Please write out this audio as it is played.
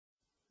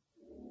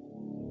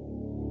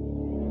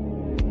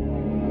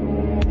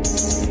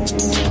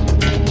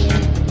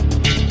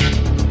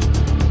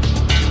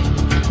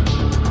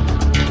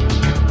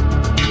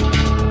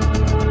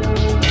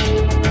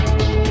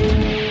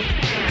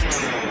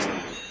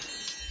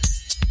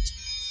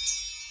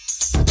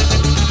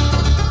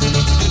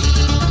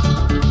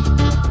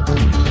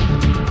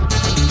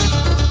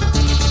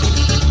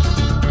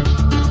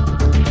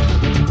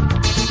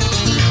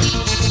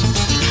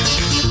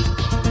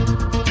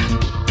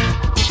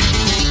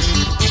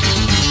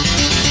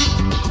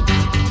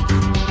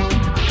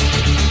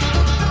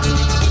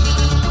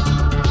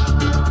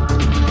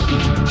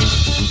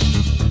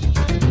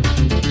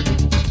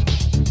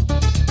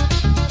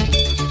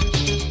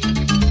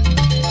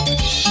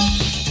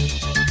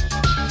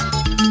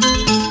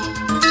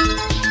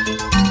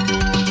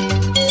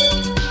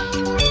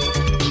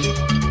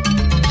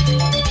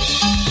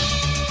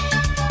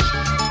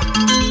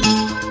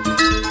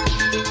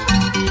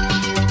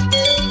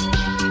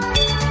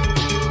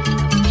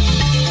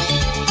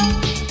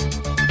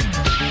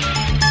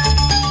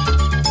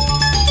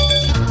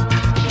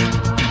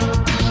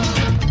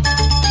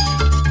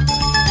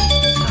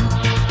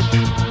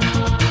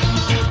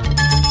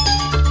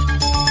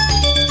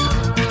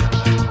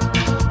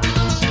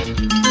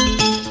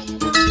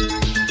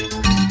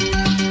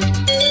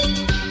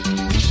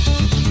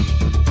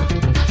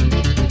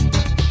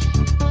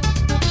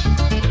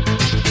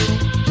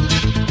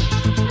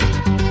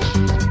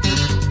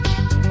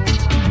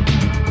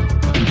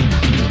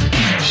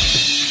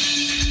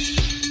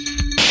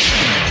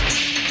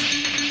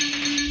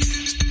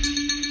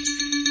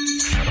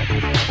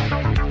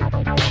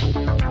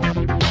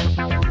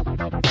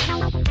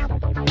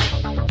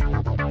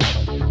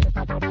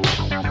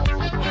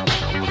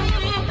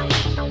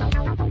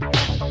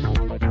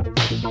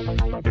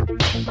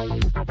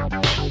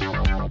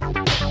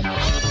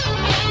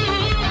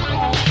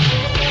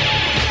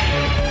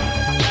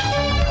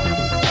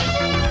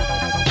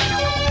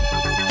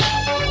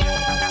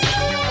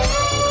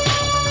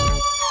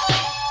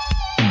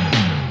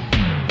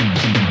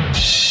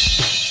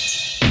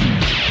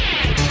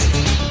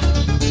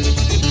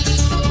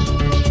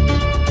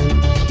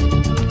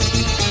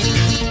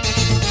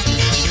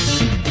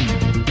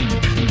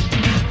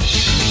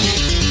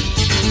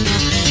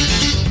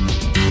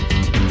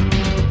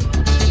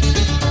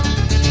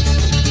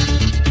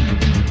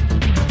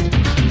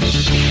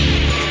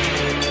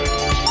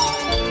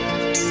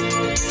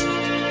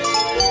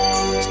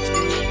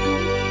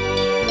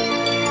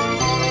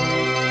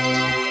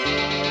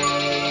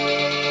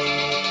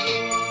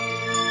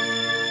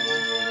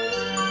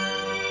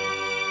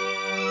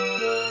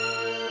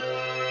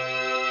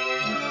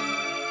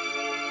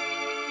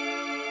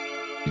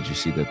you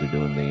see that they're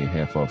doing the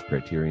half off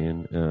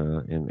Criterion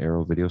and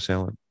Arrow Video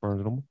Sale at Barnes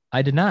and Noble?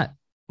 I did not.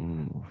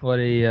 Mm. What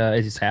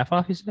is this half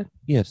off? You said?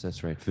 Yes,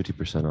 that's right.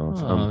 50%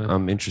 off. Oh.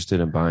 I'm interested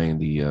in buying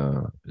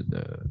the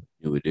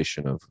new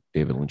edition of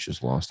David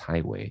Lynch's Lost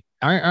Highway.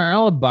 Aren't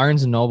all the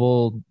Barnes and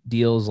Noble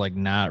deals like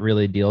not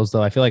really deals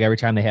though? I feel like every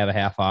time they have a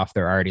half off,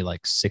 they're already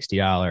like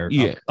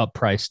 $60 up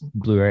priced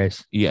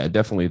Blu-rays. Yeah,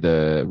 definitely.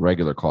 The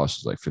regular cost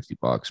is like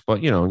 $50,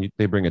 but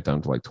they bring it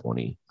down to like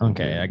 20.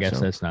 Okay, I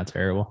guess that's not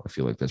terrible. I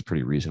feel like that's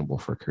pretty reasonable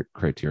for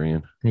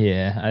Criterion.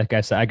 Yeah,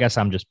 I guess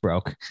I'm just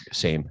broke.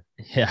 Same.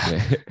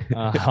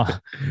 Yeah.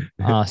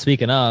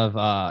 Speaking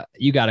of,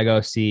 you got to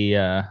go see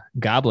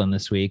Goblin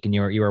this week, and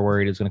you were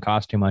worried it was going to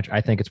cost too much.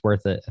 I think it's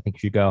worth it. I think you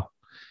should go.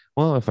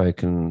 Well, if I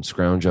can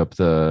scrounge up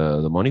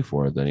the money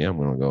for it, then yeah, I'm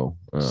going to go.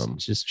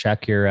 Just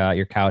check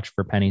your couch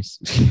for pennies.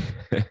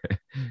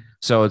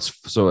 So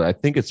I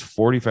think it's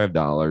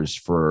 $45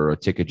 for a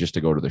ticket just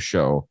to go to the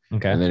show.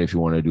 Okay. And then if you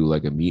want to do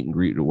like a meet and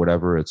greet or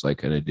whatever, it's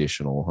like an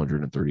additional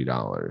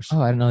 $130.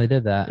 Oh, I didn't know they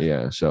did that.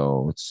 Yeah.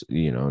 So it's,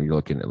 you're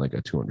looking at like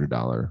a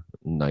 $200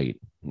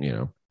 night,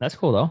 That's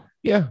cool though.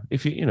 Yeah.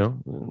 If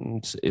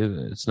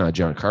it's not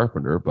John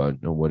Carpenter,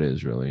 but what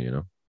is really,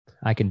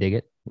 I can dig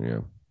it.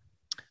 Yeah.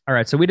 All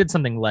right. So we did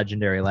something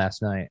legendary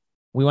last night.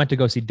 We went to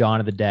go see Dawn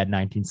of the Dead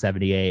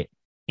 1978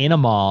 in a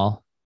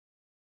mall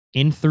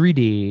in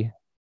 3D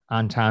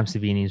on Tom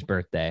Savini's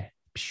birthday.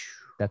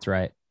 That's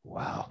right.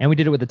 Wow. And we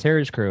did it with the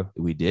Terrors crew.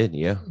 We did.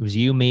 Yeah. It was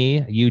you,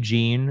 me,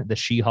 Eugene, the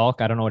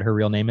She-Hulk. I don't know what her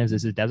real name is.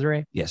 Is it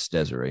Desiree? Yes,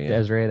 Desiree. Yeah.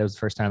 Desiree. That was the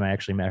first time I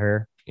actually met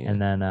her. Yeah.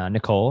 And then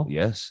Nicole.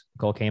 Yes.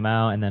 Nicole came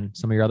out, and then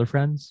some of your other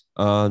friends.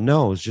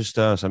 No, it was just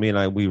us. I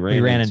mean, we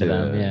ran into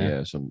them.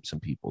 Yeah. Some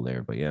people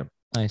there, but yeah.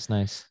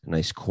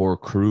 Nice core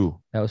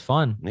crew. That was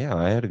fun. Yeah,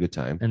 I had a good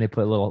time. And they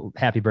put a little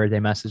happy birthday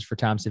message for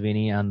Tom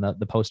Savini on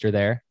the poster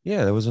there.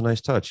 Yeah, that was a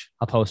nice touch.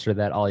 A poster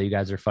that all you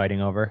guys are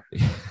fighting over.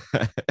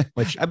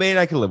 Which I mean,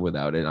 I can live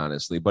without it,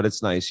 honestly, but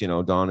it's nice.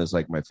 Dawn is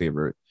like my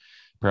favorite,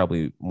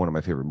 probably one of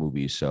my favorite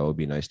movies. So it'd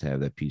be nice to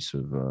have that piece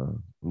of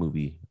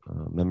movie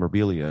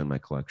memorabilia in my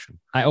collection.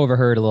 I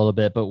overheard a little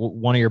bit, but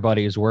one of your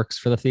buddies works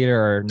for the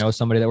theater or knows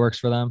somebody that works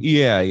for them.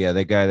 Yeah.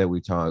 That guy that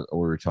we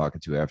were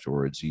talking to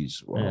afterwards,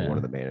 he's one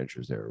of the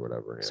managers there or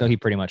whatever. So he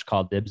pretty much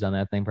called dibs on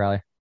that thing,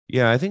 probably.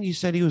 Yeah, I think he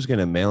said he was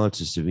going to mail it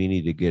to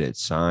Savini to get it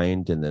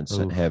signed and then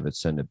send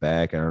it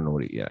back. I don't know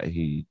what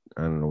I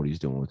don't know what he's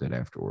doing with it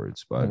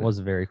afterwards, but it was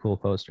a very cool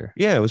poster.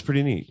 Yeah, it was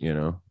pretty neat.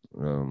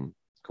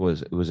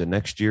 Was it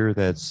next year?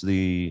 That's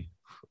the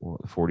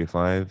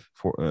 45th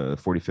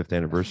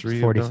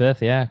anniversary.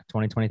 45th, yeah,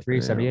 2023,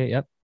 78.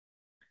 Yep.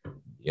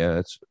 Yeah,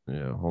 that's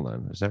hold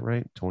on, is that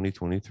right?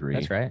 2023.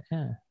 That's right.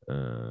 Yeah.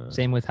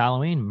 Same with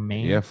Halloween,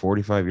 man. Yeah,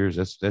 45 years.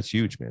 That's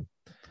huge, man.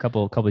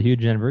 Couple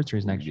huge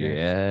anniversaries next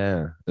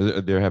year.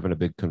 Yeah, they're having a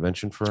big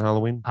convention for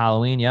Halloween.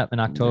 Yep, in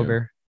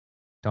October.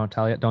 Yeah.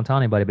 Don't tell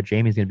anybody, but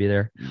Jamie's gonna be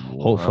there.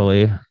 Wow.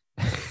 Hopefully,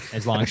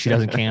 as long as she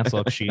doesn't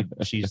cancel.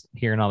 If she's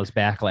hearing all this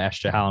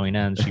backlash to Halloween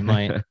Ends, she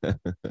might.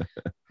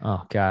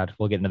 Oh God,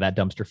 we'll get into that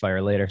dumpster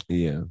fire later.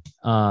 Yeah.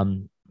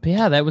 But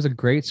yeah, that was a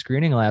great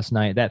screening last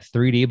night. That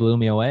 3D blew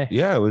me away.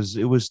 Yeah, it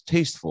was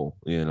tasteful,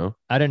 I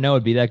didn't know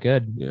it'd be that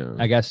good. Yeah.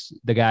 I guess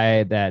the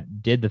guy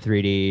that did the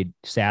 3D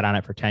sat on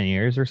it for 10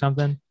 years or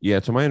something. Yeah,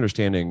 to my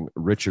understanding,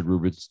 Richard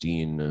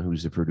Rubenstein,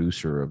 who's the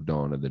producer of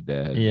Dawn of the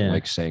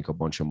Dead, sank a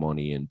bunch of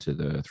money into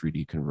the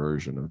 3D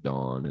conversion of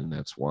Dawn, and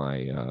that's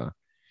why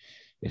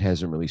it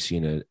hasn't really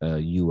seen a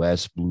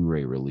US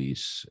Blu-ray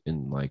release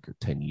in like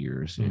 10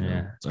 years.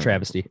 It's a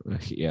travesty.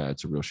 Yeah,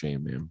 it's a real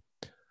shame, man.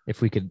 If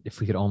we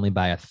could only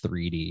buy a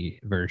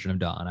 3D version of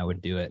Dawn, I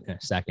would do it in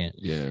a second.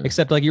 Yeah.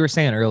 Except like you were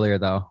saying earlier,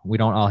 though, we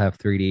don't all have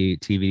 3D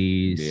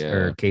TVs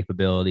or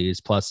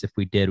capabilities. Plus, if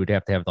we did, we'd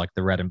have to have like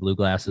the red and blue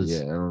glasses.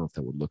 Yeah, I don't know if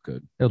that would look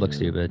good. It would look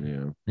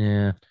stupid.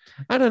 Yeah.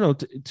 I don't know.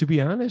 To be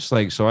honest,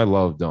 so I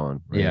love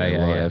Dawn. Right?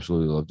 I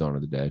absolutely love Dawn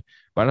of the Dead.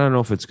 But I don't know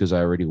if it's because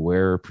I already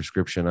wear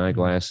prescription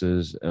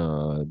eyeglasses,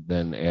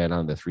 then add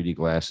on the 3D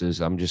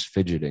glasses. I'm just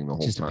fidgeting the whole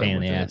time. Just a pain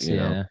in the ass,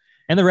 yeah.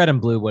 And the red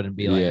and blue wouldn't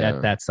be like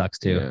that. That sucks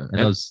too. Yeah. And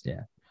those,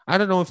 I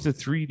don't know if the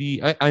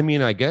 3D. I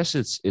mean, I guess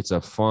it's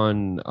a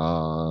fun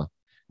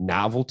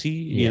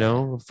novelty,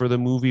 for the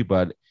movie.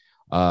 But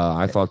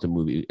I thought the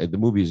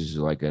movies is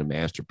like a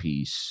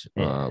masterpiece.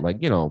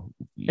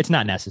 It's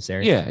not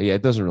necessary. Yeah.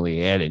 It doesn't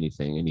really add any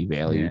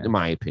value, in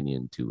my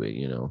opinion, to it.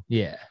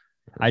 Yeah.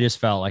 I just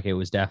felt like it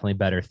was definitely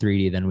better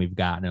 3D than we've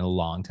gotten in a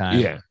long time.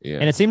 Yeah.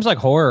 And it seems like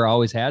horror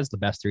always has the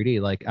best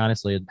 3D. Like,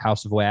 honestly,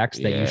 House of Wax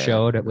that you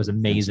showed, it was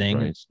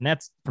amazing. And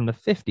that's from the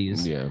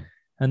 50s. Yeah.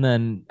 And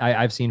then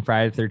I've seen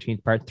Friday the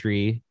 13th Part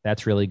 3.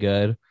 That's really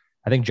good.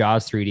 I think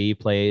Jaws 3D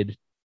played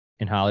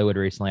in Hollywood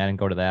recently. I didn't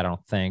go to that, I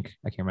don't think.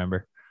 I can't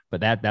remember.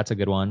 But that's a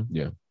good one.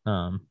 Yeah.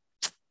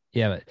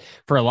 But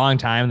for a long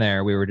time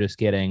there, we were just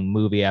getting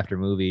movie after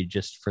movie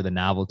just for the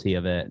novelty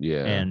of it.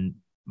 Yeah. And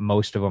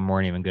most of them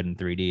weren't even good in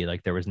 3D.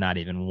 Like there was not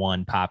even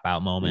one pop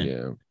out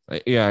moment.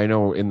 Yeah. I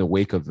know in the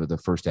wake of the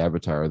first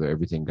Avatar,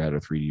 everything got a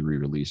 3D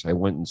re-release. I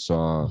went and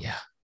saw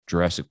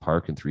Jurassic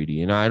Park in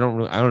 3D, and I don't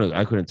know.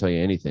 I couldn't tell you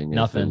anything.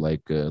 Nothing. If it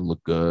like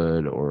looked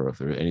good or if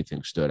there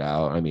anything stood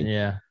out. I mean,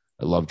 yeah,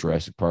 I love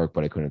Jurassic Park,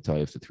 but I couldn't tell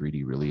you if the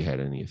 3D really had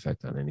any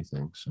effect on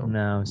anything. So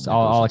no, it's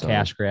all a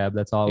cash grab.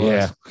 That's all.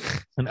 Yeah,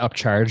 an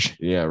upcharge.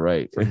 Yeah,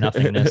 right. For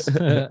nothingness.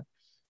 But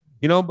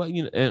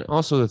and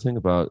also the thing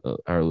about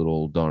our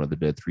little Dawn of the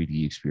Dead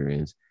 3D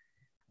experience.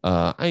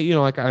 I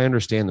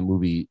understand the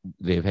movie.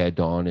 They've had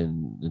Dawn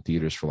in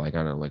theaters for like,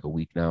 I don't know, like a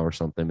week now or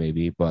something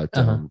maybe, but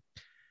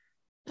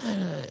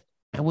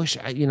I wish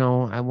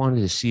I wanted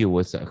to see it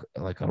with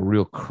like a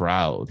real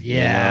crowd.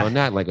 Yeah,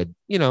 not like it's.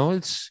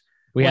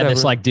 We whatever. Had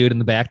this like dude in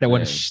the back that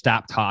wouldn't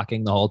stop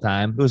talking the whole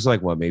time. It was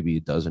like maybe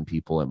a dozen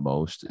people at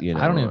most.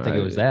 I don't even think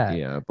it was that.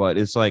 Yeah, but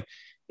it's like,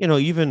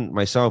 even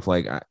myself,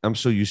 like I'm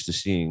so used to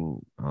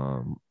seeing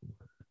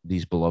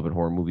these beloved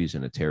horror movies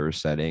in a terror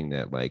setting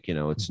that, like,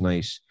 it's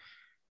nice.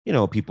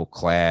 People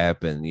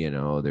clap and,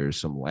 there's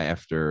some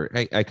laughter.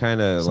 I kind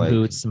of like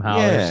hoots, some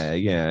hollers.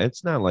 Yeah.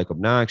 It's not like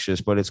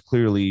obnoxious, but it's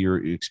clearly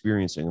you're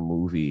experiencing a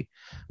movie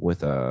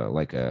with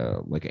like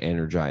an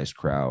energized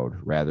crowd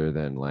rather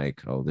than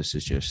like, oh, this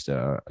is just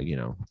a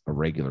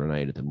regular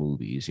night at the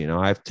movies.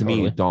 To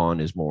me, Dawn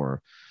is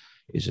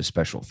a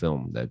special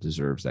film that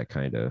deserves that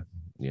kind of,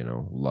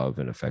 love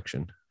and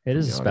affection. It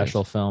is a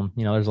special film.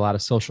 There's a lot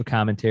of social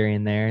commentary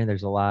in there.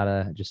 There's a lot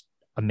of just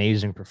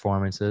amazing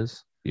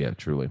performances. Yeah,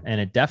 truly.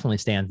 And it definitely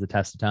stands the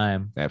test of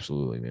time.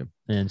 Absolutely, man.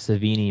 And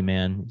Savini,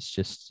 man,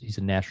 he's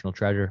a national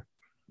treasure.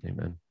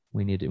 Amen.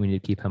 We need to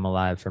keep him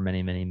alive for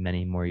many, many,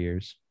 many more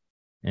years.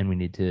 And we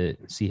need to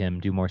see him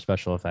do more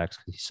special effects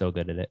because he's so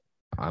good at it.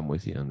 I'm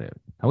with you on that.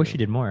 I wish he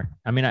did more.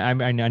 I mean,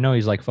 I know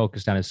he's like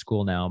focused on his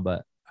school now,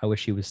 but I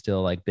wish he was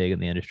still like big in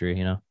the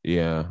industry,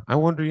 Yeah. I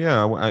wonder,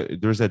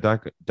 there's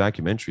that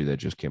documentary that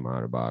just came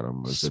out about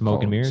him.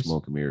 Smoke and Mirrors?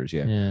 Smoke and Mirrors,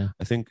 yeah.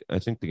 I think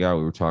the guy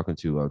we were talking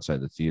to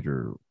outside the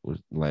theater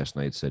last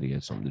night said he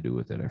had something to do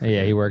with it.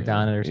 Yeah, he worked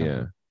on it or something.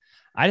 Yeah.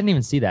 I didn't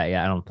even see that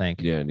yet, I don't think.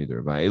 Yeah, neither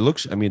have I. It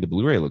looks, the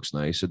Blu-ray looks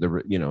nice. It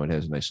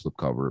has a nice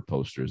slipcover,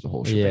 posters, the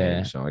whole shebang.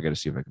 Yeah. So I got to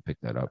see if I can pick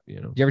that up,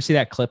 Did you ever see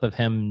that clip of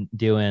him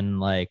doing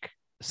like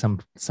some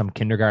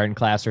kindergarten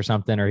class or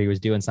something, or he was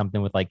doing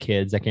something with like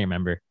kids? I can't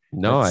remember.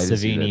 No, I didn't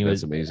see Savini that.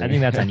 That's amazing. I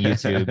think that's on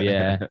YouTube.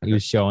 Yeah, he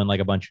was showing like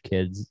a bunch of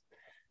kids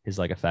his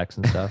like effects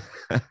and stuff.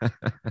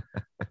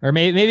 Or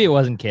maybe it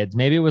wasn't kids.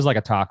 Maybe it was like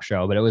a talk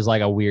show, but it was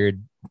like a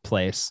weird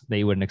place that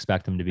you wouldn't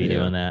expect him to be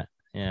doing that.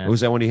 Yeah.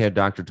 Was that when he had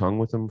Dr. Tongue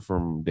with him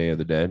from Day of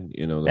the Dead?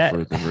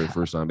 The very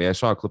first zombie. I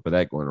saw a clip of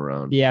that going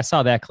around. Yeah, I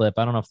saw that clip.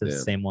 I don't know if it's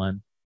the same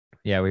one.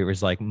 Yeah, where he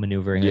was like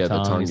maneuvering the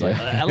tongue. He's like,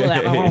 yeah,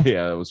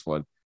 that was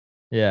fun.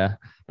 Yeah,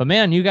 but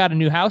man, you got a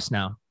new house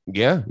now.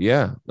 Yeah.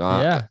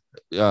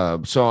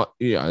 So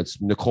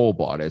it's Nicole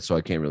bought it, so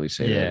I can't really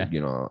say that,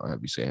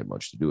 obviously I had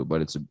much to do it,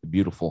 but it's a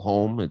beautiful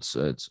home. It's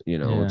it's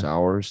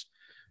ours.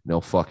 No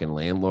fucking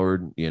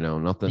landlord,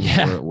 nothing.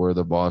 Yeah. We're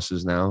the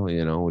bosses now,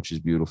 which is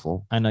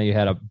beautiful. I know you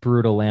had a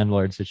brutal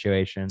landlord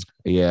situation.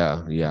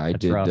 Yeah. I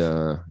did. Rough.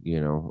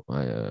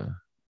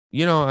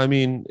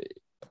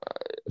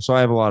 So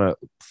I have a lot of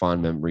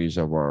fond memories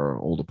of our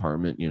old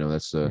apartment.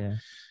 That's the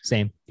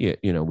same. Yeah.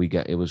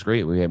 It was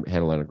great. We had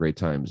a lot of great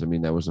times. I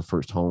mean, that was the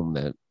first home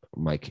that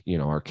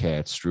our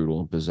cats,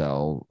 Strudel and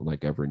Bizzell,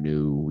 like ever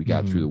knew. We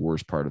got through the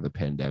worst part of the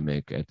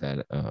pandemic at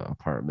that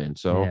apartment.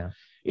 So,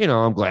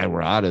 I'm glad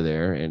we're out of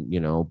there and,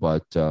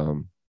 but,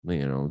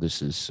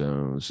 this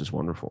is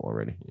wonderful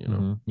already,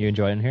 You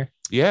enjoy it in here?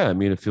 Yeah. I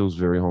mean, it feels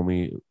very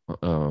homey,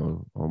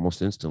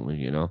 almost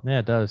instantly, Yeah,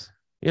 it does.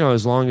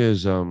 As long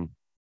as,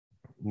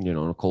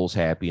 Nicole's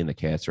happy and the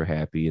cats are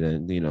happy,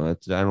 then, I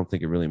don't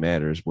think it really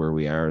matters where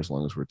we are as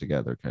long as we're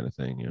together kind of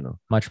thing,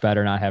 Much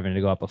better not having to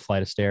go up a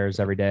flight of stairs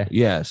every day.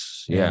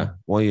 Yes. Yeah.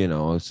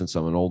 Well, since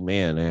I'm an old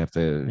man, I have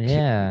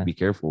to be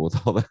careful with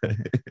all that.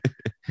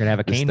 You're going to have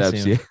a cane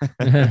steps, soon.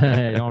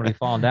 Yeah. You don't want to be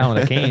falling down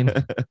with a cane.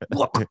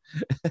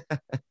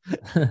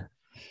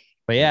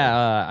 But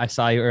I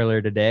saw you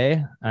earlier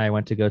today. I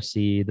went to go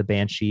see the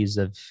Banshees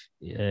of,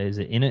 is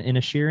it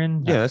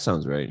Inisherin? Yeah, that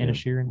sounds right.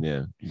 Inisherin.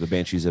 Yeah, the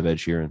Banshees of Ed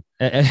Sheeran.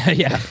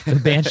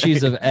 The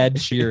Banshees of Ed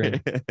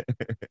Sheeran.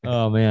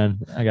 Oh man,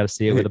 I got to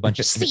see it with a bunch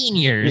of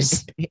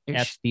seniors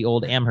at the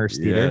old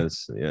Amherst Theater.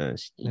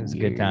 Yes. It was a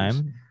good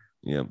time.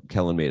 Yeah,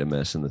 Kellen made a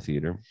mess in the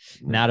theater.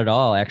 Not at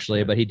all,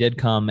 actually, but he did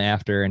come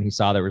after and he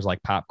saw there was like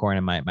popcorn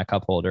in my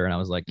cup holder, and I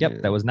was like,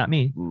 "Yep, that was not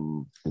me."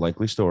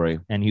 Likely story.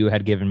 And you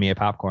had given me a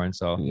popcorn,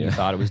 so you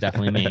thought it was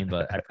definitely me,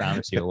 but I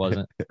promise you it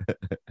wasn't.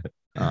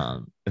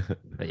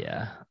 But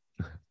yeah,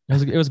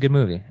 it was a good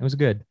movie. It was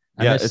good.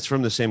 It's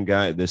from the same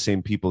guy, the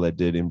same people that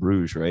did In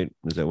Bruges, right?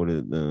 Is that what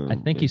it? I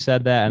think you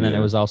said that, and then it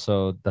was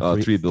also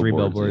the three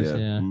billboards.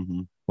 Yeah.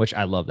 Mm-hmm. Which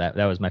I love that.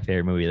 That was my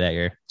favorite movie that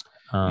year.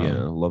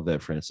 Love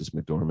that Frances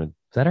McDormand.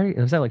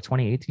 Was that like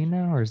 2018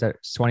 now, or is that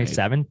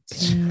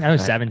 2017? I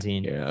was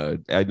 17. Yeah,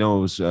 I know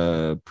it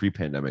was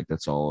pre-pandemic.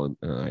 That's all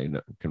I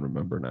can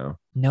remember now.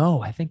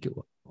 No, I think it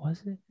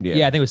was it.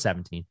 Yeah, I think it was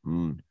 17.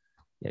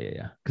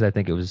 Yeah. Because I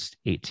think it was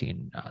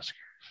 18 Oscar.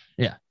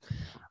 Yeah.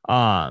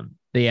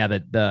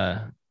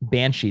 the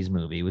Banshees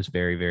movie was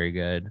very, very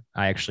good.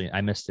 I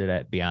missed it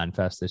at Beyond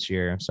Fest this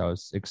year, so I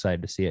was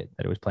excited to see it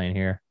that it was playing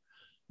here.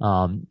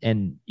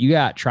 And you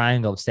got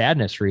Triangle of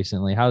Sadness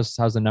recently. How's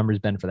the numbers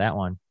been for that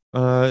one?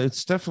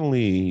 It's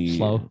definitely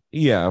slow.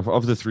 Yeah,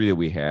 of the three that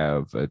we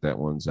have, that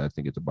one's I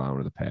think at the bottom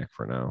of the pack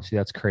for now. See,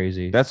 that's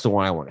crazy. That's the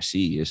one I want to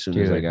see. As soon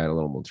as I got a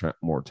little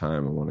more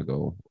time, I want to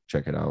go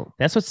check it out.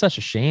 That's what's such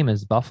a shame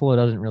is Buffalo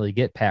doesn't really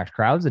get packed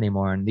crowds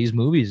anymore, and these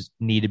movies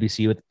need to be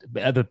seen with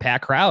the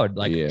packed crowd.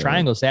 Like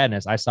Triangle of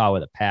Sadness, I saw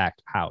with a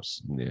packed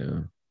house.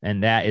 Yeah,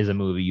 and that is a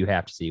movie you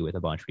have to see with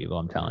a bunch of people.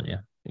 I'm telling you.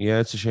 Yeah,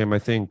 it's a shame. I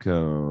think.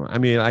 I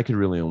mean, I could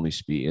really only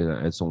speak.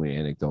 It's only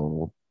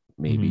anecdotal,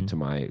 maybe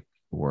to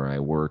where I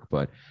work,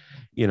 but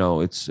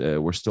it's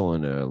we're still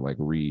in a like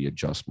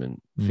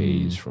readjustment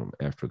phase from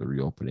after the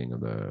reopening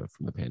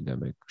from the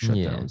pandemic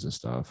shutdowns and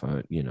stuff.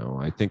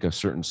 I think a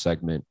certain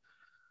segment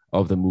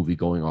of the movie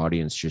going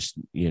audience just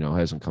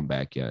hasn't come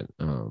back yet.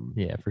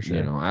 Yeah, for sure.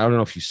 I don't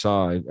know if you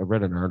saw. I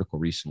read an article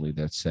recently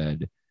that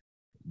said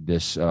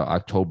this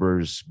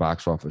October's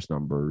box office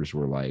numbers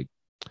were like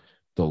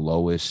the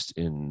lowest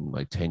in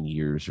like 10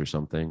 years or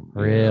something.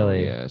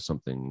 Really? Yeah,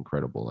 something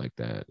incredible like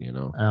that,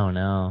 Oh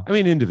no. I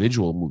mean,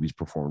 individual movies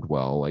performed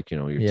well, like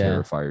your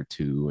Terrifier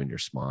 2 and your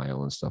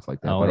Smile and stuff like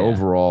that. But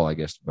overall, I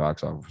guess the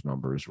box office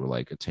numbers were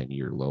like a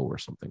 10-year low or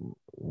something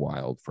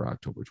wild for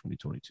October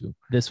 2022.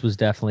 This was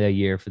definitely a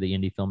year for the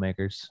indie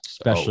filmmakers,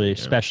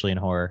 especially in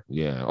horror.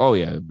 Yeah. Oh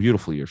yeah,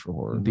 beautiful year for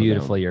horror.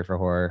 Beautiful year for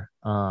horror.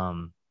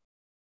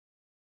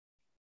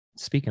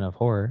 Speaking of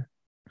horror,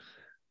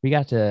 we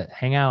got to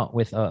hang out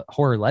with a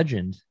horror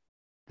legend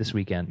this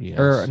weekend. Yes.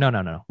 Or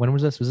no. When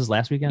was this? Was this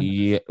last weekend?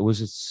 Yeah, it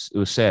was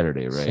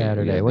Saturday, right?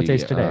 Saturday. Yeah, what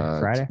day's today?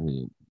 Friday?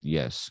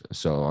 Yes.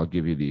 So I'll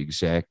give you the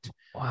exact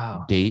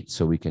date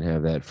so we can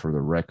have that for the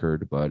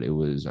record. But it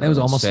was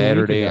almost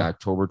Saturday,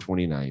 October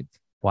 29th.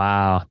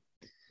 Wow.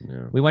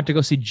 Yeah. We went to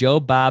go see Joe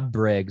Bob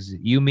Briggs.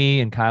 You,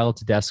 me, and Kyle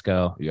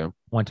Tedesco. Yeah.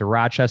 Went to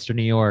Rochester,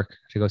 New York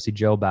to go see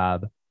Joe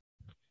Bob.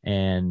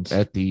 And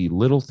at the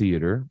Little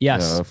Theater,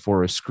 yes,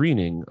 for a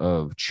screening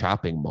of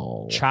Chopping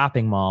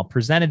Mall,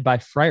 presented by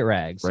Fright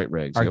Rags.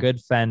 Our good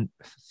Fend.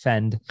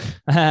 I'm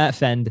just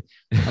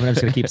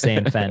gonna keep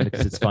saying Fend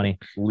because it's funny.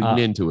 Lean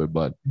into it,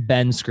 bud.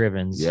 Ben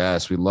Scrivens.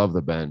 Yes, we love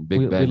the Ben. Ben.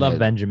 We love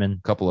Benjamin.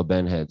 A couple of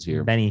Ben heads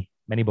here. Benny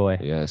boy.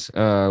 Yes.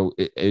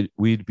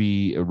 We'd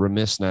be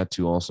remiss not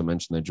to also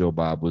mention that Joe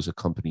Bob was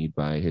accompanied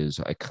by his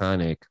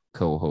iconic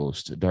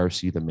co-host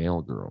Darcy the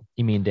Mail Girl.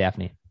 You mean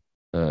Daphne?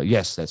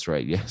 Yes, that's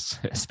right. Yes.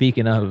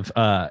 Speaking of,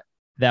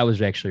 that was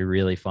actually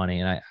really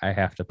funny, and I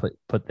have to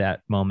put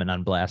that moment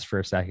on blast for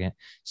a second.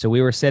 So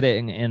we were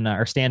standing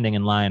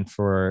in line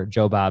for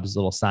Joe Bob's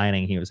little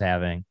signing he was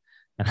having,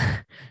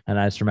 and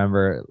I just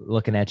remember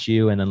looking at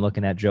you and then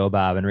looking at Joe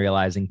Bob and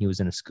realizing he was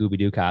in a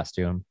Scooby-Doo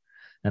costume.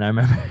 And I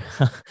remember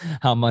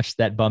how much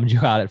that bummed you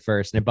out at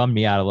first, and it bummed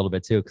me out a little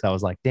bit too because I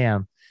was like,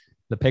 "Damn,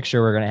 the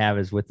picture we're gonna have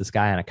is with this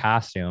guy in a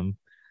costume."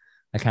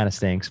 That kind of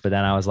stinks. But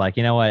then I was like,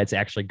 you know what? It's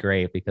actually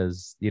great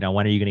because, when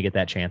are you going to get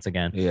that chance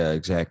again? Yeah,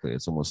 exactly.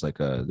 It's almost like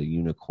the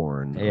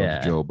unicorn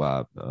of Joe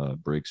Bob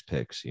Briggs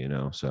picks,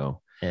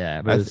 So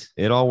yeah,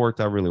 it all worked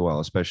out really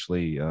well,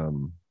 especially,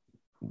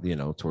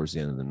 towards the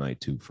end of the night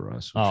too for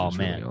us. Which was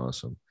really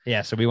awesome.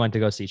 Yeah. So we went to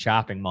go see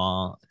Chopping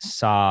Mall,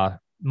 saw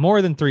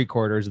more than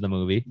 3/4 of the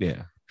movie.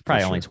 Yeah.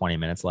 Probably only 20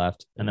 minutes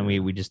left. And then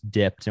we just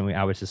dipped and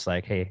I was just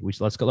like, hey,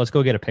 let's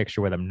go get a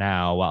picture with him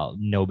now while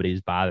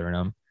nobody's bothering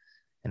him.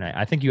 And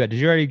I think did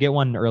you already get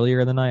one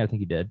earlier in the night? I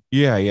think you did.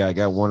 Yeah. I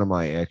got one of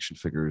my action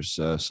figures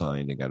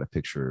signed and got a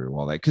picture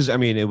while because I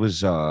mean, it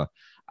was,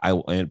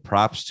 and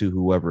props to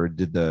whoever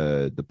did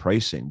the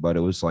pricing, but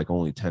it was like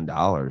only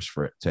 $10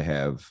 for it to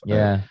have.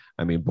 Yeah.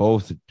 I mean,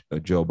 both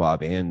Joe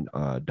Bob and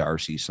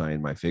Darcy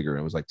signed my figure.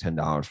 And it was like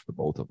 $10 for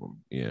both of them,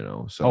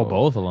 So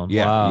both of them.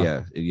 Yeah. Wow.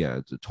 Yeah.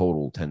 It's a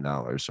total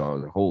 $10. So I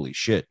was like, holy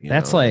shit.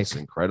 That's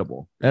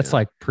incredible. That's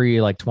like pre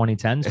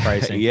 2010s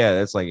pricing. Yeah.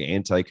 That's like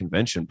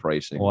anti-convention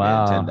pricing.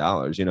 Wow. Man,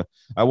 $10.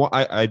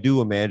 I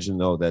do imagine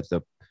though that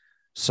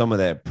some of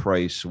that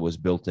price was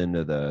built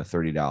into the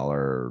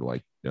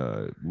 $30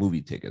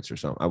 movie tickets or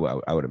something.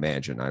 I would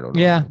imagine. I don't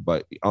know. Yeah.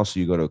 But also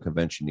you go to a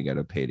convention, you got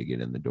to pay to get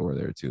in the door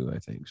there too, I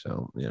think.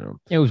 So,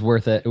 it was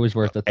worth it. It was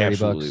worth the $30.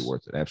 Absolutely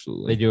worth it.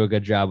 Absolutely. They do a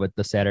good job with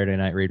the Saturday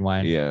night read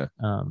wine. Yeah.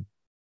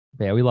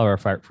 Yeah, we love our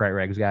Fright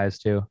Rags guys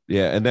too.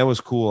 Yeah, and that was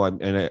cool. I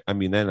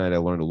mean, that night I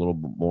learned a little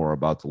bit more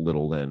about the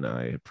Little than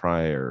I had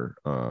prior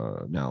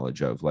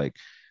knowledge of.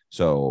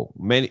 So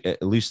many,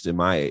 at least in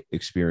my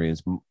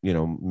experience,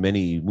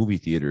 many movie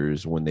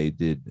theaters, when they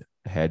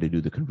had to do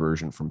the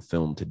conversion from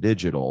film to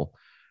digital,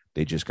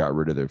 they just got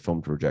rid of their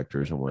film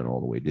projectors and went all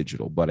the way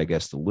digital. But I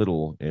guess the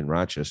Little in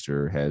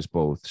Rochester has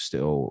both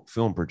still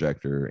film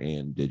projector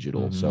and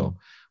digital. Mm-hmm. So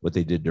what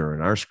they did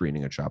during our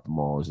screening at Chopping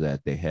Mall is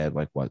that they had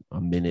a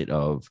minute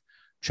of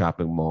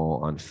Chopping Mall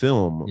on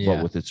film,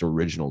 but with its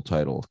original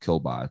title of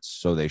Killbots.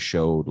 So they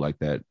showed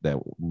that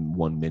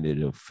 1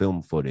 minute of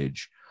film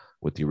footage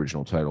with the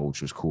original title,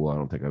 which was cool. I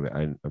don't think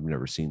I've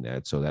never seen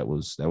that. So that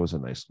was a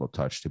nice little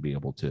touch to be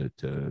able to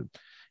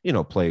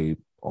play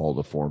all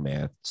the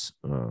formats.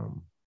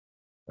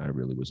 I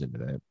really was into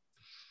that.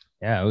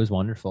 Yeah, it was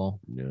wonderful.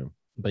 Yeah.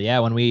 But yeah,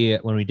 when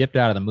we dipped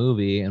out of the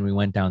movie and we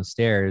went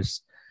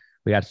downstairs,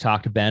 we got to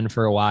talk to Ben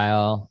for a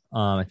while.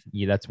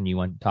 That's when you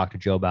went to talk to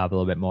Joe Bob a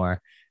little bit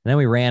more. And then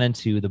we ran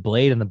into the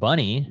Blade and the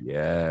Bunny,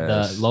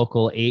 the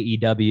local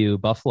AEW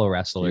Buffalo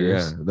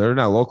wrestlers. Yeah, they're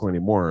not local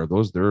anymore.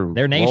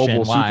 They're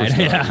nationwide.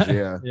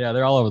 Yeah, yeah,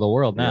 they're all over the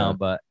world now.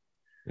 But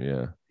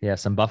yeah,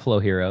 some Buffalo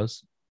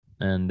heroes,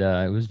 and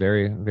it was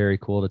very, very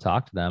cool to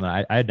talk to them.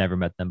 I had never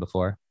met them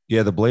before.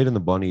 Yeah, the Blade and the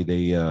Bunny,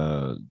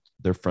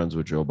 they're friends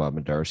with Joe Bob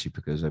and Darcy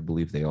because I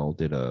believe they all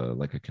did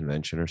a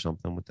convention or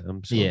something with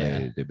them. So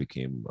they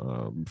became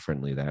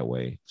friendly that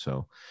way.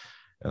 So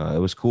it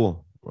was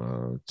cool.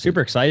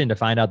 Super exciting to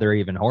find out they're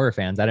even horror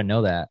fans. I didn't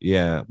know that.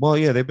 Yeah. Well,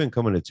 yeah, they've been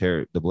coming to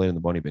Terror. The Blade and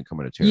the Bunny have been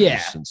coming to Terror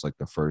since like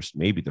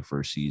maybe the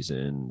first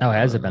season. Oh,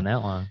 has it been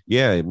that long?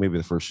 Yeah, maybe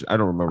the first. I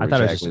don't remember. I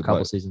thought exactly, it was just a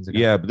couple seasons ago.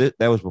 Yeah, but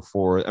that was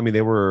before. I mean,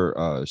 they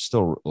were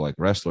still like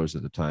wrestlers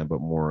at the time,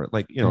 but more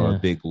like a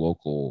big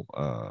local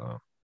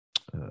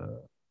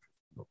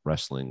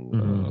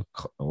wrestling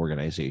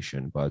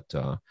organization. But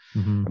I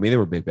mean, they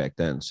were big back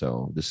then,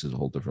 so this is a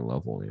whole different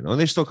level, and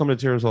they still come to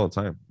Tears all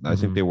the time. I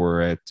think they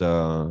were at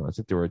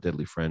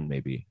Deadly Friend,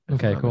 maybe.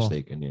 If I'm not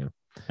mistaken. Yeah.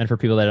 And for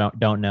people that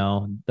don't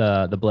know,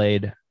 the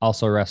Blade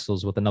also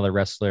wrestles with another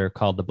wrestler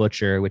called the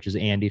Butcher, which is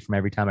Andy from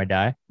Every Time I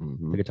Die,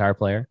 the guitar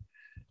player.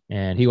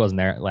 And he wasn't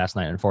there last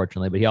night,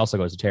 unfortunately, but he also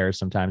goes to Terrace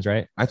sometimes,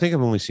 right? I think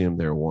I've only seen him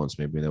there once.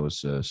 Maybe that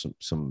was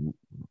some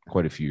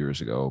quite a few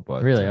years ago.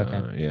 But really,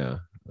 okay, yeah.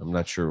 I'm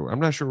not sure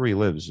where he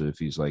lives. If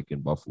he's like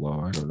in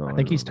Buffalo, I don't know. I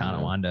think he's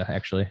Tonawanda,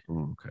 actually.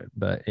 Okay,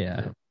 but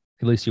yeah,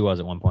 at least he was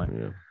at one point.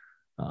 Yeah.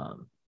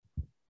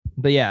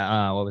 But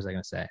yeah, what was I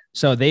gonna say?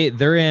 So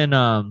they're in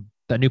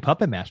the new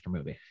Puppet Master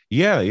movie.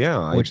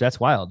 Yeah. Which that's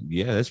wild.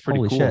 Yeah, that's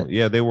pretty cool. Shit.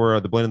 Yeah, they were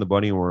the Blade and the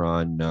Bunny were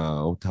on.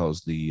 What the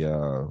hell's the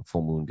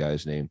Full Moon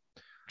guy's name?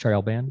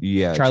 Charlie Band.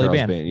 Yeah, Charlie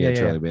Band. Yeah,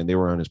 Charlie Band. They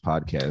were on his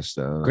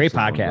podcast. Great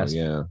podcast.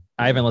 Yeah.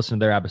 I haven't listened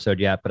to their episode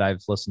yet, but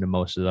I've listened to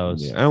most of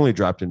those. Yeah, I only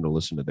dropped in to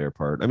listen to their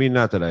part. I mean,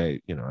 not that I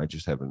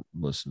just haven't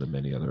listened to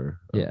many other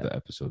of the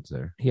episodes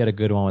there. He had a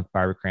good one with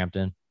Barbara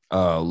Crampton.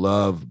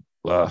 Love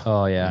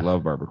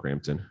Barbara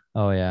Crampton.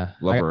 Oh yeah.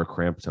 Love her a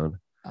Crampton.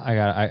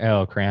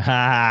 Cramp.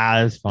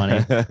 That's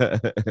funny.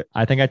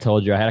 I think I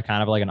told you I had a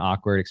kind of like an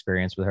awkward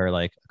experience with her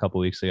like a couple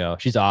weeks ago.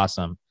 She's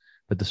awesome,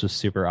 but this was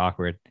super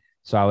awkward.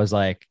 So I was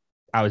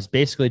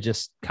basically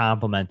just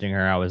complimenting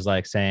her. I was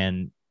like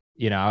saying,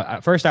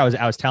 at first I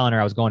was telling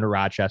her I was going to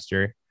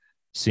Rochester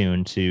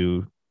soon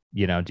to,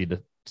 do the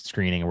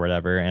screening or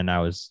whatever. And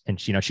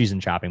she's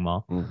in Shopping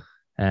Mall.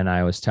 And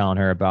I was telling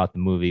her about the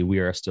movie We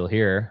Are Still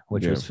Here,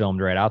 which was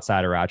filmed right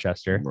outside of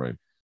Rochester. Right.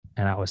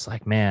 And I was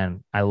like,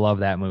 man, I love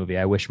that movie.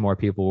 I wish more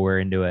people were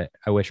into it.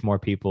 I wish more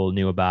people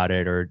knew about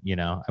it, or,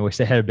 I wish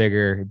they had a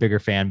bigger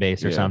fan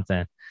base or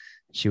something.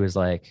 She was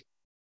like,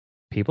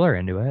 people are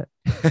into it.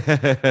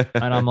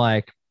 And I'm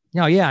like,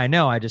 no, yeah, I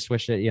know. I just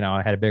wish that,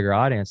 I had a bigger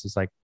audience. It's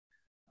like,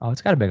 oh,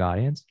 it's got a big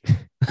audience.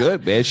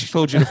 Good, man. She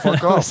told you to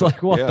fuck off. I was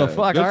like, what the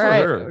fuck? All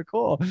right, her.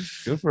 Cool.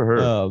 Good for her.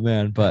 Oh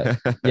man. But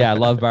yeah, I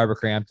love Barbara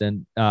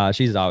Crampton.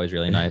 She's always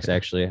really nice,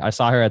 actually. I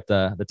saw her at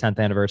the 10th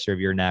anniversary of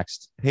You're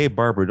Next. Hey,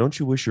 Barbara, don't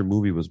you wish your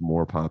movie was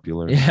more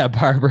popular? Yeah,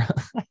 Barbara.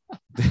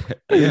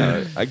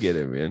 Yeah, I get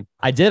it, man.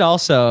 I did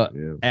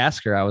also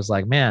ask her, I was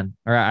like, man,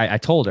 or I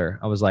told her,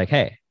 I was like,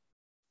 hey,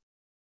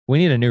 we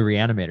need a new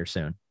Reanimator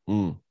soon.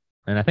 And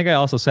I think I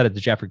also said it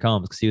to Jeffrey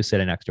Combs because he was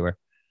sitting next to her.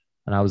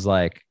 And I was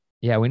like,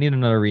 yeah, we need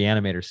another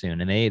Reanimator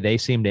soon. And they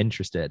seemed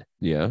interested.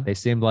 Yeah. They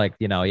seemed like,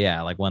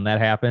 like when that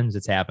happens,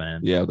 it's happening.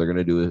 Yeah, they're going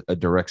to do a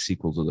direct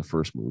sequel to the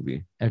first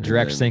movie. A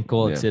direct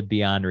sequel to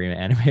Beyond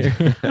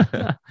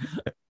Reanimator.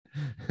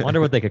 Wonder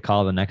what they could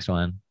call the next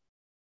one.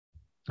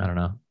 I don't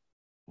know.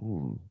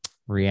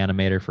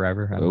 Reanimator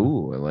Forever.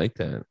 Oh, I like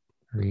that.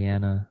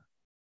 Reanimator,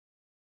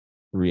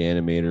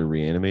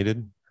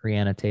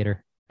 Reanitator.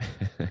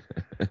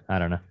 I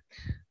don't know.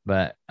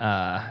 But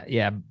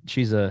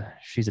she's a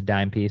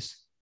dime piece.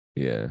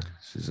 Yeah,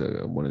 she's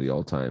one of the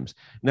all times.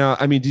 Now,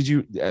 I mean,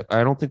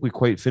 I don't think we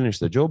quite finished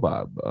the Joe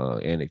Bob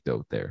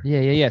anecdote there.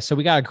 Yeah. So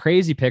we got a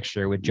crazy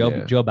picture with Joe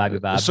Bobby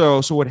Bob.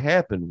 So what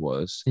happened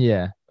was, is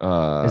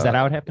that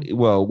how it happened?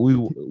 Well, we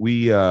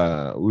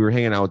were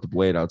hanging out with the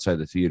Blade outside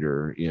the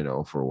theater,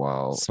 for a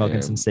while,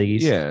 smoking some ciggies.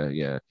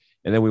 Yeah.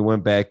 And then we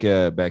went back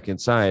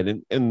inside,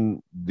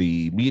 and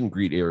the meet and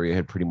greet area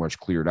had pretty much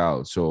cleared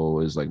out. So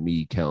it was like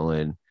me,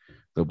 Kellen,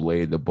 the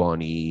Blade, the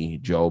Bunny,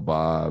 Joe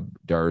Bob,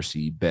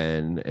 Darcy,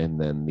 Ben, and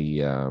then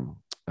the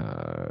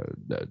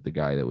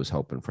guy that was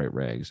helping Fright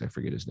Rags. I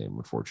forget his name,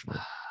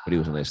 unfortunately, but he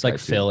was a nice guy. Like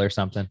Phil or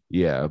something.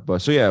 Yeah,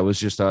 but so it was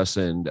just us,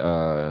 and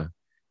one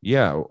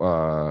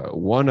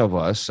of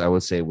us, I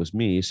would say it was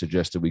me,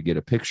 suggested we get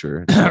a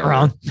picture.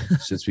 Wrong.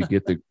 since we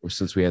had the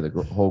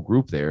whole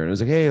group there, and it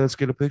was like, hey, let's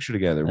get a picture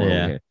together.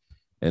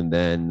 And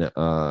then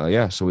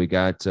so we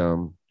got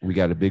a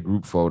big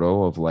group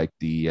photo of like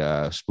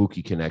the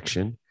spooky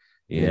connection.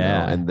 You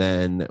know? And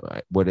then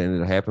what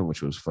ended up happening,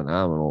 which was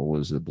phenomenal,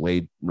 was the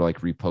Blade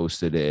like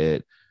reposted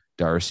it.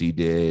 Darcy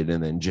did,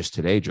 and then just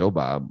today Joe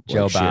Bob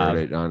shared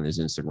it on his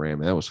Instagram,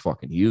 and that was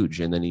fucking huge.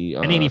 And then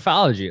he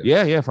followed you.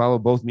 Yeah,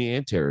 followed both me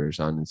and Terriers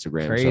on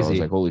Instagram. Crazy. So I was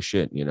like, holy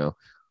shit,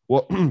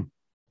 Well,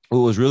 what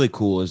was really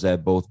cool is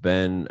that both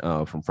Ben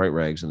from Fright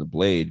Rags and the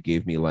Blade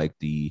gave me like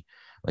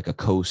a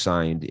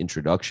co-signed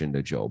introduction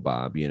to Joe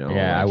Bob,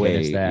 I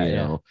witnessed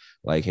that.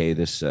 Like, hey,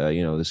 this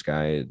this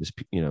guy, this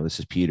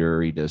is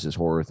Peter. He does this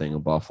horror thing in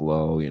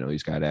Buffalo.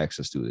 He's got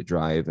access to the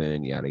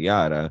drive-in, yada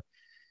yada.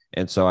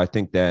 And so I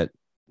think that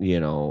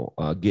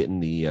getting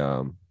the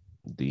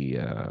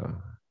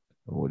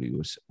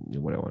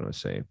what I want to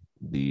say,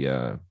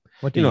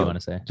 what do you want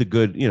to say, the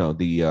good,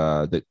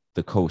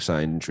 the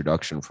co-signed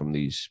introduction from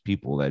these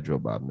people that Joe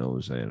Bob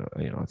knows, I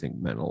think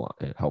meant a lot.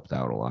 It helped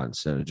out a lot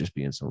instead of just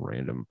being some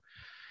random,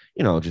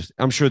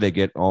 I'm sure they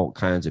get all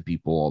kinds of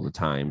people all the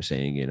time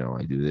saying,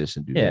 I do this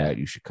and do that.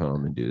 You should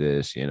come and do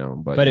this,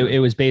 but it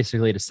was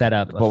basically to set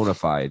up a bona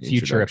fide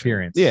future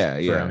appearance.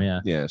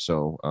 Yeah.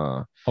 So,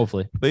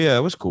 hopefully, but yeah,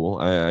 it was cool.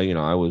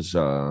 I was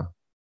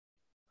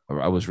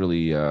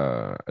really,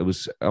 I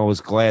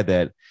was glad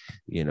that,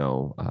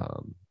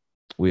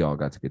 we all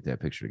got to get that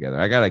picture together.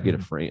 I gotta get a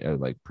frame,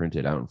 like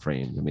printed out and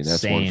framed. I mean,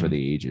 that's one for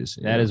the ages.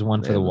 That is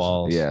one for the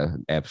walls. Yeah,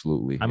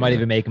 absolutely. I might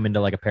even make them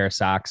into like a pair of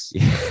socks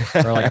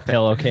or like a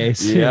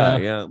pillowcase.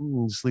 Yeah.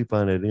 Sleep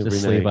on it.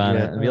 Just sleep on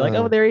it and be like,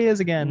 oh, there he is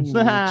again.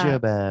 Joe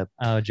Bob.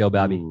 Oh, Joe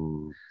Bobby.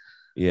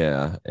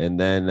 Yeah, and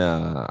then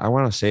I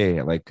want to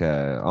say, like,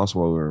 also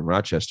while we were in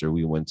Rochester,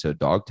 we went to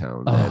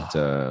Dogtown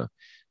at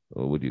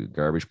what do you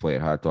garbage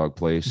plate hot dog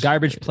place,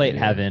 garbage plate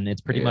heaven.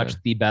 It's pretty much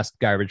the best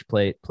garbage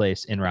plate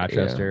place in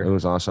Rochester. It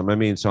was awesome. I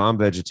mean, so I'm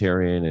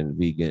vegetarian and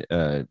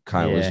vegan.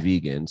 Kyle is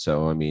vegan,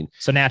 so I mean,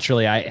 so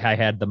naturally I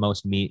had the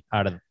most meat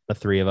out of the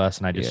three of us,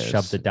 and I just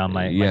shoved it down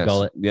my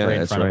gullet. Yeah, right in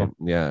that's front right. Of him.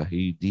 Yeah,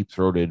 he deep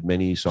throated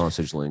many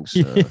sausage links.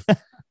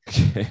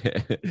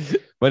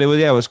 But it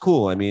was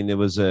cool. I mean, it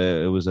was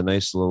a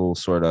nice little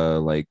sort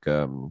of like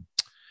kind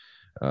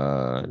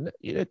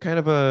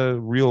of a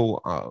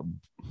real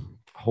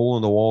hole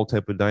in the wall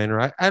type of diner.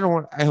 I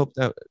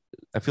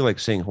feel like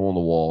saying hole in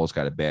the wall has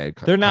got a bad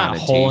They're not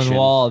hole in the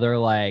wall. They're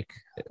like,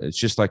 it's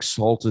just like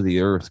salt of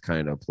the earth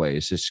kind of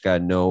place. It's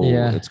got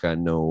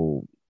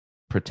no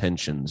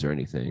pretensions or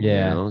anything.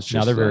 It's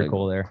just they're very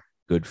cool there.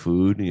 Good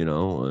food,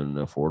 and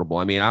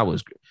affordable. I mean,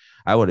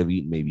 I would have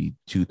eaten maybe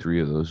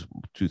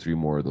 2-3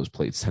 more of those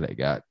plates that I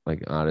got.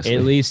 Like, honestly,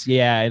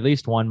 at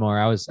least one more.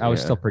 I was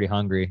still pretty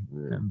hungry,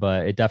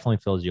 but it definitely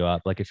fills you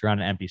up. Like, if you're on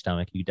an empty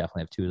stomach, you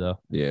definitely have 2 though.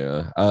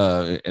 Yeah.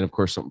 And of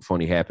course, something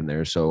funny happened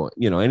there. So,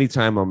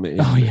 anytime I'm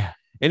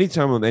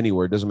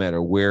anywhere, it doesn't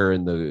matter where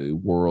in the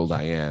world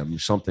I am,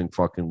 something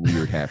fucking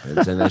weird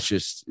happens, and that's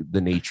just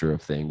the nature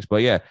of things.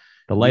 But yeah,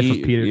 the life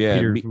of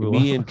Peter.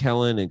 Me and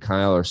Kellen and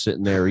Kyle are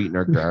sitting there eating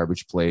our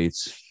garbage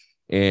plates.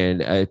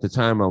 And at the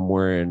time, I'm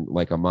wearing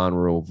like a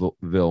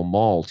Monroeville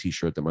Mall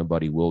T-shirt that my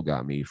buddy Will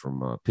got me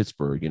from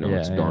Pittsburgh.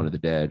 It's Dawn of the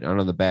Dead. And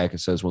on the back, it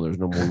says, "When there's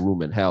no more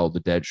room in hell, the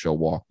dead shall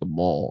walk the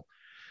mall."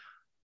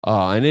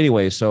 And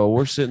anyway, so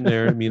we're sitting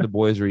there, me and the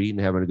boys are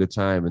eating, having a good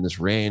time. And this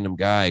random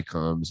guy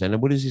comes.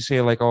 And what does he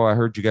say? Like, "Oh, I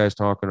heard you guys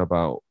talking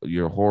about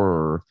your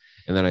horror.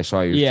 And then I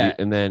saw your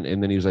and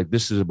then he was like,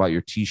 'This is about your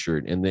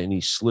T-shirt.' And then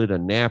he slid a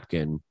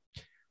napkin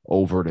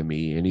over to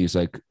me, and he's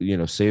like,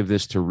 "Save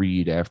this to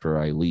read after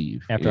I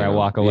leave, after I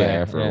walk away."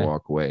 I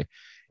walk away.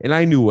 And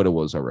I knew what it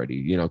was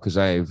already, because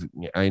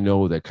I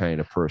know that kind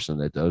of person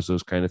that does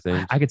those kind of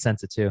things. I could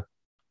sense it too.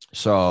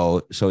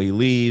 So he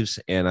leaves,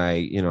 and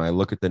I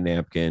look at the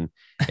napkin,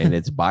 and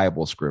it's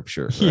Bible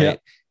scripture, right?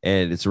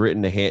 And it's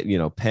written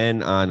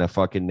pen on a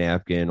fucking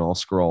napkin, all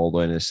scrawled,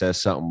 and it says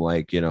something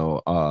like,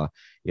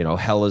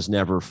 hell is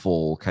never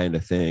full kind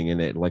of thing. And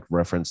it like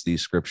referenced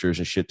these scriptures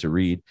and shit to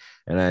read.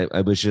 And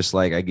I was just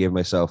like, I gave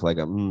myself like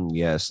a,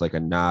 yes, like a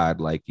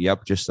nod, like,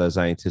 yep, just as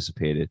I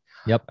anticipated.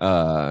 Yep.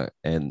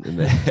 And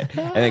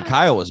then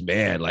Kyle was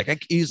mad.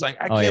 Like, he's like,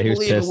 I can't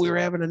believe it. We were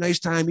having a nice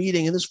time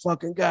eating, and this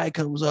fucking guy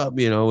comes up,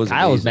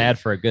 Kyle was mad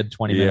for a good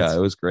 20 minutes. Yeah,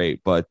 it was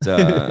great. But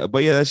yeah,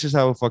 that's just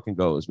how it fucking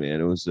goes,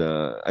 man. It was,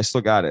 I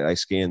still got it. I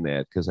scanned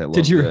that because I love.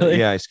 Did you really?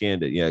 Yeah, I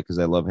scanned it. Yeah, because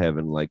I love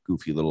having like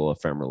goofy little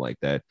ephemera like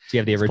that. Do you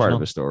have the original? Part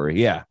of a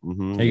story. Yeah.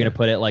 Mm-hmm. Are you gonna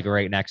put it like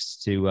right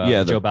next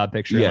to Joe Bob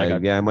picture?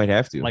 Yeah, I might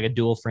have to. Like a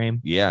dual frame.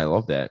 Yeah, I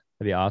love that.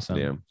 That'd be awesome.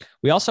 Yeah.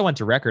 We also went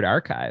to Record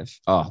Archive.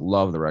 Oh,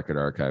 love the Record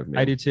Archive,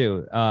 man. I do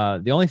too.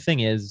 The only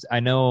thing is,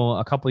 I know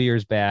a couple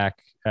years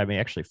back, I mean,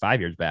 actually 5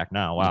 years back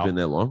now. Wow. It's been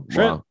that long?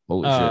 Sure. Wow.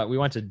 Holy shit. We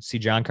went to see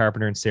John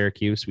Carpenter in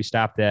Syracuse. We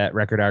stopped at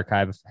Record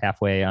Archive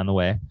halfway on the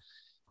way.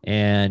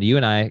 And you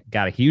and I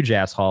got a huge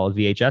ass haul of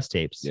VHS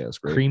tapes. Yeah, it's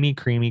great.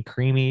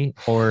 Creamy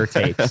horror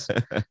tapes.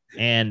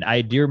 And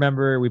I do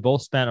remember we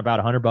both spent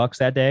about $100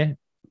 that day.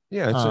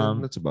 Yeah,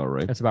 that's about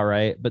right. That's about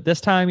right. But this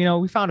time,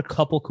 we found a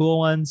couple cool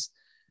ones,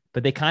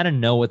 but they kind of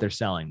know what they're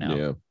selling now.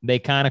 Yeah. They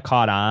kind of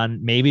caught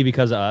on, maybe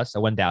because of us. I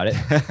wouldn't doubt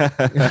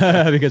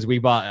it because we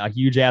bought a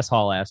huge ass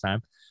haul last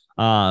time.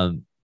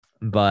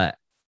 But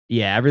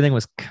yeah, everything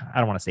was, I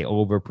don't want to say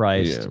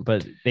overpriced,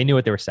 but they knew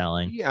what they were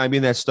selling. Yeah, I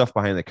mean, that stuff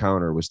behind the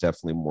counter was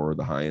definitely more of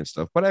the high-end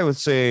stuff. But I would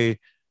say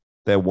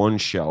that one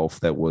shelf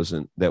that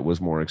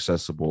was more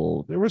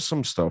accessible. There was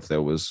some stuff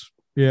that was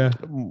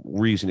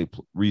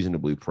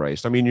reasonably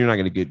priced. I mean, you're not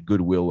going to get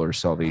Goodwill or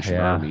Salvation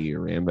Army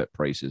or Ambet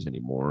prices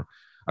anymore.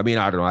 I mean,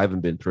 I don't know. I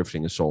haven't been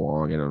thrifting in so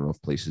long. I don't know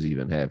if places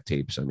even have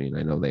tapes. I mean,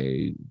 I know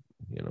they,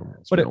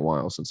 it's been a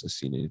while since I've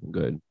seen anything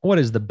good. What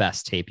is the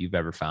best tape you've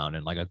ever found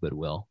in like a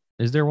Goodwill?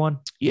 Is there one?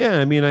 Yeah,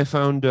 I mean, I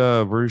found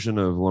a version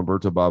of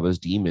Lamberto Bava's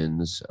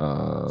Demons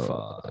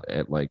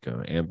at like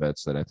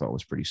Ambets that I thought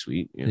was pretty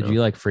sweet. Did you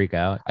like freak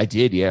out? I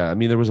did, yeah. I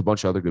mean, there was a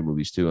bunch of other good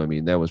movies too. I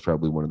mean, that was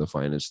probably one of the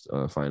finest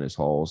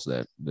hauls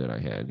that I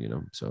had.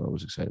 So I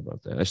was excited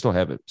about that. I still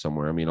have it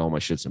somewhere. I mean, all my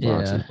shits in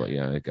boxes, but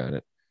yeah, I got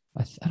it.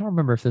 I don't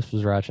remember if this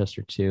was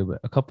Rochester too, but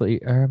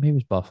or maybe it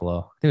was Buffalo.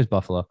 I think it was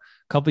Buffalo. A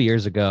couple of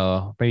years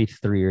ago, maybe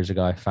 3 years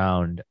ago, I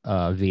found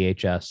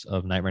VHS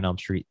of Nightmare on Elm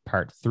Street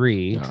Part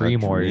 3,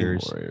 Dream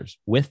Warriors,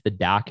 with the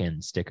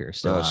Dawkins sticker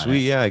still on sweet.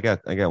 It. Yeah, I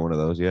got one of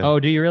those. Yeah.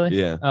 Oh, do you really?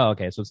 Yeah. Oh,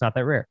 okay. So it's not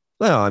that rare.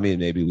 Well, I mean,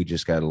 maybe we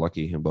just got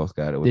lucky and both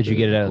got it. Did you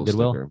get it at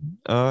Goodwill?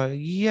 Sticker.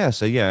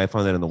 Yes. Yeah, I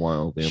found that in the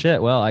wild. Yeah.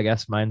 Shit. Well, I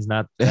guess mine's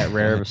not that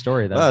rare of a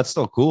story though. Well, it's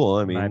still cool.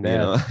 I mean,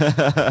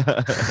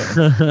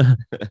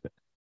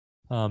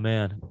 Oh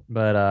man.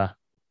 But I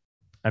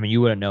mean,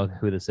 you wouldn't know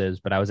who this is,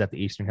 but I was at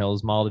the Eastern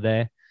Hills Mall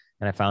today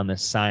and I found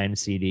this signed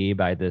CD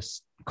by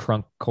this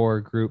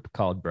crunkcore group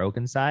called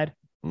Broken Side.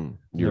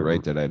 You're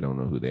right that I don't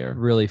know who they are.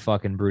 Really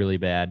fucking brutally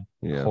bad.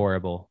 Yeah.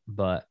 Horrible.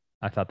 But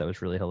I thought that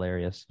was really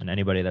hilarious. And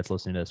anybody that's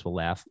listening to this will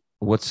laugh.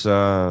 What's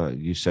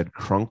you said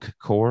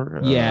crunkcore?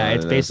 Yeah,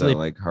 it's basically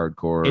like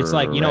hardcore. It's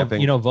like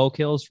rapping?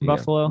 Vocals from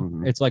Buffalo.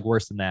 Mm-hmm. It's like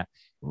worse than that.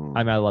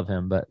 I mean, I love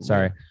him, but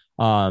sorry.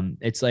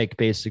 It's like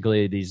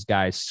basically these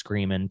guys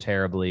screaming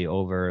terribly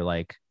over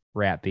like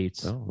rap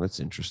beats. Oh, that's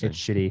interesting. It's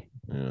shitty.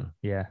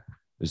 Yeah.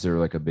 Is there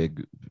like a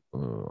big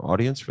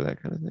audience for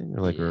that kind of thing,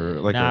 or like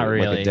not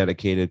really. Like a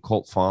dedicated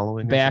cult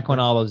following? Back when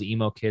all those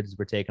emo kids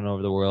were taking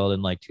over the world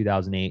in like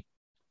 2008,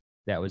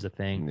 that was a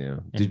thing. Yeah.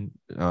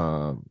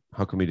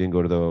 How come you didn't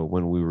go to the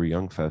When We Were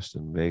Young Fest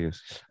in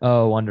Vegas?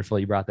 Oh, wonderful!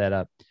 You brought that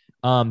up.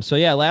 So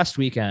yeah, last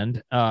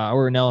weekend,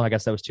 or no, I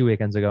guess that was 2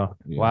 weekends ago.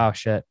 Yeah. Wow,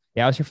 shit.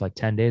 Yeah, I was here for like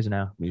 10 days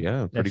now.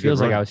 Yeah, it feels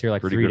like I was here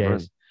like 3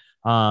 days.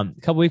 A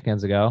couple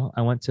weekends ago,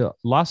 I went to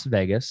Las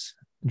Vegas,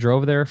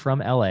 drove there from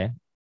LA.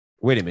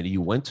 Wait a minute,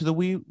 you went to the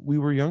We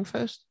Were Young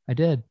Fest? I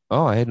did.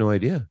 Oh, I had no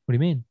idea. What do you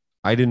mean?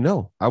 I didn't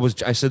know.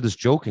 I said this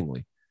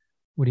jokingly.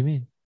 What do you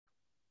mean?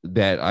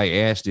 That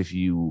I asked if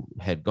you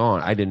had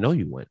gone. I didn't know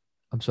you went.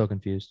 I'm so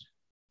confused.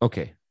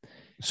 Okay.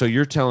 So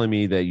you're telling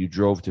me that you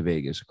drove to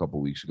Vegas a couple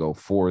of weeks ago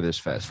for this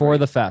fest? For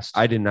the fest.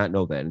 I did not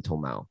know that until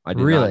now. I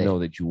did not know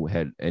that you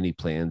had any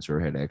plans or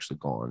had actually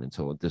gone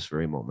until at this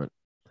very moment.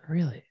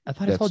 Really? I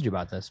thought I told you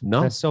about this.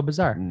 No. That's so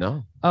bizarre.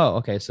 No. Oh,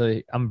 okay.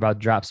 So I'm about to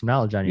drop some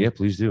knowledge on you. Yeah,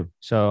 please do.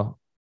 So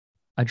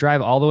I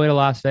drive all the way to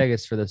Las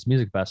Vegas for this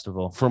music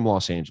festival. From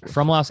Los Angeles?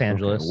 From Los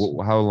Angeles.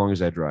 Okay. How long is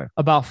that drive?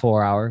 About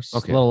 4 hours.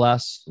 Okay. A little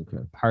less.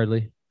 Okay.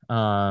 Hardly.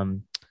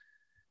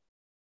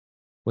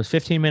 Was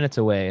 15 minutes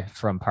away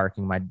from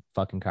parking my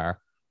fucking car.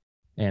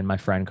 And my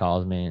friend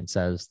calls me and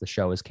says the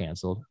show is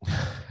canceled.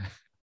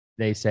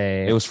 They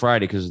say it was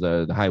Friday because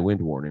of the high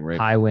wind warning, right?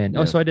 High wind.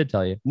 Yeah. Oh, so I did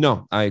tell you.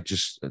 No, I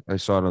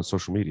saw it on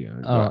social media.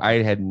 Oh.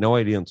 I had no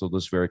idea until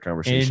this very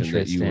conversation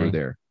that you were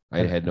there. I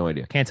had no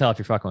idea. Can't tell if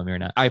you're fucking with me or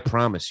not. I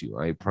promise you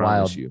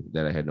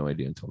that I had no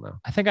idea until now.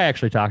 I think I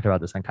actually talked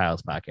about this on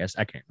Kyle's podcast.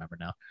 I can't remember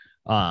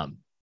now.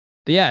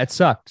 But yeah, it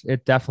sucked.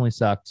 It definitely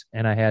sucked.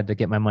 And I had to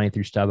get my money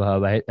through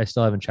StubHub. I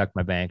still haven't checked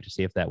my bank to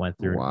see if that went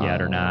through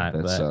yet or not.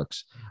 That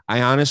sucks.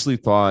 I honestly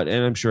thought,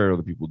 and I'm sure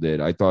other people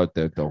did, I thought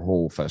that the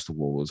whole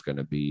festival was going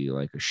to be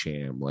like a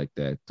sham, like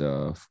that,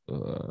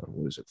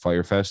 what is it,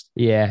 Firefest?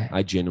 Yeah.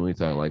 I genuinely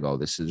thought like, oh,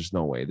 there's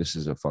no way. This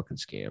is a fucking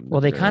scam.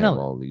 Well, they kind of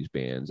all these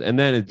bands. And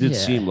then it did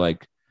seem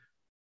like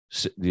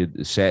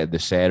the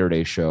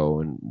Saturday show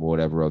and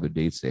whatever other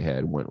dates they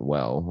had went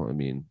well. I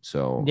mean,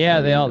 so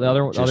yeah, the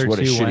other what two a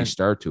shitty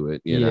start to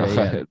it. You know,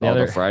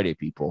 the Friday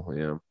people.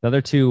 Yeah, the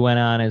other two went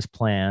on as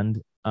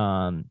planned.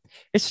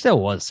 It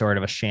still was sort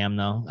of a sham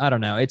though. I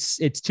don't know. It's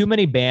too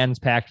many bands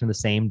packed in the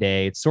same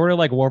day. It's sort of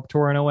like Warped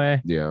Tour in a way.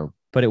 Yeah.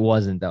 But it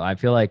wasn't though. I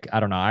feel like, I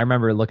don't know. I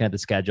remember looking at the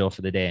schedule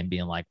for the day and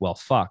being like, well,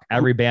 fuck,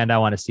 every band I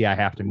want to see, I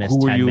have to miss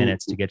 10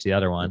 minutes to get to the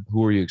other one.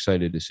 Who are you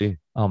excited to see?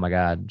 Oh my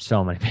God.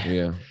 So many bands.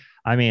 Yeah.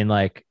 I mean,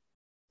 like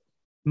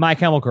My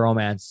Chemical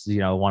Romance,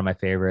 one of my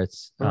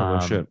favorites. Oh,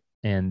 shit.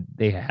 And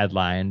they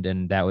headlined,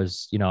 and that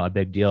was, a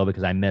big deal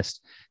because I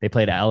missed. They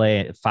played at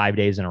LA 5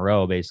 days in a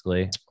row,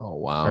 basically. Oh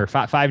wow! Or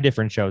five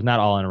different shows, not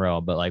all in a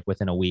row, but like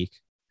within a week,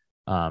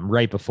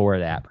 right before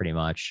that, pretty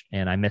much.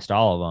 And I missed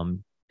all of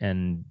them,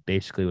 and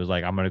basically was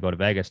like, I'm going to go to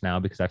Vegas now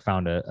because I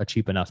found a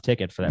cheap enough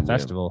ticket for that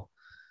festival.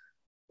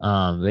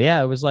 But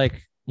yeah, it was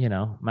like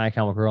My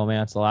Chemical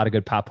Romance, a lot of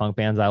good pop punk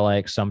bands I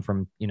like. Some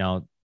from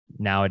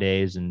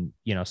nowadays, and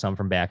some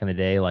from back in the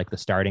day, like the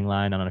Starting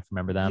Line. I don't know if you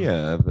remember them.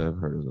 Yeah, I've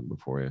heard of them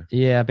before.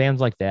 Yeah, bands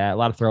like that. A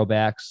lot of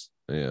throwbacks.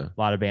 Yeah, a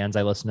lot of bands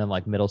I listened to in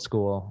like middle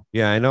school.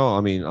 Yeah, I know.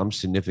 I mean, I'm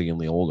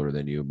significantly older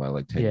than you by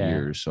like 10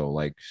 years. So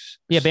like,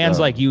 bands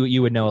like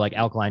you would know, like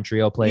Alkaline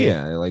Trio played.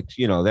 Yeah, like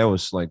that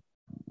was like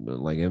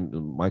like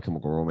My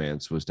Chemical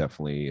Romance was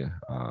definitely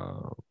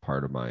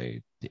part of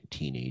my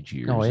teenage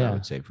years. Oh, yeah. I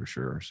would say for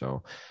sure.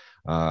 So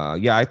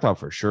yeah, I thought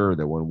for sure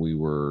that when we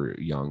were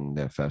young,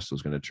 that fest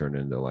was going to turn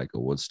into like a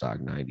Woodstock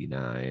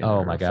 99.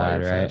 Oh my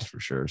God, right? Fest for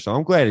sure. So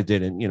I'm glad it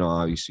didn't. You know,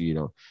 obviously, you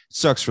know, it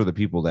sucks for the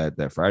people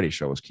that Friday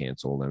show was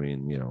canceled. I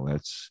mean, you know,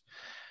 that's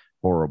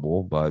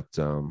horrible, but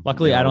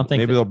luckily, you know, I don't think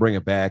maybe they'll bring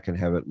it back and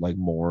have it like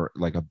more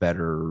like a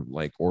better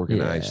like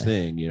organized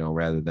thing, you know,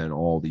 rather than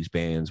all these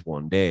bands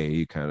one day.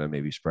 You kind of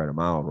maybe spread them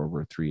out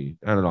over 3.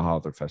 I don't know how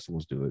other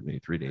festivals do it, maybe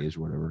 3 days or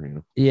whatever, you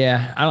know.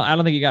 Yeah, I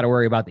don't think you got to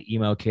worry about the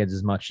emo kids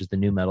as much as the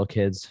new metal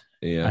kids.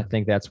 Yeah, I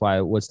think that's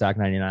why Woodstock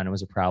 99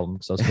 was a problem,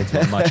 because those kids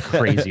were much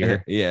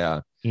crazier.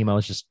 Yeah,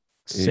 Emos just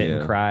sit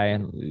and cry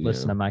and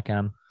listen to My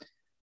Chem.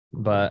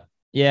 But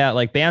yeah,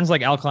 like bands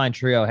like Alkaline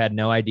Trio had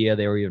no idea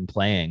they were even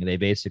playing. They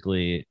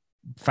basically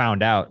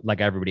found out,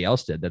 like everybody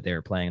else did, that they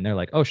were playing. They're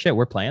like, oh shit,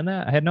 we're playing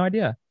that? I had no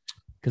idea.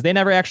 Because they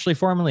never actually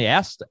formally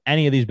asked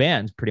any of these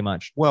bands, pretty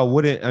much. Well,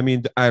 I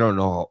mean, I don't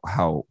know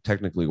how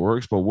technically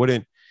works, but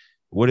wouldn't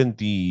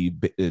the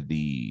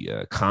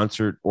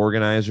concert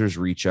organizers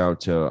reach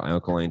out to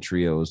Alkaline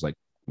Trio's like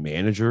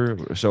manager?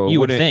 So you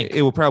would think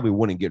it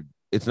wouldn't get.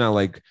 It's not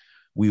like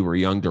we were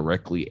young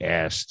directly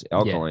asked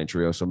Alkaline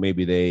Trio, so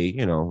maybe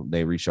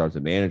they reached out to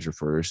the manager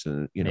first,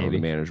 and the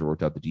manager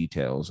worked out the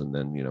details, and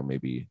then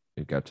maybe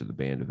it got to the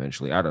band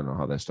eventually. I don't know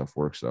how that stuff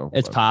works though.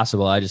 It's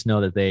possible. I just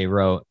know that they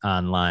wrote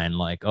online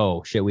like,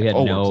 "Oh shit, we had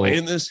we're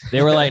playing this."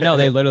 They were like, no,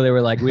 they literally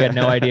were like, "We had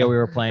no idea we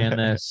were playing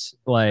this."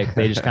 Like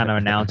they just kind of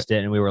announced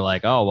it, and we were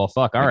like, "Oh well,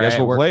 fuck, all right, guess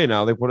we'll play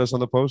now." They put us on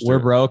the poster. We're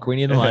broke. We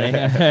need the money.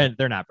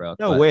 They're not broke.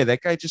 No way.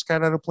 That guy just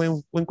got out of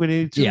playing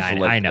Blink-182. Yeah,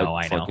 I know.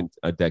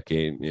 A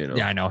decade.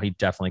 Yeah, I know. He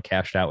definitely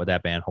cashed out with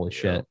that band. Holy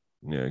shit.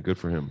 Yeah, good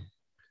for him.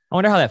 I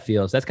wonder how that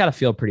feels. That's got to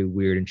feel pretty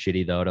weird and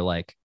shitty though, to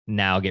like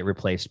now get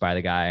replaced by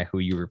the guy who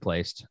you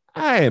replaced.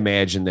 I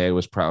imagine there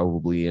was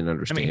probably an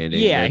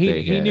understanding. I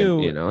mean, he knew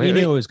he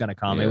knew it was going to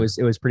come. Yeah.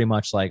 It was pretty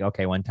much like,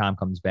 okay, when Tom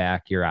comes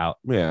back, you're out.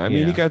 Yeah, I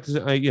mean, he got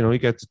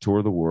to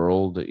tour the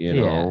world,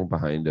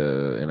 behind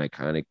an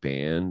iconic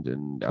band,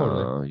 and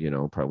totally.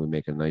 Probably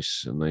make a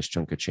nice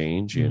chunk of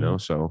change,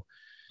 So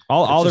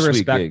all the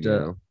respect,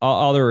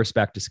 all the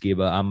respect to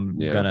Skiba. I'm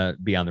gonna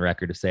be on the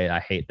record to say I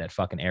hate that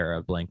fucking era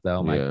of Blink,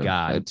 though. My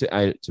God,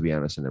 to be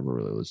honest, I never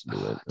really listened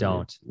to it.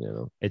 Don't.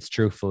 It's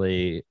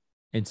truthfully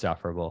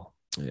insufferable.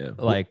 Yeah,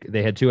 like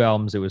they had 2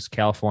 albums. It was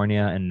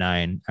California and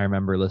 9. I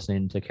remember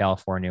listening to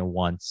California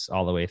once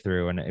all the way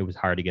through, and it was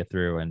hard to get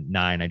through. And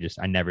 9, I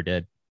never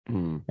did.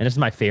 And this is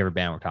my favorite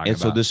band we're talking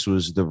about. So this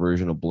was the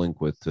version of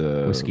Blink with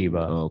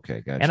Skiba.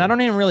 Okay, gotcha. And I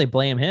don't even really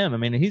blame him. I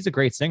mean, he's a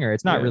great singer.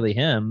 It's not really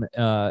him.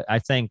 I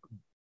think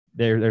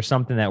there's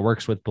something that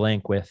works with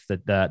Blink with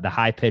the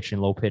high pitch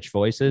and low pitch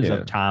voices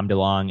of Tom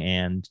DeLonge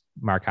and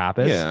Mark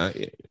Hoppus. Yeah.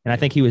 And I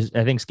think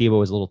Skiba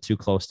was a little too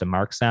close to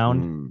Mark's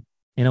sound.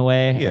 In a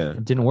way,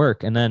 it didn't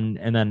work. And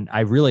then I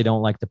really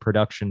don't like the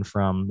production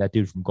from that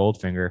dude from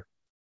Goldfinger,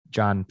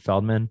 John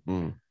Feldman.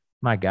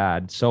 My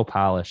God, so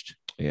polished.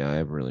 Yeah, I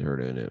haven't really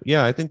heard of it.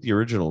 Yeah, I think the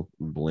original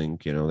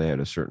Blink, they had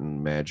a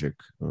certain magic.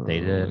 They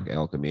did. Like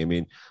alchemy. I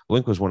mean,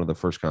 Blink was one of the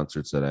first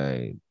concerts that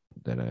I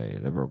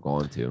had ever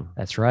gone to.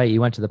 That's right.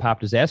 You went to the Pop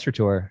Disaster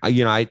tour.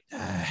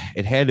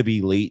 It had to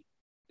be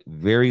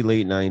very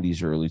late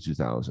 90s, early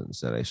 2000s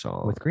that I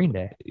saw with Green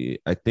Day.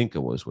 I think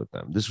it was with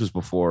them. This was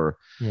before,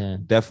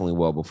 definitely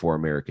well before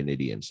American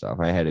Idiot and stuff.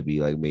 I had to be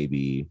like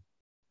maybe,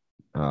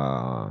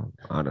 I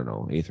don't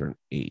know,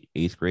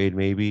 eighth grade,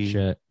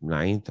 maybe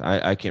ninth.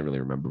 I can't really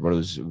remember, but it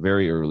was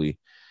very early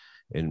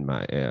in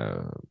my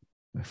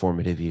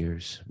formative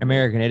years.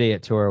 American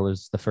Idiot tour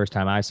was the first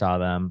time I saw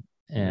them.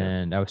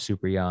 And I was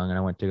super young, and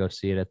I went to go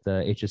see it at the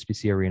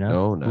HSBC Arena.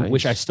 Oh, nice.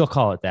 Which I still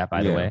call it that,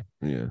 by the way.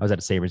 Yeah. I was at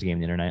a Sabres game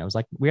the other night. I was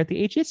like, we're at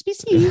the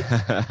HSBC.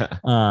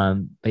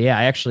 But yeah,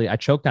 I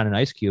choked on an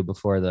ice cube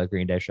before the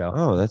Green Day show.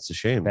 Oh, that's a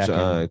shame.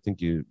 I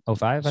think you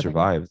 05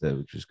 survived that,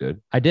 which is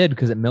good. I did,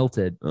 because it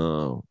melted.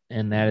 Oh,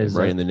 and that is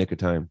right in the nick of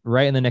time.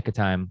 Right in the nick of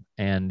time.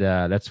 And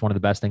that's one of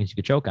the best things you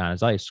could choke on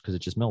is ice, because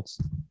it just melts.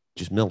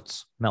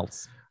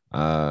 Melts.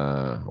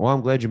 Well,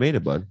 I'm glad you made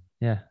it, bud.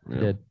 Yeah, I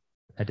did.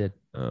 I did.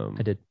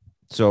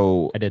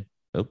 So I did.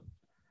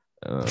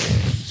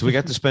 So we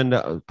got to spend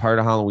part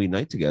of Halloween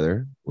night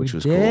together, which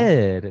was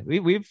cool.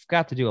 We've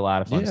got to do a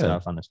lot of fun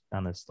stuff on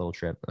this little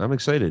trip. I'm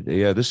excited.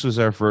 Yeah, this was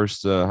our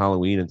first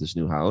Halloween at this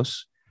new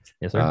house.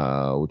 Yes,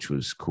 sir. Which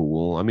was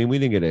cool. I mean, we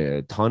didn't get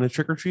a ton of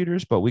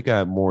trick-or-treaters, but we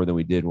got more than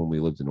we did when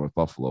we lived in North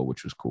Buffalo,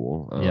 which was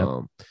cool.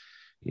 And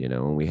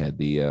we had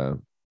the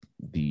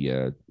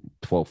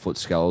 12-foot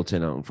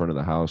skeleton out in front of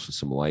the house with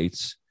some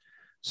lights.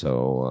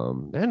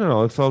 So I don't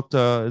know. It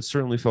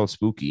certainly felt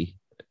spooky.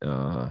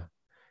 I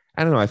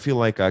don't know. I feel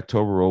like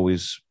October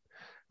always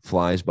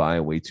flies by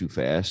way too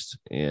fast.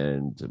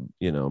 And,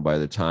 by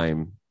the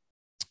time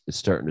it's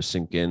starting to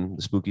sink in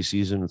the spooky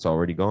season, it's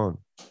already gone,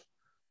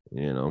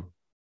 what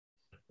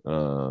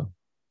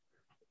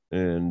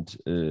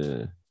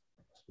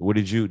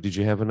did you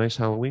have a nice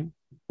Halloween?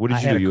 What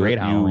did you do? Great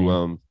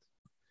Halloween.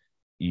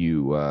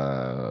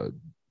 You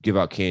give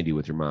out candy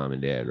with your mom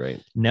and dad,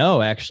 right?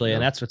 No, actually.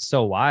 And that's what's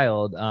so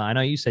wild. I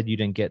know you said you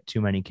didn't get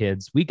too many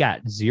kids. We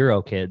got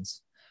 0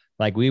 kids.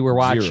 Like we were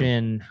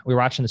watching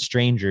The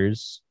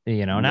Strangers,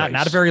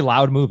 not a very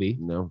loud movie,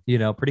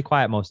 pretty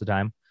quiet most of the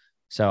time.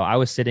 So I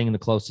was sitting in the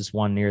closest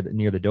one near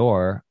the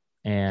door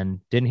and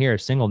didn't hear a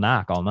single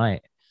knock all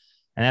night.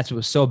 And that's what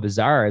was so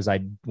bizarre is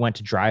I went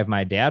to drive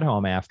my dad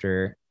home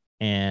after,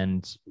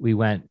 and we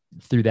went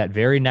through that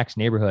very next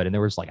neighborhood and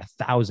there was like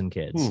 1,000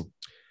 kids.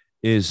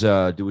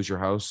 Was your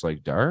house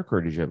like dark,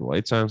 or did you have the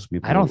lights on? So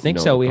I don't think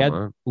so.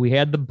 We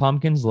had the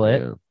pumpkins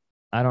lit. Yeah.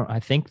 I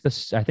think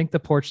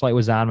the porch light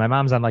was on. My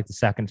mom's on like the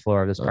second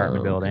floor of this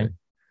apartment building.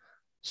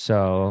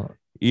 So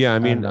yeah, I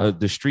mean,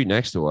 the street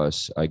next to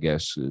us, I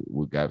guess,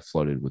 we got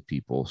flooded with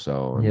people.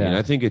 So I mean,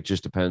 I think it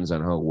just depends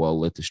on how well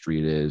lit the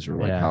street is, or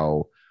like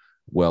how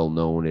well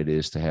known it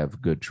is to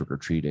have good trick or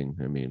treating.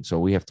 I mean, so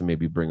we have to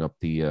maybe bring up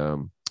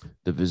the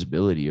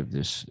visibility of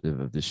this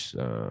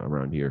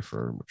around here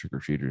for trick or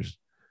treaters.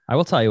 I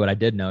will tell you what I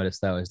did notice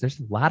though is there's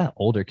a lot of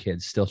older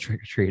kids still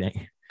trick or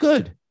treating.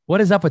 Good. What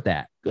is up with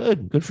that?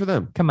 Good for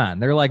them. Come on,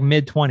 they're like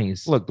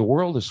mid-20s. Look, the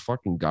world is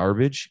fucking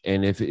garbage,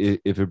 and if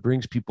it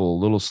brings people a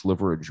little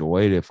sliver of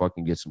joy to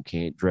fucking get some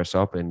candy, dress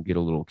up and get a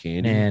little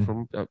candy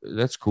from,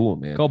 that's cool,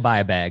 man. Go buy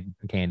a bag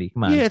of candy.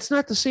 Come on. Yeah, it's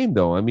not the same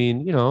though. I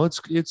mean,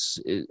 it's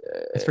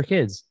for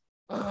kids.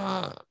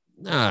 I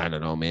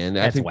don't know, man.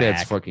 I think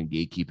that's fucking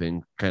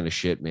gatekeeping kind of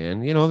shit,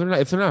 man.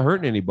 If they're not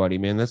hurting anybody,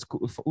 man, that's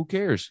cool. Who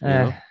cares?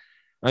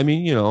 I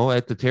mean,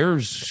 at the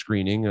terrors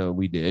screening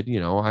we did,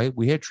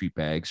 we had treat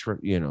bags for,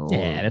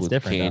 that's with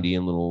different, candy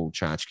and little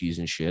tchotchkes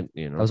and shit,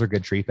 Those are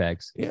good treat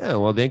bags. Yeah,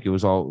 well, I think it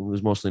was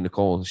mostly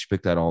Nicole. She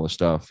picked out all the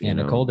stuff. Yeah,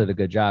 Nicole did a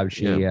good job.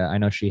 She, I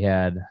know she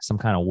had some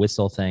kind of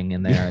whistle thing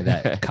in there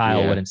that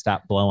Kyle wouldn't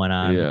stop blowing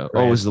on. Yeah.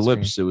 Oh, it was the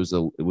lips. It was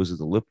the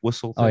lip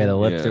whistle thing? Oh yeah, the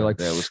lips. They're like,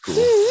 that was cool.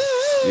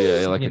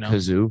 Yeah, like a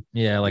kazoo.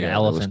 Yeah, like an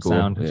elephant cool.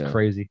 Sound. It was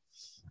crazy.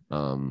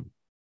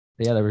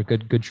 Yeah, they were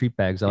good treat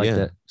bags. I liked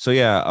it. So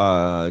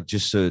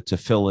just to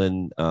fill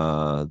in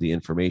the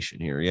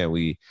information here. Yeah,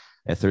 we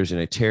at Thursday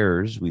Night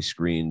Terrors we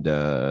screened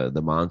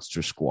the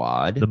Monster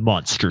Squad. The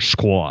Monster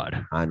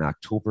Squad on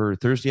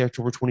Thursday,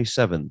 October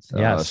 27th.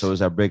 Yes. So it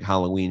was our big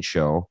Halloween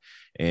show.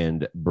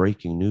 And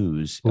breaking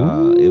news,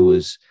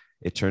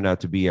 it turned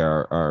out to be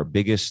our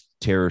biggest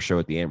terror show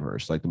at the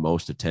Amherst, like the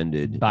most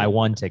attended. By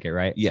one ticket,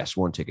 right? Yes,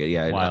 one ticket.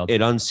 Yeah,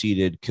 it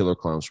unseated Killer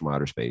Clowns from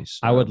Outer Space.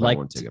 I would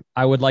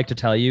like to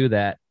tell you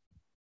that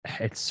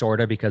it's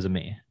sort of because of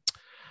me.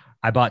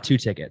 I bought 2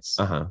 tickets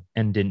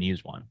and didn't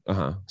use one.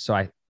 So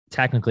I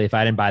technically, if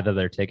I didn't buy the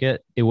other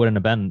ticket, it wouldn't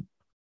have been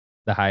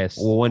the highest.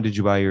 Well, when did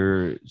you buy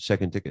your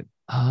second ticket?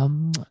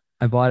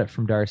 I bought it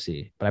from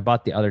Darcy, but I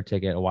bought the other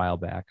ticket a while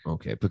back.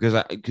 Okay,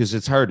 because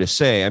it's hard to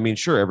say. I mean,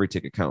 sure, every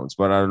ticket counts,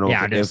 but I don't know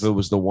if it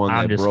was the one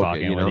that broke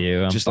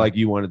it. Just like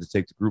you wanted to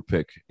take the group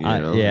pick.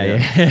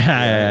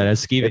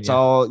 It's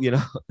all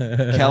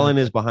Kellen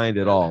is behind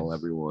it all.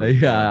 Everyone.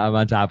 Yeah, I'm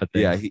on top of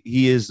things. Yeah,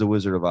 he is the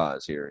Wizard of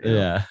Oz here.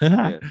 Yeah.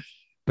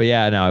 But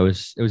no,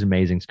 it was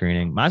amazing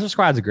screening. Monster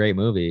Squad's a great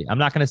movie. I'm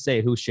not gonna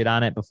say who shit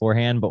on it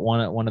beforehand, but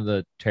one of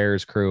the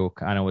terror's crew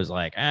kind of was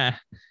like,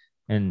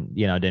 and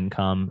didn't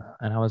come,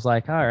 and I was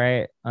like, all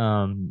right,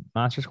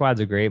 Monster Squad's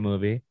a great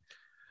movie.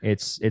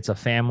 It's a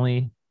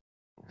family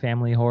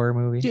horror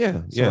movie.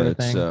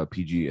 It's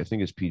PG. I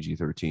think it's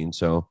PG-13.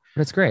 So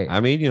that's great.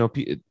 I mean,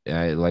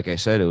 like I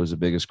said, it was the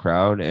biggest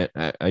crowd, and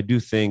I do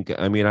think.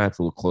 I mean, I have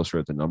to look closer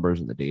at the numbers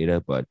and the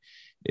data, but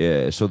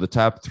so the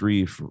top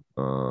 3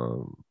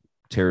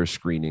 terror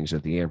screenings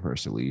at the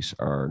Amherst at least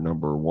are: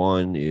 number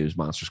 1 is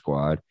Monster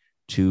Squad,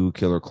 2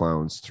 Killer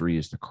Clowns, 3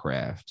 is The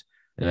Craft.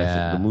 And I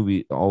think the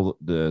movie,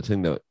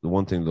 the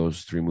one thing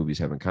those 3 movies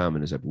have in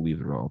common is I believe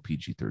they're all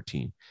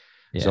PG-13.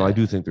 Yeah. So I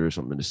do think there is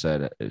something to say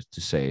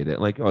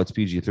that like, it's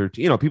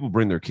PG-13. People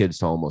bring their kids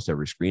to almost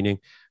every screening,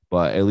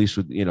 but at least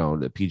with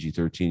the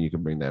PG-13, you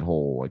can bring that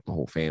whole the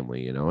whole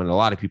family. And a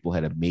lot of people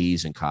had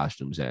amazing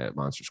costumes at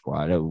Monster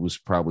Squad. It was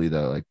probably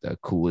the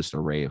coolest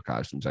array of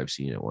costumes I've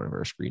seen at one of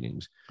our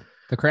screenings.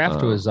 The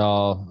Craft was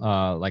all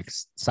like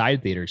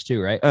side theaters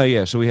too, right?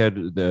 Yeah. So we had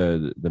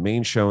the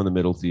main show in the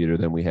middle theater.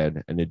 Then we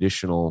had an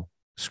additional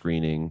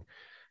screening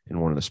in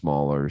one of the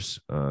smaller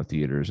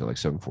theaters at like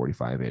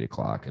 7:45, 8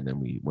 o'clock. And then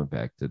we went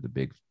back to the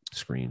big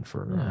screen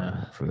for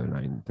the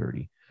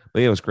 9:30.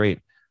 But it was great.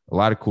 A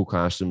lot of cool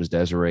costumes.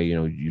 Desiree,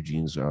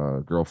 Eugene's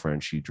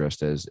girlfriend, she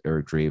dressed as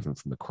Eric Draven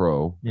from The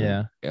Crow.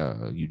 Yeah.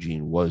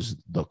 Eugene was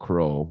the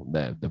Crow,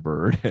 the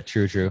bird.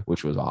 True.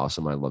 Which was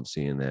awesome. I love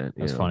seeing that.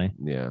 That's funny.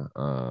 Yeah.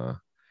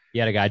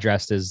 You had a guy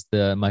dressed as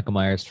the Michael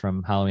Myers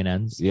from Halloween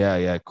Ends.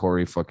 Yeah.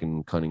 Corey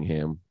fucking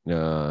Cunningham.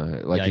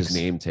 Yikes. His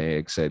name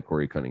tag said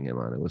Corey Cunningham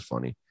on it. It was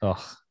funny.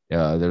 Oh.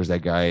 There's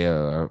that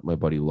guy, my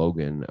buddy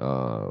Logan,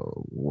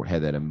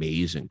 had that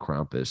amazing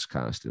Krampus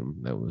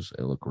costume.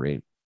 It looked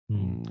great.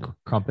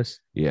 Krampus.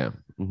 Yeah.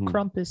 Mm-hmm.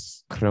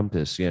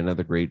 Krampus. Yeah.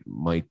 Another great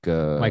Mike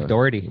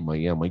Doherty.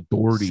 Mike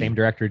Doherty. Same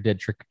director did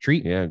Trick or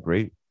Treat. Yeah.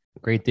 Great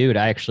dude.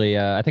 I actually,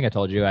 I think I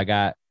told you I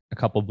got a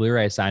couple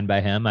Blu-rays signed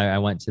by him. I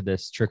went to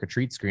this trick or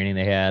treat screening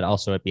they had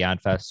also at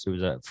Beyond Fest. It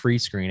was a free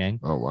screening.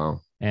 Oh, wow.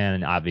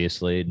 And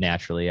obviously,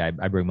 naturally, I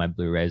bring my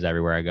Blu-rays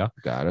everywhere I go.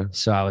 Got it.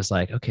 So I was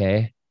like,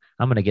 okay,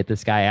 I'm going to get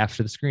this guy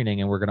after the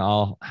screening and we're going to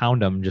all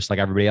hound him just like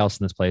everybody else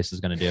in this place is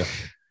going to do.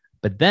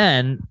 But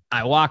then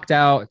I walked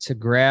out to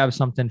grab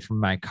something from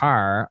my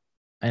car.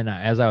 And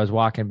as I was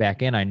walking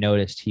back in, I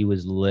noticed he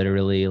was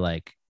literally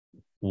like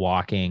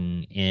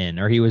walking in,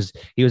 or he was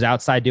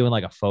outside doing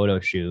like a photo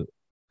shoot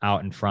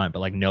out in front, but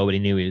like nobody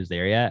knew he was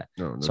there yet.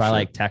 No so shit. I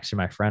like texted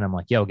my friend. I'm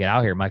like, yo, get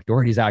out here. Mike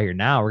Doherty's out here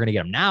now. We're going to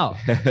get him now.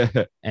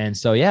 And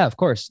so, yeah, of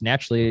course,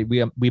 naturally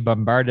we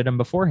bombarded him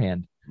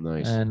beforehand.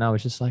 Nice. And I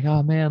was just like,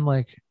 oh man,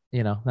 like,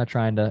 you know, not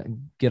trying to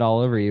get all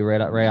over you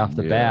right off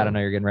the bat. I know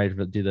you're getting ready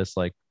to do this,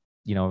 like,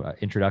 you know,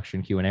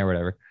 introduction Q&A or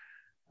whatever.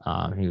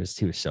 He was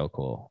so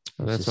cool.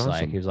 That's awesome.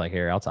 Like, he was like,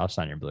 here, I'll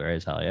sign your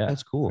Blu-rays. Hell yeah.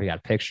 That's cool. We got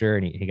a picture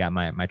and he got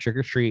my Trick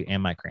or Treat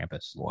and my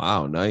Krampus.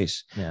 Wow.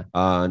 Nice. Yeah.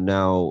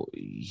 Now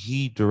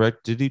he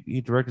directed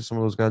some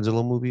of those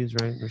Godzilla movies,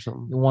 right? Or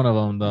something. One of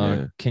them,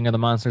 the King of the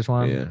Monsters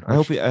one. Yeah. I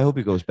hope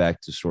he goes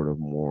back to sort of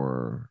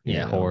more,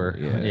 horror.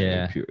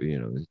 Yeah. Pure,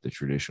 the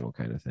traditional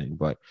kind of thing.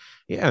 But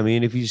yeah, I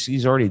mean, if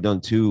he's already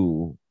done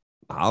 2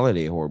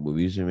 holiday horror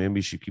movies, and maybe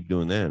you should keep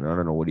doing that. I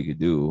don't know what he could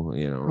do,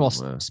 you know.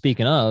 Well,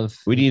 speaking of,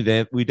 we need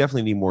that. We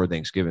definitely need more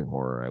Thanksgiving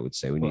horror, I would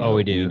say. We need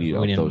we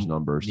need those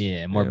numbers.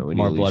 Yeah, more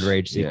Blood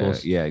Rage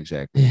sequels. Yeah,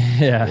 exactly.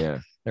 Yeah.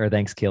 They're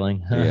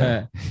Thanksgiving.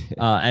 Yeah.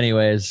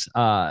 Anyways,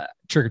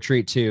 Trick or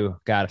Treat 2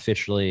 got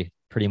officially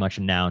pretty much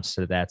announced,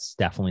 so that's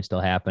definitely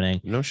still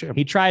happening. No shit.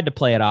 He tried to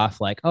play it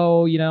off like,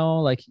 oh, you know,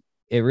 like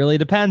it really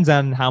depends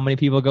on how many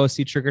people go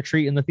see Trick or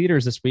Treat in the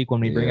theaters this week when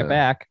we bring it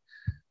back.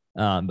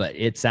 But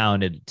it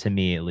sounded to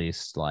me at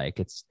least like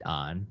it's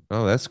on.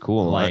 Oh, that's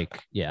cool.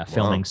 Like,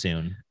 filming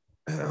soon.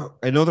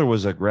 I know there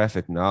was a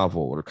graphic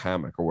novel or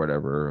comic or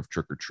whatever of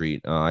Trick or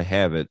Treat. I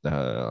have it, but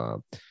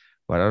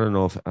I don't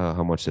know if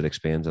how much it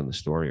expands on the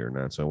story or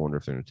not. So I wonder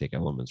if they're going to take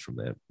elements from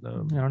that. I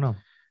don't know.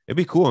 It'd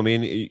be cool. I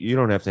mean, you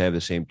don't have to have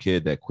the same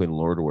kid that Quinn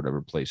Lord or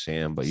whatever play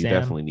Sam, but you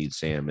definitely need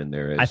Sam in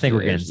there. I think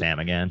we're getting Sam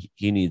again.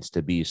 He needs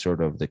to be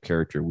sort of the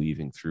character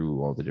weaving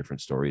through all the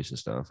different stories and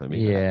stuff. I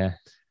mean,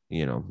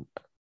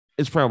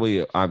 it's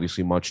probably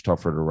obviously much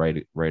tougher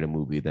to write a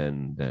movie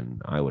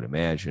than I would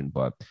imagine,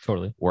 but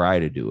totally were I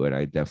to do it,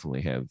 I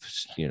definitely have,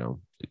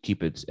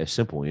 keep it as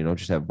simple,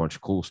 just have a bunch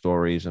of cool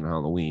stories on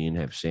Halloween,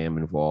 have Sam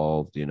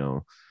involved,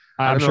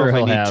 I'm sure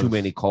he'll have too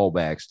many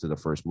callbacks to the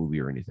first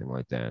movie or anything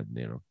like that,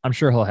 I'm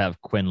sure he'll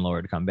have Quinn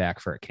Lord come back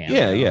for a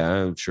cameo. Yeah,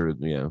 I'm sure.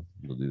 Yeah,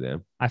 we'll do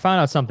that. I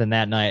found out something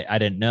that night I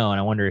didn't know, and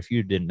I wonder if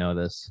you didn't know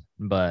this,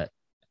 but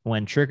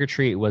when Trick or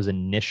Treat was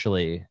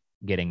initially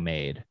getting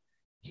made,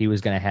 he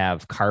was going to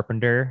have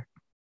Carpenter,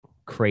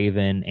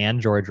 Craven, and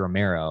George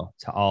Romero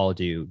to all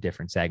do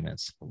different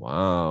segments.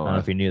 Wow. I don't know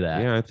if you knew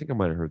that. Yeah, I think I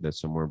might have heard that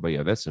somewhere, but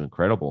yeah, that's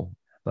incredible.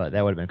 But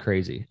that would have been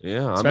crazy.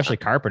 Yeah. Especially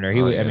Carpenter.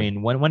 I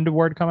mean, when did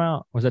Word come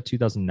out? Was that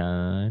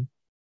 2009?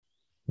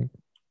 I think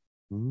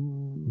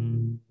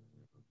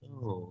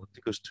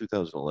it was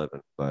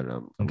 2011, but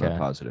I'm not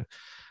positive.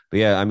 But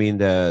yeah, I mean,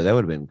 that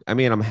would have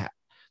been,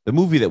 the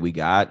movie that we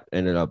got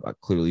ended up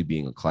clearly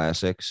being a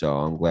classic. So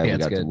I'm glad we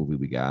got the movie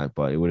we got,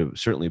 but it would have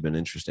certainly been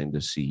interesting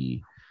to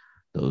see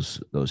those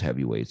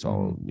heavyweights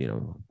all,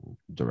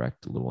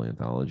 direct a little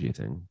anthology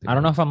thing. I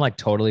don't know if I'm like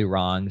totally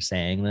wrong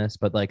saying this,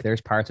 but like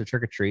there's parts of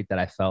Trick or Treat that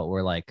I felt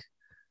were like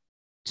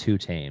too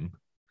tame.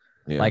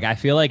 Yeah. Like I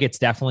feel like it's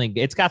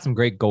got some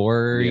great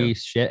gory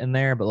shit in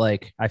there, but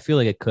like I feel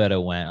like it could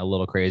have went a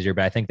little crazier,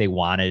 but I think they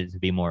wanted it to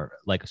be more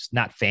like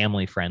not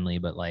family friendly,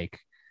 but like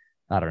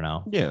I don't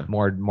know. Yeah.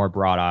 More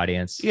broad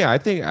audience. Yeah, I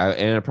think,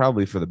 and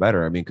probably for the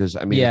better. I mean, because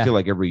I feel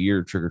like every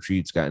year Trick or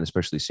Treat's gotten,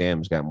 especially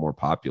Sam's gotten more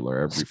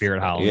popular.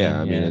 Spirit Halloween. Yeah,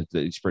 I mean,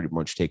 it's pretty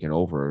much taken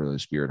over the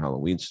Spirit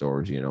Halloween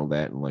stores,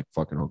 that and like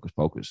fucking Hocus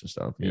Pocus and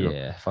stuff.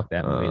 Fuck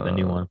that movie, the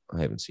new one.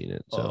 I haven't seen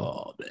it.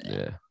 So,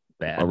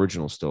 bad.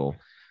 Original still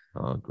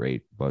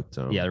great, but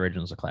the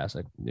original's a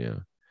classic. Yeah.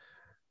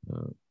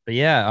 But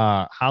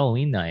yeah,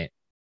 Halloween night,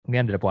 we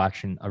ended up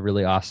watching a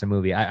really awesome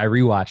movie. I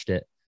rewatched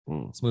it.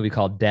 It's a movie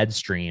called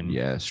Deadstream.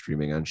 Yeah,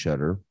 streaming on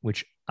Shudder.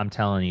 Which I'm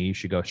telling you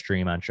should go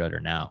stream on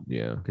Shudder now.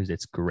 Yeah, because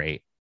it's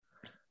great.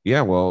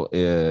 Yeah, well,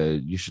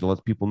 you should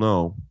let people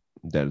know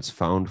that it's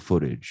found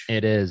footage.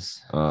 It is.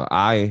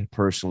 I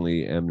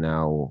personally am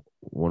now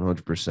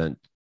 100%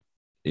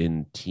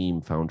 in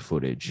team found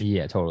footage.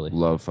 Yeah, totally.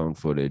 Love found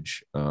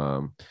footage.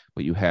 But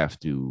you have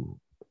to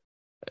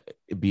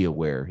be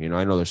aware.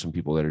 I know there's some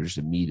people that are just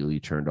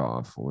immediately turned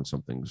off when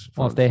something's.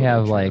 Well, if they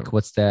have like,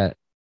 what's that?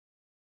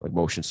 Like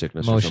motion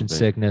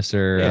sickness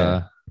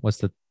or what's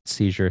the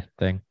seizure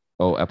thing?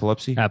 Oh,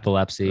 epilepsy.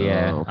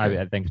 Yeah. Okay.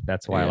 I think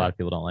that's why a lot of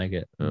people don't like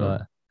it.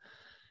 But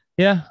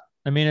yeah,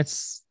 I mean,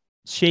 it's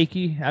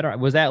shaky.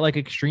 Was that like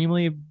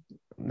extremely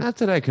Not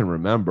that I can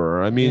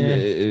remember. I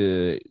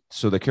mean,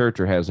 so the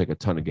character has like a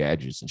ton of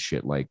gadgets and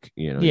shit. Like,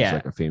 you know, he's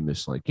like a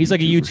famous he's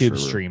like a YouTube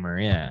streamer,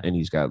 and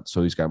he's got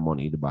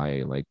money to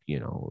buy like, you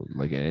know,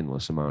 like an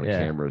endless amount of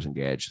cameras and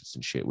gadgets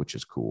and shit, which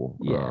is cool.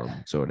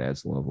 So it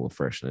adds a level of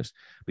freshness.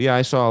 But yeah,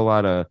 I saw a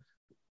lot of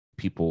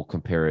people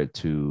compare it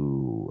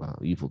to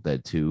Evil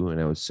Dead 2, and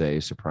I would say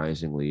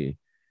surprisingly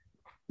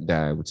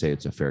that I would say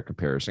it's a fair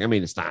comparison. I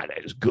mean, it's not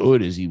as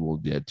good as Evil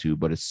Dead 2,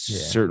 but it's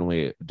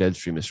certainly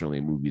Deadstream is certainly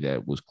a movie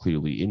that was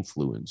clearly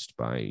influenced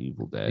by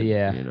Evil Dead.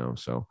 Yeah, you know,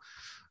 so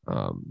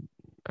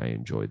I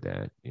enjoyed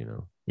that. You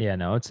know, yeah,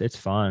 no, it's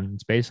fun.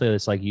 It's basically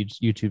this like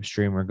YouTube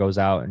streamer goes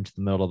out into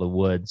the middle of the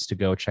woods to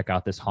go check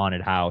out this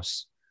haunted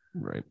house.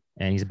 Right.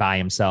 And he's by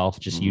himself,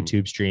 just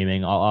YouTube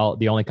streaming. All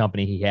the only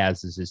company he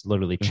has is his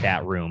literally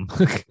chat room.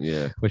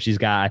 Which he's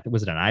got.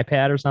 Was it an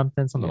iPad or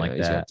something like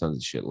he's that? Got tons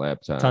of shit,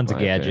 laptop, tons of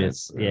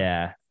gadgets.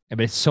 Yeah.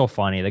 But it's so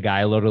funny. The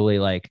guy literally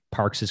like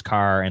parks his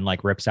car and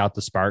like rips out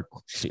the spark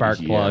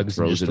plugs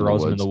and just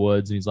throws them in the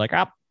woods. And he's like,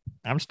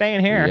 I'm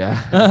staying here.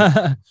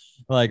 Yeah.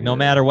 Like no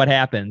matter what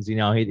happens, you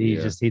know, he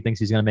thinks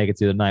he's gonna make it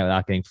through the night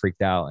without getting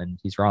freaked out, and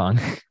he's wrong.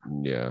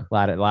 Yeah.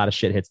 A lot of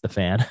shit hits the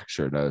fan.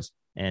 Sure does.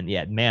 And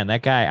yeah, man,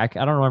 that guy, I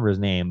don't remember his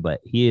name,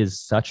 but he is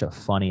such a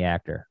funny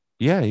actor.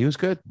 Yeah, he was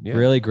good. Yeah.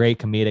 Really great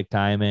comedic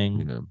timing.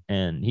 You know.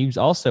 And he was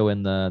also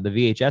in the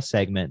VHS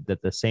segment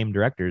that the same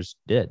directors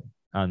did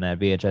on that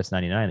VHS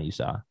 99 that you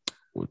saw.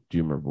 Do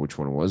you remember which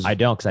one it was? I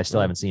don't, because I still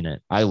haven't seen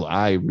it.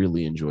 I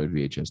really enjoyed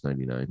VHS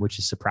 99. Which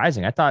is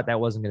surprising. I thought that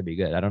wasn't going to be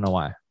good. I don't know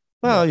why.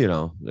 Well, you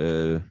know,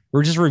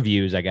 we're just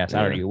reviews, I guess.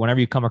 I don't know. Whenever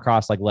you come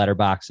across like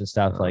Letterboxd and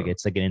stuff, like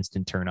it's like an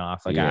instant turn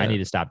off. Like I need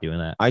to stop doing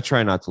that. I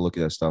try not to look at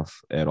that stuff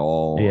at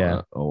all,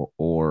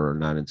 or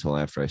not until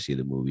after I see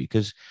the movie,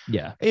 because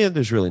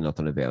there's really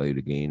nothing of value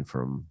to gain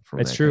from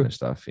it's that true. kind of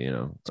stuff, you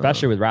know.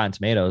 Especially with Rotten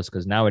Tomatoes,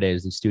 because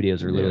nowadays these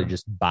studios are literally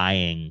just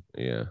buying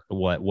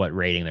what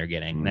rating they're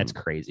getting. And that's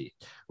crazy.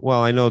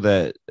 Well, I know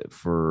that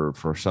for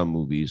some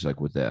movies,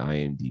 like with the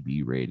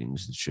IMDb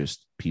ratings, it's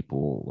just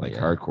people like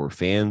hardcore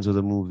fans of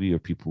the movie or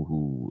people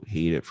who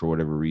hate it for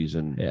whatever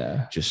reason,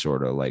 just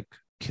sort of like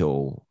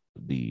kill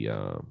the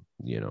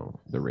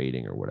the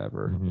rating or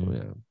whatever.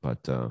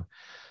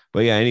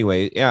 But yeah,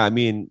 anyway, I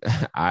mean,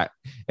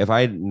 if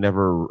I had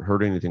never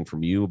heard anything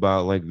from you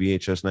about like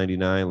VHS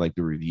 99, like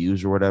the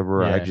reviews or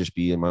whatever, I'd just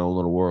be in my own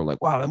little world,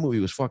 like, wow, that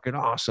movie was fucking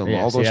awesome.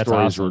 All those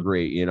stories were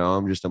great. You know,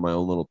 I'm just in my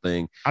own little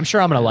thing. I'm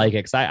sure I'm gonna like it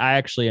because I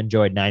actually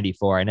enjoyed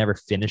 94. I never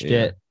finished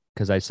it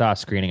because I saw a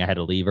screening. I had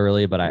to leave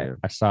early, but I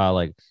saw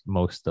like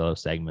most of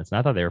those segments and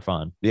I thought they were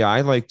fun. Yeah,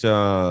 I liked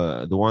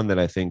the one that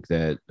I think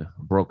that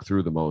broke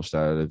through the most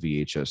out of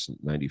the VHS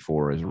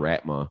 94 is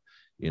Ratma.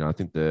 You know, I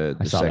think the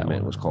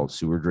segment was called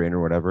Sewer Drain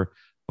or whatever.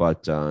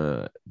 But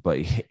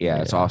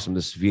it's awesome.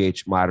 This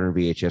modern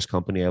VHS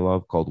company I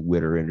love called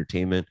Witter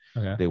Entertainment.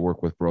 Okay. They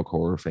work with Broke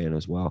Horror Fan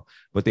as well.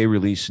 But they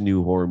release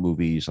new horror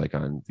movies like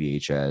on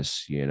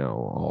VHS, you know,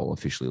 all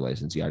officially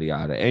licensed, yada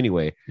yada.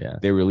 Anyway,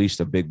 they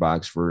released a big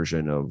box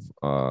version of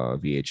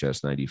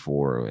VHS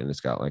 94, and it's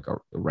got like a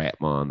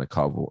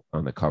Ratma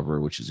on the cover,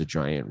 which is a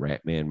giant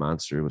rat man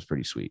monster. It was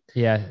pretty sweet.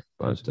 Yeah.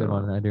 But,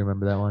 I do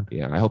remember that one.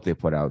 Yeah, I hope they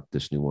put out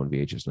this new one,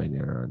 VHS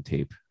 99, on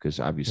tape, because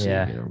obviously, you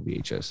know,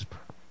 VHS.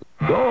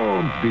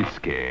 Don't be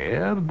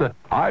scared.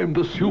 I'm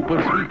the super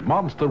sweet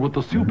monster with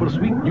the super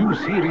sweet new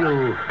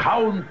cereal,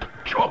 Count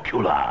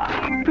Chocula.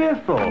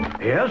 Biffle,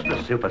 here's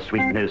the super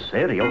sweet new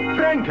cereal,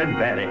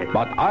 Frankenberry.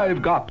 But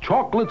I've got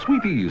chocolate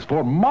sweeties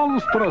for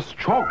monstrous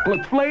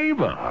chocolate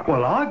flavor.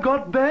 Well, I've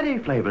got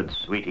berry-flavored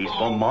sweeties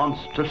for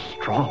monstrous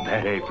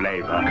strawberry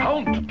flavor.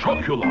 Count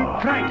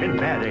Chocula.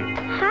 Frankenberry.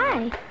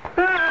 Hi.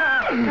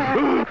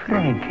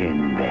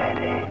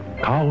 Frankenberry.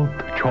 Count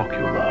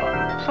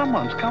Chocula.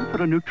 Someone's come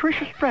for a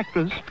nutritious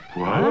breakfast.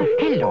 What?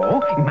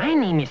 Hello, my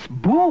name is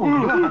Boo.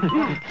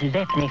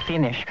 Let me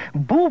finish.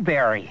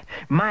 Booberry.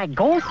 My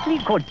ghostly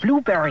good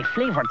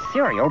blueberry-flavored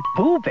cereal,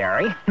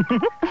 Booberry,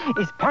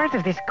 is part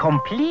of this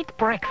complete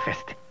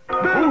breakfast.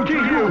 Boo to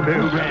you,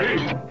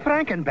 Booberry.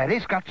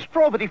 Frankenberry's got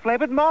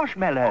strawberry-flavored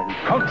marshmallows.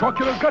 Count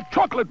Chocula's got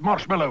chocolate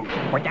marshmallows.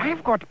 But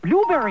I've got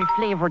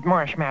blueberry-flavored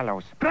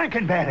marshmallows.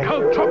 Frankenberry.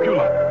 Count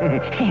Chocula.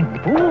 And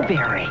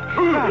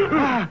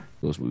Booberry.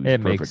 Those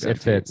movies it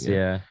fits,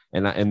 yeah.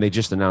 And they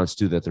just announced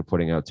too that they're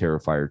putting out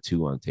Terrifier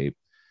 2 on tape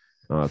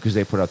because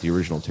they put out the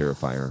original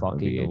Terrifier on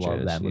VHS.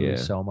 Love that movie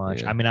so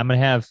much. I mean, I'm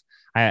gonna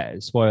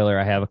have spoiler.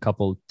 I have a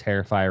couple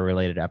Terrifier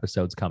related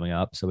episodes coming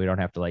up, so we don't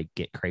have to like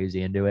get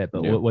crazy into it.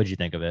 But what'd you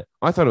think of it?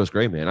 I thought it was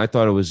great, man. I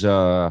thought it was.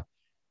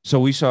 So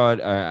we saw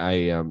it.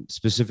 I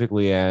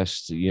specifically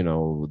asked, you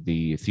know,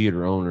 the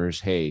theater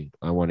owners, hey,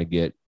 I want to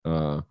get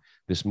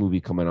this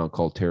movie coming out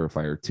called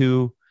Terrifier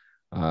 2.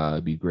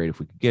 It'd be great if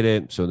we could get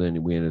it. So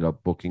then we ended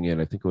up booking it.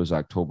 I think it was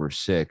October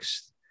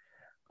 6th.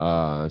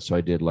 So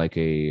I did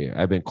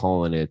I've been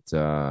calling it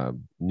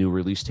new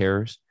release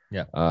terrors.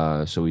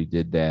 Yeah. So we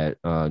did that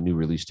new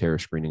release terror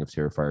screening of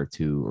Terrifier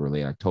 2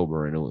 early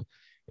October, and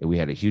We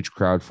had a huge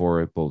crowd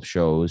for it, both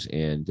shows,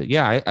 and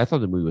I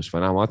thought the movie was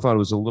phenomenal. I thought it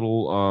was a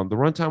little, the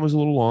runtime was a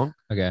little long,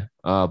 Okay.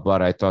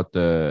 but I thought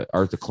the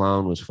Art the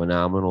Clown was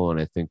phenomenal, and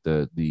I think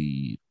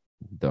the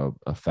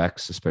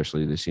effects,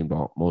 especially, they seemed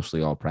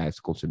mostly all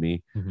practical to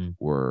me,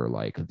 were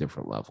like a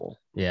different level.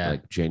 Yeah,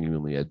 like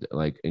genuinely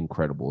like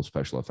incredible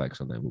special effects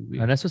on that movie.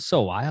 And that's what's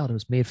so wild. It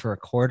was made for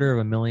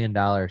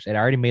 $250,000. It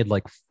already made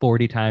like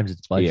 40 times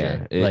its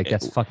budget. Yeah,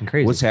 that's fucking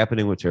crazy. What's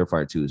happening with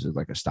Terrifier 2 is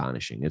like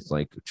astonishing. It's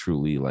like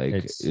truly like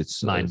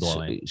it's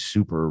mind-blowing.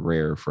 Super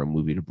rare for a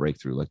movie to break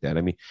through like that.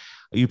 I mean,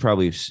 you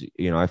probably,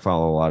 I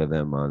follow a lot of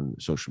them on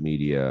social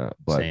media,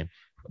 but Same.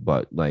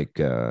 But like,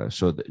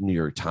 so the New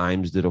York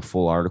Times did a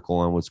full article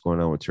on what's going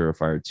on with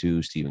Terrifier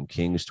 2. Stephen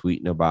King's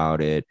tweeting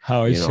about it.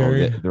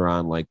 They're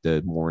on like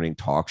the morning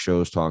talk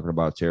shows talking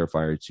about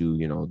Terrifier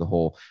 2. The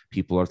whole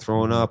people are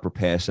throwing up or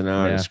passing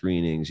out at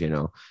screenings.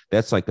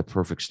 That's like the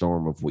perfect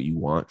storm of what you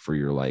want for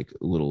your like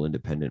little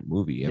independent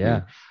movie.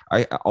 I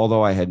mean,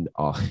 although I had,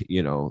 I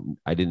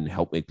didn't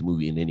help make the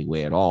movie in any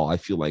way at all. I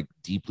feel like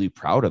deeply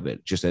proud of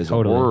it just as a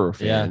horror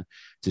fan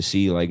to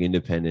see like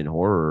independent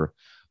horror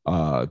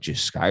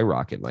just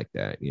skyrocket like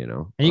that,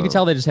 and you can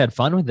tell they just had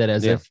fun with it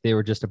as if they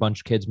were just a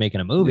bunch of kids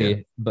making a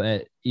movie.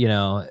 But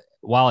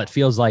while it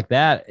feels like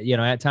that,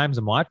 at times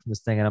I'm watching this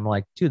thing and I'm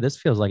like, dude, this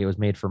feels like it was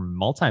made for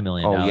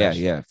multi-million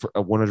dollars. For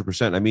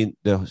 100%. I mean,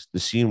 the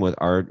scene with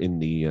Art in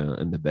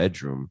the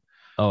bedroom.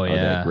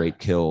 That great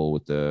kill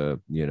with the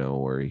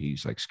where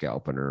he's like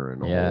scalping her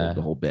and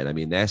the whole bit. I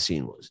mean, that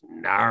scene was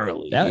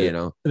gnarly.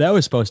 That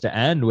was supposed to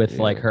end with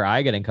like her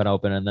eye getting cut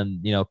open, and then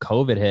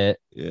COVID hit,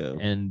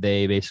 and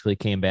they basically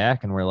came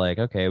back and were like,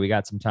 okay, we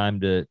got some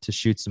time to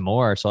shoot some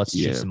more, so let's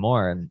shoot some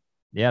more. And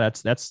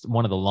that's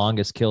one of the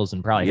longest kills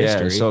in probably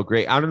history. So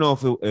great. I don't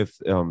know if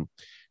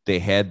they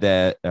had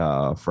that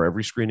for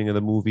every screening of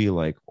the movie,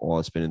 like while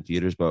it's been in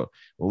theaters. But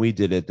when we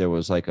did it, there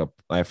was like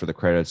after the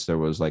credits, there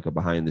was like a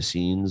behind the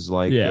scenes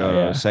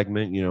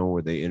segment,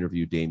 where they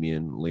interviewed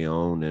Damien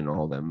Leone and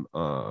all them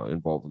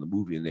involved in the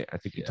movie. And I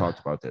think he talked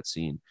about that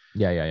scene.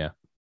 Yeah.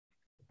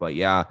 But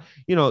a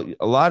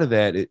lot of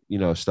that,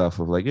 stuff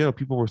of like,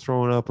 people were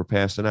throwing up or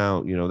passing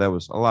out, that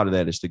was a lot of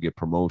that is to get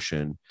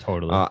promotion.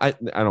 Totally. I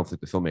don't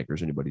think the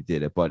filmmakers, anybody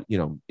did it, but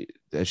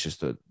that's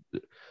just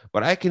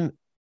but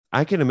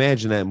I can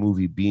imagine that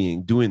movie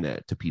doing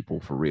that to people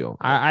for real.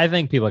 I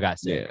think people got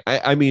sick.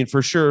 Yeah. I mean,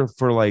 for sure,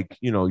 for like, at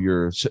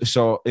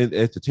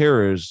the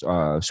Terrors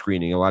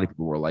screening, a lot of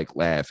people were like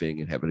laughing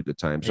and having a good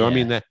time. So, I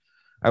mean, that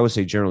I would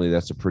say generally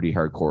that's a pretty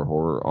hardcore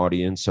horror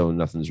audience. So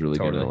nothing's really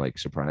going to like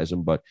surprise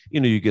them. But,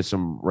 you get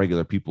some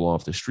regular people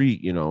off the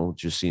street,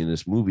 just seeing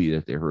this movie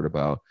that they heard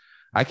about.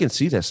 I can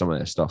see that some of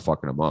that stuff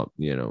fucking them up,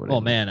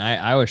 Man,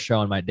 I was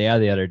showing my dad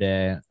the other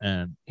day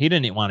and he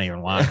didn't want to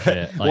even watch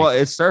it. Well,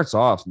 it starts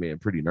off, man,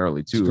 pretty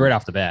gnarly too. Straight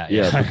off the bat.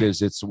 Yeah,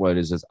 because it's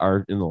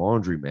Art in the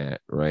laundromat,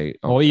 right?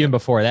 Well, even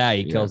before that,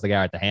 he kills the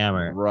guy with the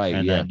hammer. Right.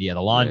 And then the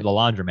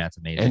laundromat's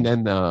amazing. And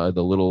then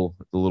the little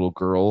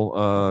girl,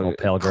 little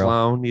pale girl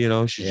clown,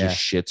 she just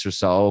shits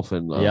herself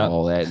and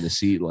all that in the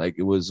seat. Like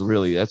it was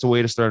really, that's a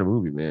way to start a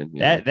movie, man.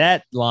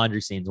 That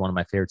laundry scene is one of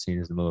my favorite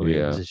scenes in the movie.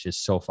 It's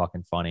just so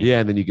fucking funny.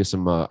 Yeah, and then you get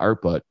some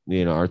Art butt,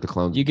 Art the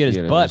Clown. You get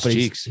his butt, but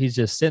he's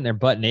just sitting there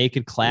butt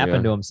naked,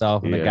 clapping to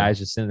himself, and the guy's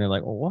just sitting there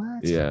like,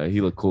 what? Yeah,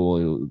 he looked cool.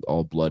 He was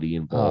all bloody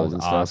and bald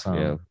and stuff. Awesome.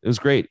 Yeah, it was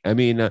great. I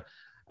mean,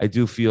 I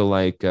do feel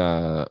like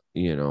it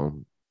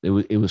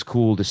was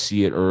cool to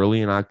see it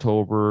early in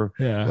October,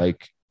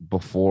 like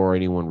before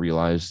anyone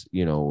realized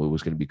it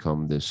was going to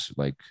become this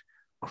like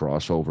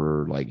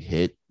crossover like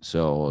hit.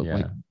 So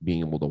like being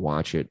able to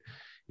watch it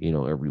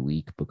every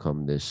week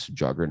become this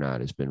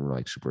juggernaut has been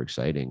like super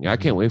exciting. I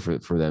can't wait for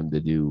them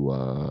to do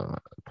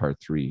part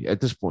 3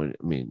 at this point.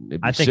 I mean,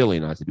 it'd be silly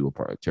not to do a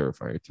part of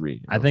Terrifier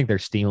 3. I think they're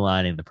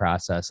streamlining the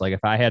process. Like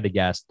if I had to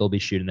guess, they'll be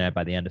shooting that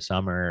by the end of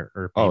summer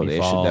or maybe they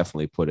fall. should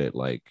definitely put it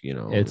like,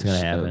 it's going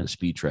to happen.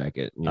 Speed track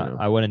it.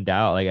 I wouldn't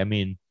doubt. Like, I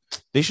mean,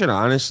 they should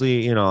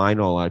honestly, I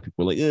know a lot of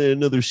people are like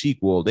another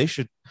sequel. They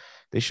should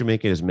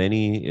make it as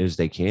many as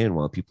they can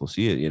while people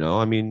see it.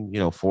 I mean,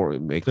 4 or 5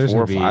 of them. There's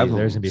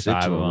gonna be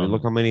 5 of them. I mean,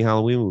 look how many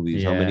Halloween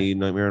movies, how many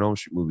Nightmare on Elm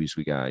Street movies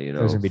we got.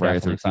 There's gonna be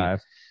definitely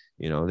 5.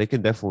 They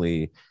can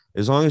definitely,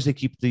 as long as they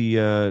keep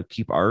the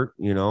keep Art,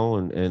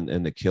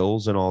 and the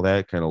kills and all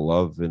that kind of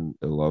love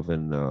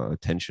and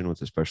attention with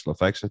the special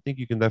effects. I think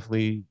you can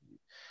definitely.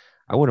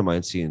 I wouldn't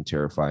mind seeing a new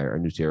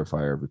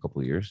Terrifier every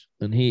couple of years.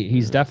 And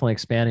he's definitely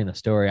expanding the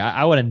story.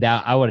 I wouldn't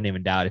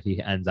even doubt if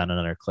he ends on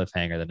another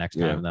cliffhanger the next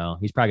time, though.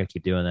 He's probably gonna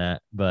keep doing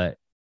that. But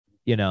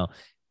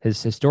his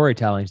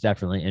storytelling is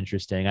definitely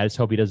interesting. I just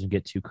hope he doesn't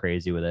get too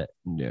crazy with it.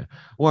 Yeah.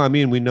 Well, I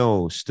mean, we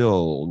know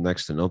still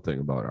next to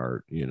nothing about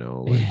Art,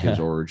 his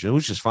origin,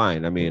 which is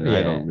fine. I mean,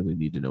 I don't really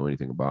need to know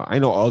anything about. I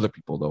know other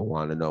people don't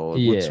want to know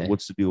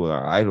what's to do with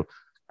Art.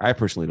 I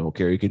personally don't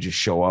care. You can just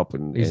show up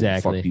and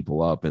fuck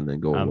people up and then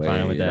go away. I'm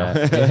fine with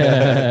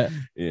that.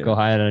 Go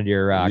hide under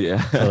your rock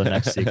until the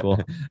next sequel.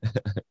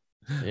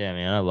 Yeah,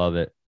 man, I love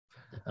it.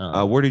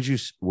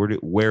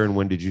 Where and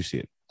when did you see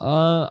it?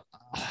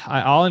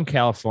 All in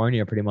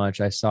California, pretty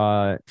much. I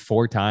saw it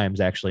 4 times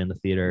actually in the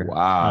theater.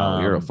 Wow,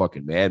 you're a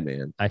fucking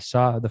madman. I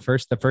saw the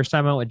first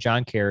time I went with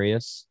John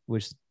Carius,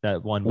 which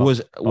that one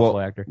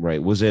actor.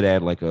 Right. Was it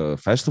at like a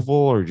festival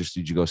or just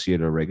did you go see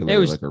it at a regular? It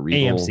was like a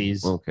Regal?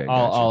 AMC's. Okay,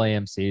 all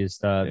AMC's.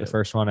 The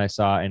first one I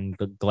saw in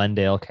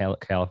Glendale,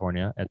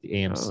 California, at the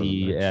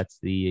AMC at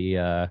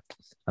the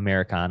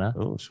Americana.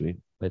 Oh, sweet.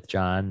 With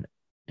John,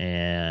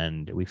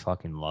 and we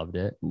fucking loved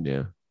it.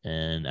 Yeah.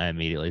 And I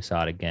immediately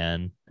saw it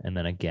again, and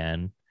then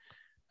again,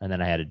 and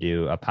then I had to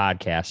do a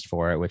podcast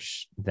for it,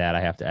 which I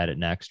have to edit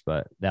next,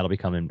 but that'll be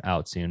coming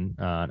out soon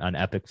on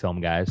Epic Film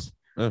Guys.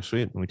 Oh,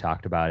 sweet. And we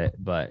talked about it,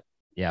 but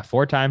yeah,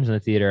 4 times in the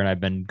theater, and I've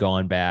been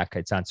going back.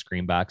 It's on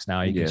Screenbox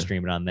now. You can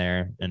stream it on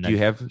there. And do you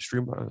have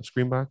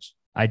Screenbox?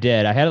 I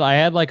did. I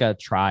had like a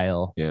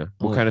trial. Yeah.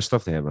 What kind of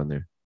stuff they have on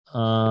there?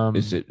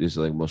 Is it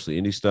like mostly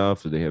indie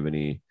stuff? Do they have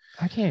any?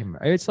 I can't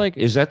remember. It's like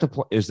is that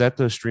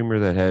the streamer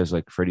that has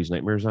like Freddy's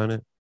Nightmares on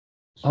it?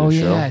 Oh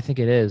yeah, I think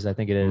it is.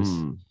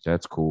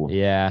 That's cool.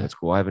 Yeah, that's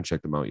cool. I haven't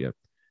checked them out yet.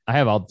 I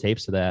have all the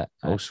tapes of that.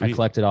 Oh, sweet. I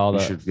collected all the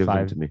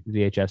 5 to me.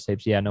 VHS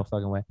tapes. Yeah, no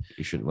fucking way.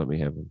 You shouldn't let me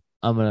have them.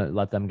 I'm gonna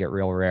let them get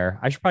real rare.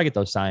 I should probably get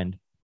those signed.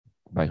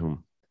 By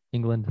whom?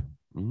 England.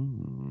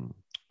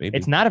 Maybe.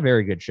 It's not a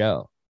very good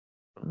show.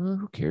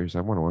 Who cares?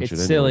 I want to watch it.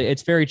 It's silly. Anyway.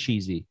 It's very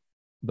cheesy,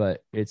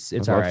 but it's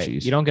all right.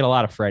 Cheese. You don't get a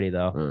lot of Freddy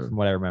though, from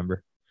what I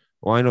remember.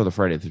 Well, I know the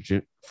Friday the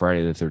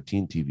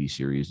 13th TV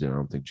series. And I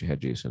don't think you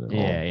had Jason at all.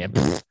 Yeah.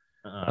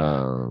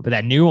 But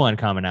that new one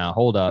coming out.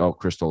 Hold up. Oh,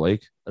 Crystal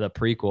Lake. The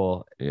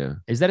prequel. Yeah.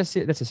 Is that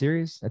that's a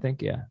series? I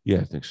think. Yeah. Yeah,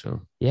 I think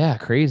so. Yeah,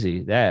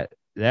 crazy. That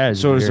is.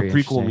 So does the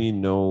prequel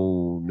mean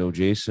no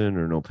Jason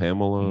or no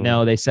Pamela?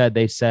 No, they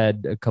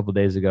said a couple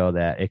days ago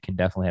that it can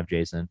definitely have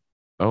Jason.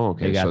 Oh,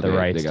 okay. They got the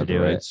rights to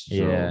do it. So.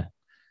 Yeah.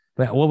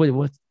 But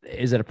what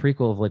is it a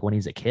prequel of like when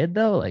he's a kid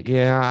though? Like,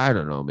 yeah, I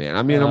don't know, man.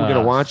 I mean, I'm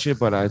gonna watch it,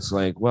 but it's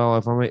like, well,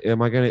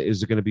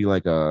 is it gonna be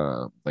like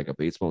a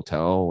Bates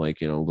Motel,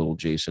 like, little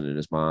Jason and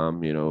his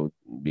mom,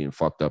 being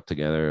fucked up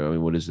together? I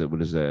mean, what is it?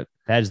 What is that?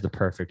 That is the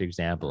perfect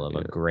example of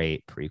a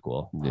great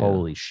prequel. Yeah.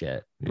 Holy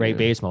shit! Great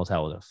Bates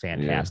Motel was a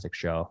fantastic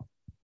show.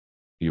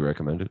 You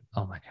recommend it?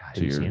 Oh my god,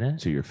 have you seen it?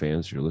 To your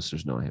fans, your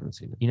listeners? No, I haven't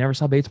seen it. You never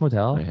saw Bates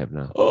Motel? I have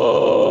not.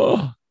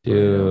 Oh.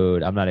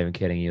 Dude, I'm not even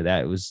kidding you.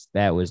 That was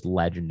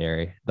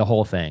legendary. The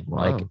whole thing.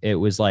 Wow. Like it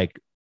was like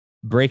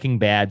Breaking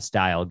Bad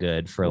style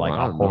good for like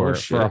a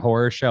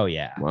horror show.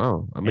 Yeah.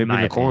 Wow. Maybe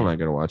Nicole and I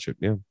gotta watch it.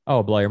 Yeah.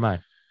 Oh, blow your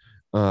mind.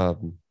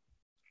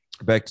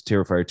 Back to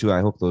Terrifier 2.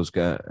 I hope those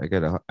guys.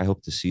 I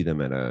hope to see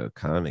them at a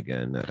con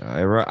again.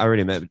 I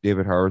already met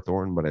David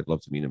Howard-Thorne, but I'd love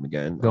to meet him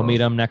again. Go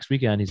meet him next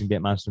weekend. He's gonna be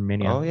at Monster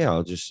Mania. Oh yeah,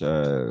 I'll just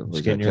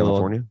get in your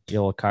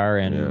little car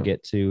and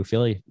get to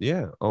Philly.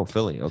 Yeah. Oh,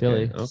 Philly. Okay.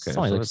 Philly. Okay. It's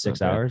only like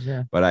 6 hours.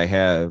 Yeah. But I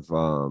have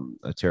a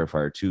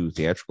Terrifier 2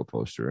 theatrical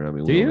poster. I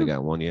mean, we only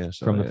got one. Yeah.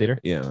 So from the theater.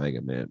 Yeah, I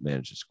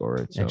managed to score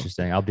it. So.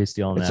 Interesting. I'll be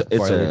stealing that.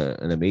 It's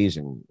an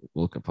amazing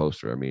looking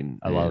poster. I mean,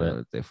 I love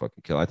it. They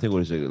fucking kill. I think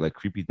what is it like?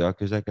 Creepy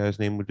Duck is that guy's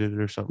name who did it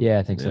or something? Yeah,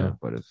 I think so.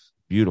 But it's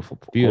beautiful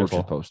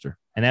poster.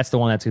 And that's the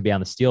one that's going to be on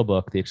the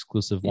Steelbook, the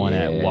exclusive one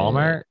at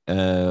Walmart.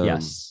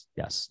 Yes,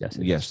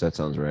 that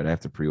sounds right. I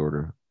have to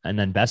pre-order. And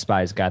then Best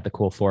Buy's got the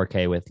cool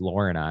 4K with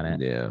Lauren on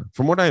it. Yeah.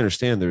 From what I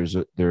understand,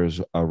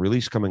 there's a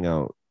release coming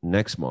out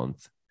next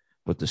month,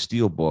 but the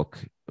Steelbook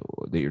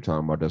that you're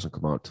talking about doesn't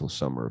come out till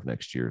summer of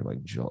next year,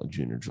 like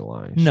June or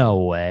July. So. No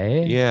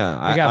way.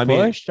 Yeah. It got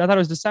pushed? I thought it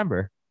was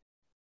December.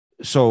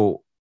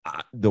 So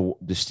the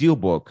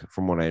Steelbook,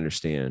 from what I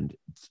understand,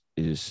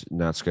 is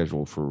not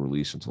scheduled for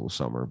release until the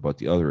summer, but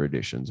the other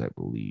editions, I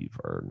believe,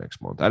 are next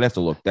month. I'd have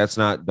to look. That's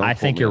not. I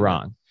think you're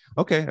wrong.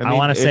 Okay. I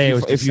want to say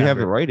if you have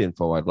the right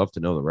info, I'd love to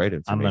know the right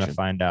information. I'm going to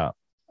find out.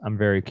 I'm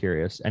very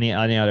curious. Any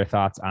other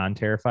thoughts on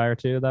Terrifier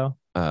 2 though?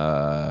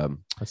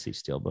 Let's see.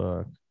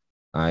 Steelbook.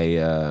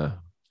 I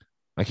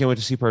can't wait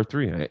to see part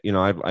 3.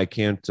 I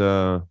can't.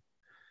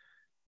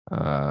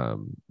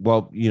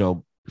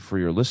 For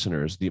your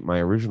listeners, my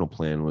original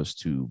plan was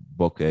to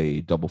book a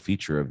double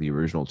feature of the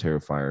original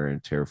Terrifier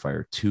and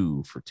Terrifier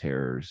 2 for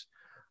Terrors,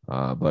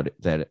 but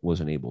that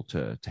wasn't able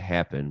to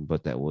happen.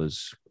 But that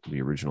was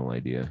the original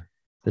idea.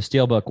 The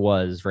Steelbook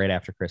was right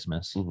after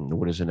Christmas. Mm-hmm.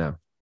 What is it now?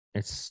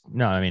 That's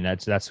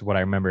what I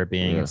remember it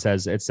being. Yeah.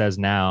 It says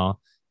now,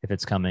 if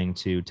it's coming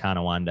to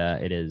Tonawanda,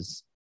 it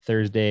is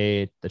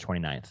Thursday, the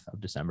 29th of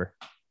December.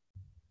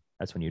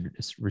 That's when you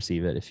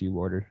receive it if you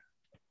order.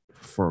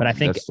 But I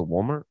think that's the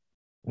Walmart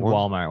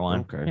one.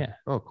 Okay. Yeah.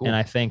 Oh, cool. And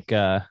I think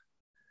I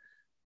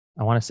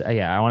want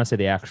to say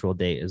the actual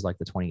date is like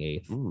the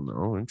 28th.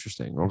 Oh,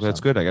 interesting. Oh, that's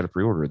good. I got to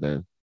pre-order it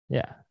then.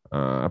 Yeah.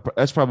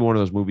 That's probably one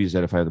of those movies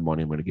that if I have the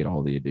money, I'm going to get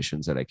all the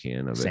editions that I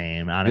can of it.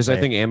 Same, honestly. Because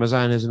I think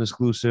Amazon is an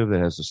exclusive that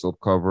has the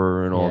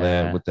slipcover and all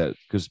that with that.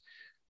 Because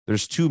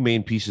there's 2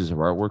 main pieces of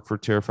artwork for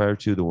Terrifier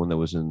 2. The one that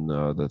was in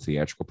the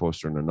theatrical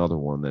poster and another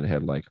one that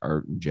had like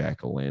art and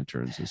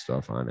jack-o'-lanterns and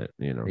stuff on it.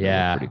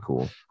 Yeah, pretty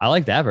cool. I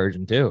like that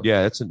version too.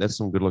 Yeah, that's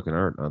some good looking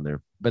art on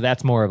there. But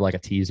that's more of like a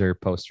teaser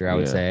poster, I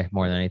would say,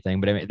 more than anything.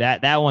 But I mean,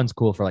 that one's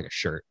cool for like a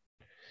shirt.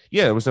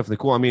 Yeah, it was definitely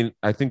cool. I mean,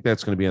 I think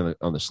that's going to be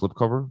on the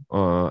slipcover,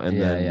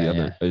 and then the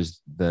other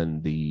is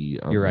then the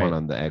one right.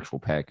 on the actual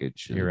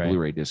package. You're the right.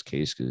 Blu-ray disc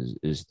case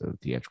is the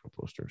theatrical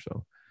poster.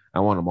 So I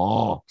want them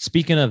all.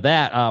 Speaking of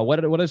that,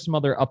 what are some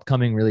other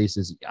upcoming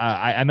releases?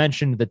 I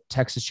mentioned the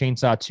Texas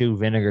Chainsaw 2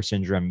 Vinegar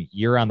Syndrome.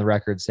 You're on the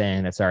record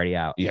saying that's already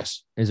out.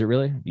 Yes. Is it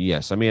really?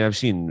 Yes. I mean, I've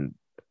seen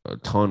a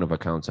ton of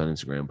accounts on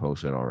Instagram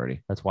post it already.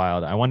 That's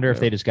wild. I wonder if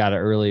they just got it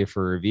early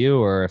for review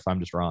or if I'm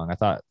just wrong.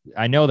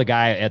 I know the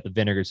guy at the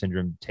Vinegar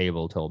Syndrome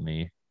table told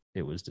me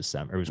it was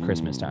December. It was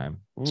Christmas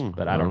time,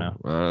 but I don't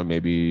know.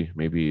 Maybe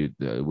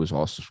it was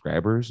all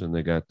subscribers and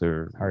they got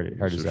their hard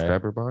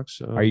subscriber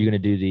box. Are you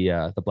going to do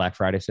the Black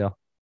Friday sale?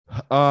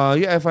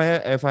 Yeah. If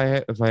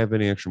I have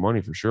any extra money,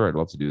 for sure, I'd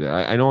love to do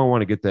that. I know I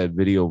want to get that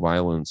video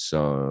violence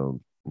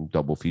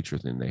double feature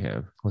thing they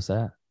have. What's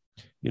that?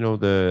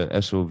 The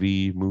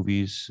SOV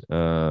movies.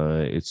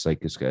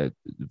 It's got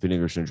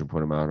Vinegar Syndrome put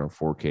them out on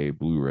 4K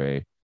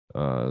Blu-ray.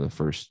 The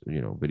first,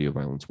 Video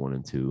Violence 1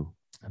 and 2.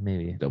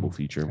 Maybe double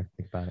feature.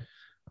 Think about it.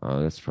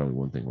 That's probably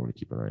one thing I want to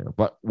keep an eye on.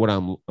 But what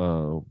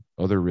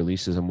other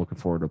releases I'm looking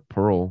forward to.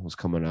 Pearl is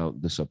coming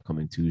out this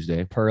upcoming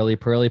Tuesday. Pearl.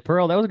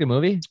 That was a good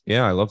movie.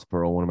 Yeah, I loved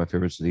Pearl. One of my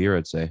favorites of the year,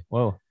 I'd say.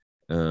 Whoa.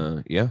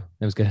 Yeah,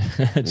 it was good.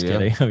 Just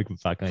kidding. We can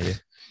fuck on you.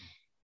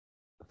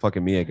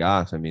 Fucking Mia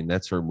Goth. I mean,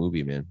 that's her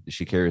movie, man.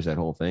 She carries that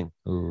whole thing.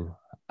 Ooh,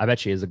 I bet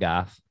she is a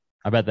goth.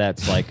 I bet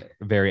that's like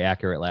a very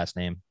accurate last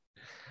name.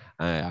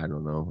 I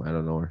don't know. I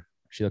don't know her.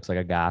 She looks like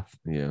a goth.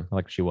 Yeah,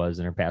 like she was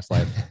in her past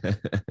life.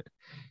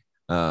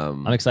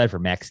 I'm excited for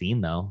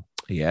Maxine though.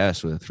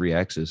 Yes, with 3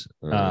 X's.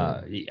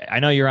 I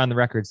know you're on the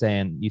record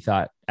saying you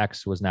thought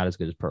X was not as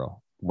good as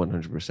Pearl.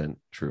 100%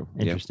 true.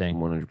 Interesting.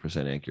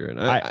 100% accurate.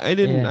 I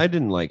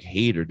didn't like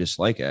hate or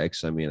dislike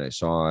X. I mean, I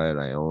saw it.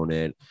 I own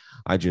it.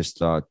 I just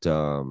thought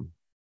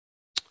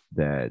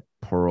that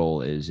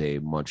Pearl is a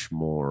much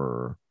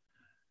more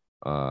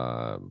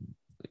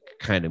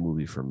kind of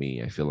movie for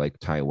me. I feel like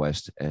Ty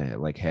West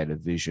had a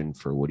vision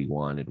for what he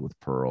wanted with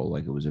Pearl.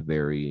 Like it was a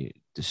very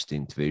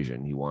distinct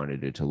vision. He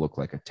wanted it to look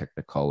like a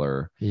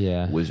Technicolor,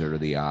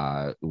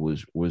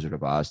 Wizard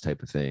of Oz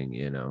type of thing,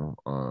 and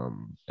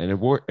it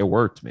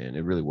worked, man.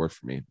 It really worked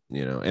for me,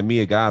 And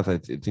Mia Goth, I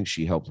think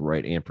she helped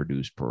write and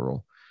produce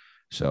Pearl,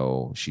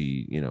 so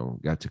she,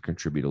 got to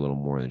contribute a little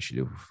more than she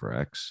did for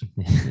X,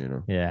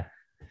 Yeah.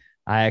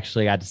 I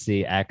actually got to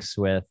see X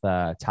with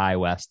Ty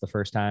West the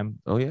first time.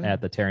 Oh yeah,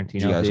 at the Tarantino.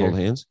 Did you guys hold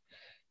hands?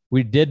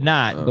 We did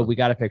not, but we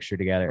got a picture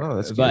together. Oh,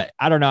 that's but cute.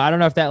 I don't know. I don't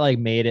know if that like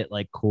made it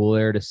like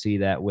cooler to see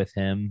that with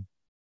him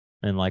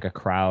and like a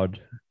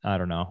crowd. I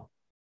don't know.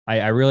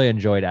 I really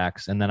enjoyed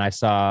X, and then I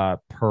saw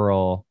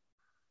Pearl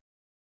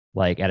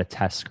like at a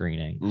test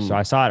screening. So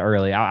I saw it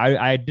early.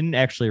 I didn't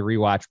actually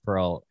rewatch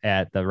Pearl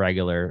at the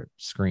regular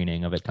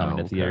screening of it coming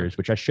to theaters,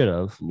 which I should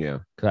have. Yeah,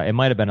 because it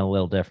might have been a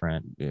little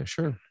different. Yeah,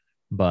 sure.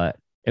 But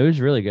it was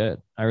really good.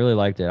 I really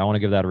liked it. I want to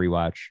give that a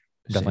rewatch.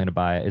 Definitely gonna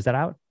buy it. Is that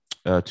out?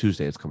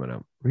 Tuesday it's coming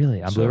out.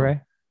 Really? On Blu-ray?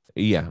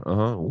 Yeah.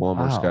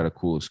 Walmart's got a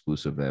cool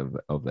exclusive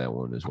of that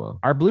one as well.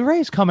 Are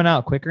Blu-rays coming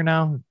out quicker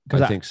now?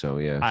 I think so.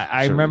 Yeah.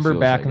 I remember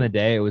back in the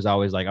day, it was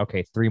always like,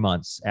 okay, 3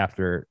 months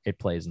after it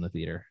plays in the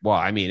theater. Well,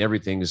 I mean,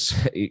 everything's,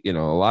 a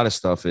lot of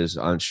stuff is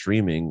on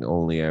streaming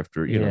only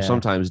after,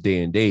 sometimes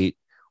day and date,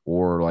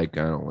 or like,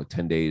 I don't know, like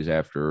 10 days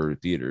after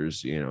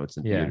theaters, it's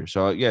in theater.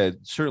 So yeah,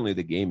 certainly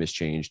the game has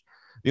changed.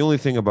 The only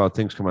thing about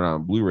things coming out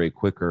on Blu-ray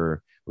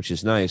quicker, which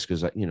is nice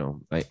because,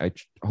 I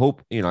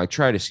hope, I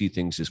try to see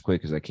things as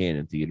quick as I can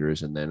in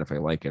theaters. And then if I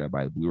like it, I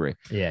buy the Blu-ray.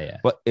 Yeah.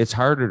 But it's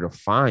harder to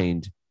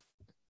find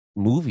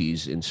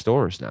movies in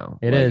stores now.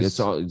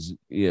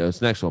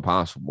 It's next to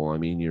impossible. I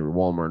mean, your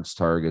Walmart's,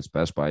 Targets,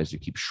 Best Buys, they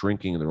keep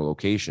shrinking their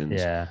locations.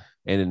 Yeah.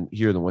 And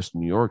here in the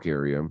Western New York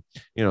area,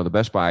 the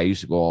Best Buy I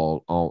used to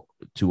go all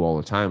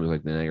the time was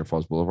like the Niagara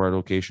Falls Boulevard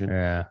location.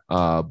 Yeah.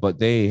 But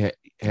they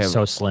have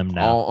so slim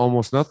now,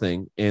 almost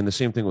nothing. And the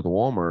same thing with the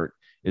Walmart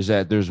is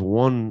that there's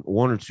one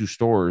or two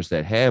stores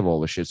that have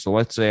all the shit. So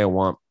let's say I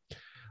want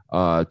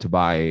to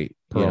buy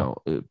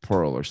Pearl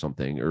or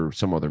something or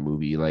some other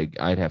movie. Like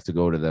I'd have to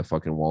go to the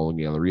fucking Wall and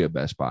Galleria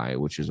Best Buy,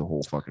 which is a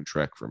whole fucking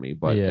trek for me.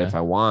 But if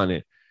I want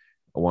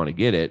to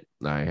get it,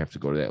 I have to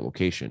go to that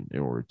location in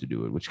order to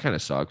do it, which kind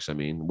of sucks. I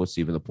mean, what's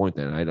even the point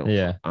then?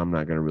 I'm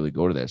not going to really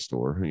go to that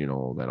store,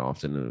 that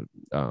often,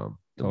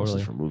 unless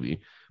it's for a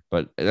movie.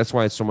 But that's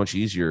why it's so much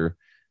easier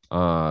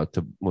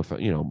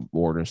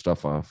ordering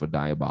stuff off of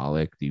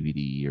Diabolic,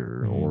 DVD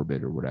or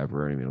Orbit or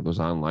whatever. I mean, those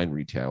online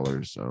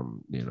retailers,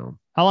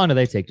 How long do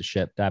they take to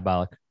ship,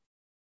 Diabolic?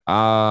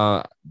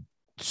 So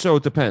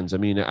it depends. I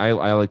mean,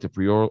 I like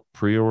to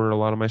pre-order a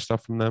lot of my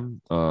stuff from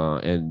them.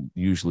 And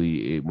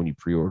usually when you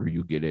pre-order,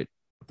 you get it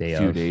a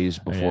few days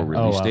before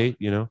release date,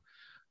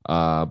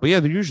 But yeah,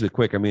 they're usually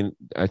quick. I mean,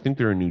 I think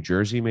they're in New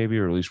Jersey maybe,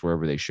 or at least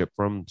wherever they ship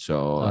from.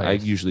 So I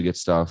usually get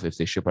stuff. If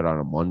they ship it on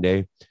a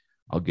Monday,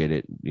 I'll get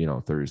it,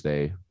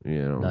 Thursday,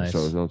 Nice.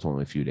 So it's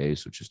only a few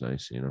days, which is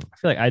nice, I feel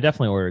like I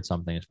definitely ordered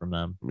some things from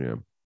them. Yeah.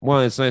 Well,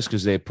 it's nice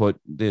because they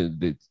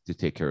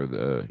take care of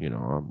the,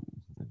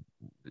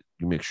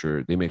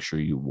 they make sure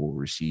you will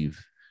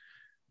receive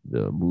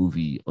the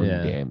movie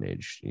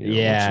undamaged. You know,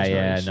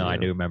 yeah. nice, No, I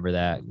do remember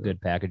that. Good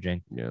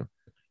packaging. Yeah.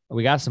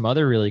 We got some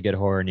other really good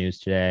horror news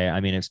today. I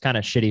mean, it's kind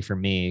of shitty for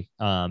me,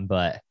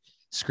 but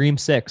Scream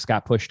 6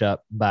 got pushed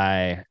up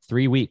by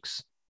 3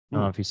 weeks. I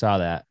don't know if you saw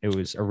that. It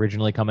was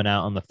originally coming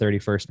out on the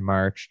 31st of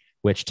March,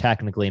 which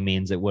technically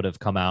means it would have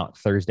come out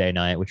Thursday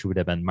night, which would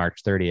have been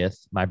March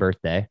 30th, my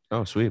birthday.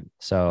 Oh, sweet.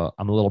 So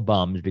I'm a little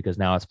bummed because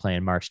now it's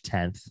playing March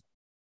 10th.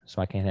 So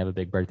I can't have a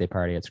big birthday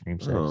party at Scream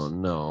 6. Oh,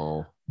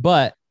 no.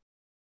 But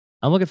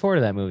I'm looking forward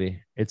to that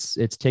movie. It's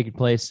taking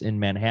place in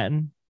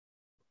Manhattan,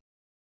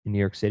 in New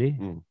York City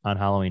on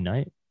Halloween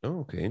night.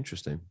 Oh, okay.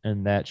 Interesting.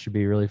 And that should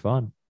be really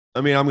fun.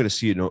 I mean, I'm going to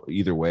see it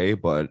either way,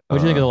 but what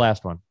do you think of the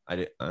last one? I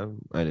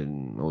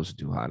didn't know it was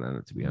too hot on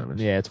it, to be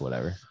honest. Yeah, it's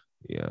whatever.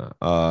 Yeah.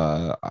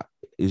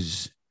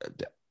 Is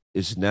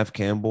Neve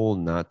Campbell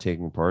not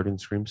taking part in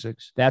Scream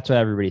 6? That's what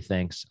everybody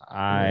thinks.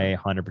 I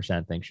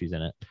 100% think she's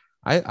in it.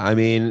 I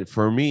mean,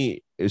 for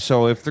me,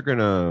 so if they're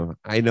gonna,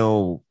 I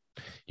know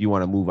you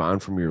want to move on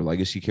from your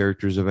legacy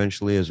characters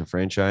eventually as a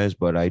franchise,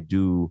 but I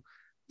do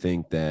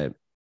think that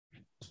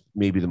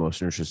maybe the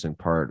most interesting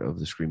part of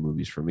the Scream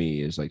movies for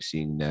me is like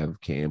seeing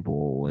Neve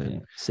Campbell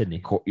and Sydney,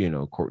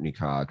 Courtney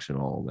Cox and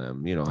all of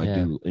them. You know, I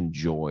do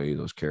enjoy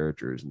those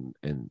characters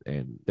and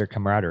their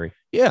camaraderie.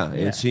 Yeah,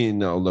 and seeing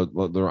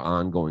their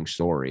ongoing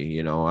story.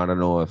 You know, I don't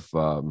know if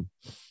the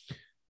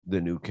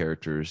new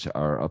characters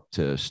are up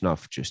to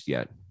snuff just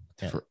yet.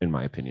 In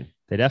my opinion,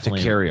 they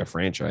definitely to carry a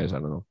franchise. I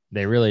don't know.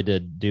 They really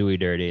did Dewey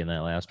dirty in that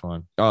last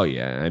one. Oh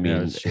yeah, I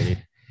mean,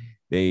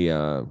 they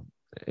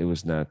it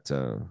was not.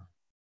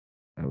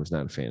 I was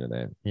not a fan of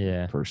that.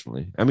 Yeah,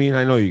 personally. I mean,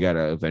 I know you got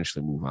to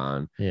eventually move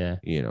on. Yeah,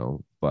 you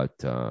know, but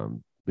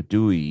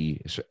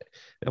Dewey,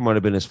 that might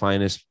have been his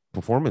finest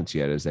performance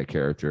yet as that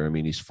character. I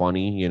mean, he's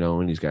funny, you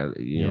know, and he's got,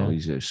 you know,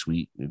 he's a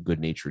sweet,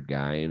 good-natured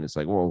guy, and it's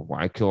like, well,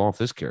 why kill off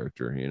this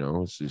character? You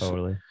know, it's just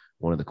totally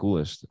one of the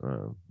coolest.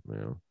 You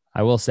know.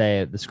 I will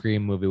say the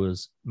Scream movie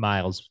was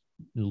miles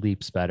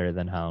leaps better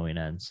than Halloween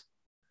Ends.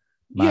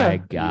 My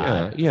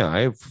God. Yeah.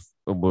 I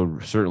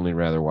would certainly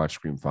rather watch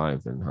Scream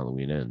 5 than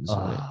Halloween Ends.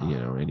 You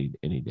know,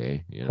 any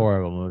day. You know?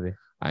 Horrible movie.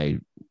 I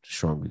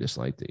strongly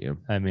disliked it. Yeah.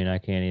 I mean, I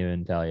can't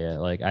even tell you.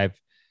 Like I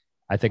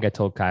think I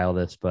told Kyle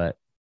this, but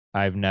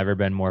I've never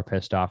been more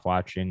pissed off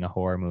watching a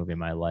horror movie in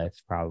my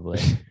life. Probably.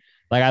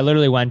 Like I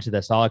literally went to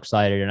this all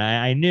excited, and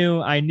I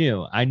knew.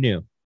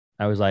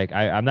 I was like,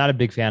 I'm not a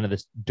big fan of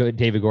this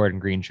David Gordon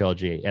Green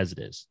trilogy as it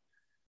is,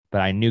 but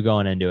I knew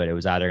going into it, it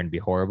was either going to be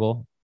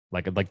horrible,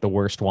 like the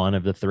worst one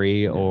of the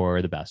three,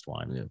 or the best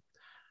one. Yeah.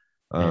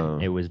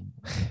 And it was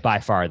by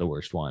far the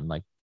worst one,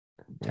 like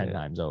 10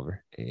 times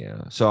over.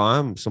 Yeah. So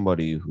I'm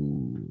somebody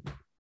who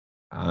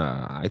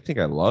I think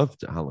I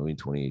loved Halloween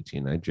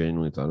 2018. I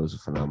genuinely thought it was a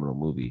phenomenal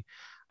movie.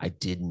 I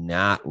did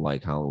not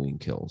like Halloween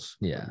Kills.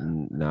 Yeah.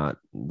 Not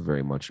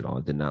very much at all.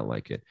 I did not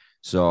like it.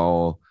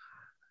 So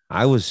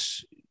I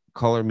was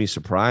colored me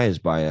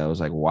surprised by it. I was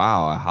like,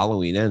 wow,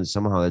 Halloween Ends,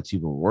 somehow that's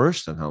even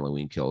worse than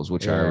Halloween Kills,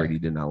 which I already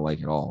did not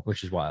like at all.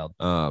 Which is wild.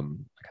 Like,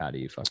 how do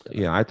you fuck that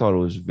up? I thought it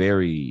was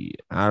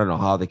I don't know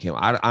how they came.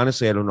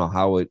 Honestly, I don't know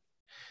how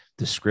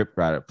the script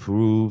got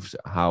approved,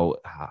 how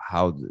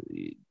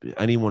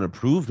anyone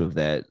approved of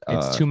that.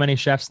 It's too many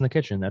chefs in the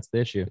kitchen. That's the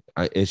issue.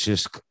 It's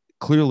just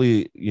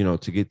clearly, you know,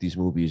 to get these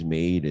movies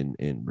made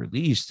and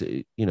released,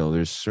 you know,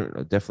 there's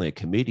definitely a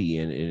committee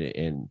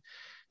and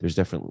there's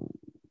definitely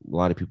a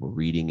lot of people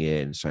reading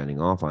it and signing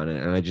off on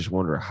it. And I just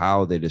wonder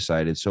how they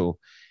decided. So,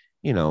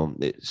 you know,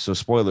 so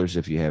spoilers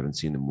if you haven't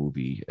seen the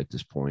movie at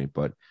this point,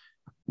 but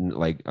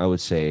like I would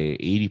say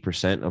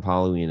 80% of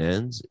Halloween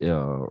Ends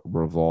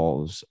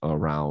revolves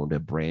around a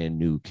brand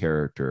new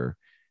character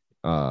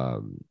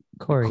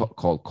Corey.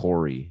 Called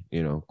Corey.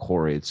 You know,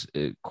 Corey,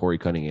 Corey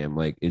Cunningham.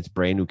 Like, it's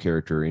brand new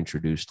character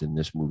introduced in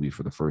this movie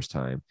for the first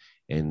time,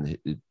 and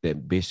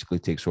that basically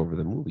takes over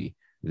the movie.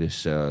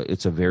 This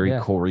it's a very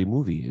Corey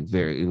movie,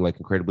 very like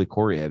incredibly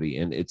Corey heavy,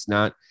 and it's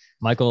not.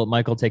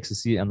 Michael takes a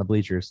seat on the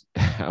bleachers.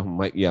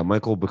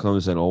 Michael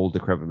becomes an old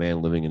decrepit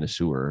man living in a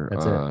sewer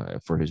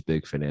for his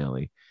big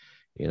finale,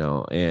 you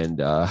know,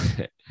 and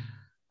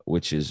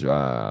which is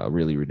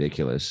really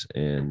ridiculous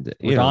and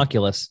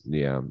ridiculous.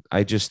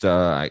 I just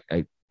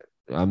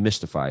I'm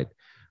mystified.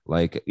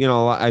 Like, you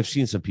know, I've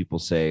seen some people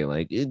say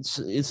like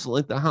it's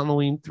like the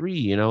Halloween 3,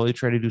 you know, they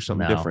try to do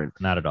something different.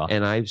 Not at all.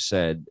 And I've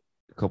said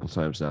a couple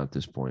times now at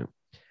this point,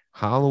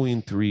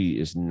 Halloween 3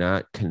 is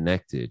not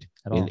connected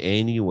in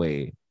any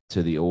way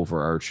to the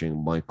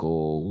overarching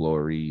Michael,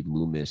 Laurie,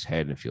 Loomis,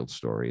 Haddonfield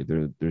story.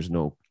 There's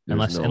no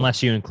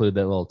unless you include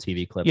that little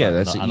TV clip. Yeah,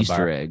 that's an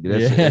Easter egg.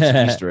 That's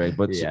an Easter egg.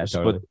 But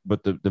totally.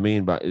 but the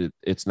main,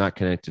 it's not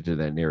connected to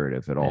that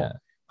narrative at all. Yeah.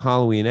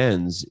 Halloween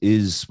Ends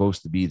is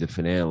supposed to be the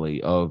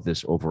finale of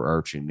this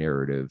overarching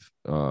narrative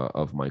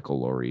of Michael,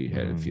 Laurie,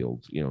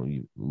 Haddonfield. You know,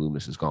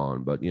 Loomis is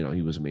gone, but you know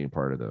he was a main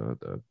part of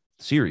the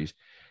series,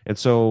 and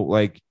so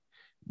like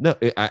no,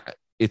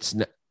 it's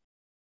not.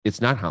 it's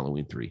not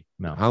Halloween 3.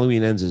 No.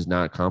 Halloween Ends is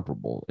not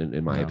comparable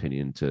in my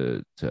opinion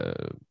to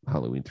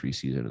Halloween 3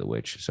 Season of the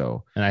Witch.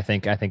 So, and I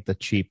think the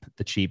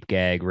cheap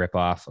gag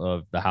ripoff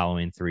of the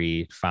Halloween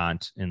 3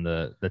 font in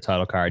the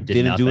title card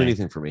didn't do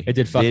anything for me. It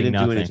did fucking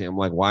nothing. Do anything. I'm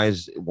like,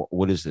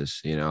 what is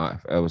this? You know,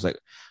 I was like,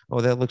 oh,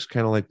 that looks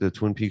kind of like the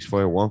Twin Peaks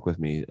Fire Walk With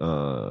Me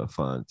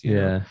font. You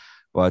know?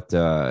 But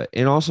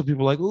and also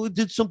people are like, oh, it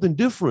did something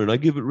different. I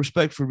give it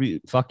respect for me.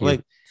 Fuck you.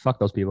 Like, fuck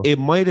those people. It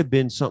might have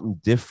been something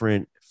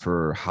different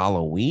for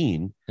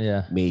Halloween,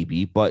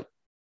 maybe, but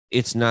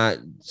it's not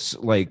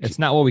like it's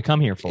not what we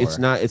come here for. It's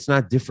not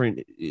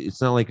different.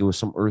 It's not like it was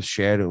some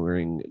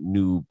earth-shattering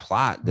new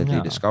plot that they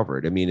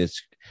discovered. I mean,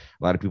 it's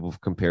a lot of people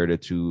have compared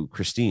it to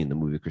Christine, the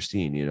movie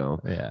Christine, you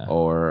know,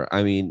 or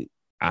I mean,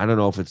 I don't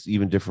know if it's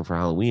even different for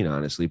Halloween,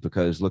 honestly,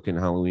 because look in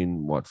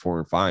Halloween, 4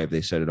 and 5,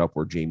 they set it up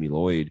where Jamie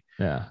Lloyd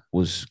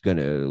was going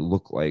to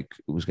look like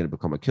it was going to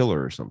become a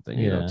killer or something,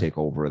 you know, take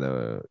over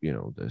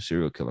the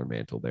serial killer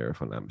mantle there,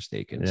 if I'm not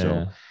mistaken.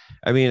 So,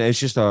 I mean, it's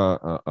just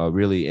a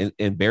really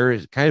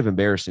kind of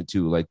embarrassing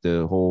too. Like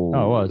the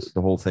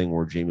whole thing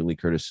where Jamie Lee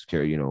Curtis,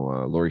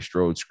 Laurie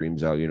Strode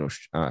screams out,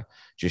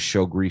 just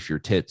show grief your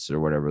tits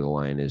or whatever the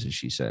line is, as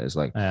she says.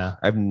 Like,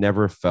 I've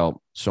never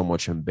felt so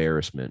much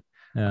embarrassment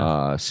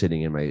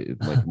sitting in my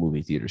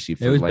movie theater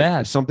seat. It was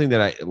bad. Something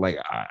that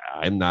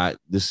I'm not.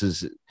 This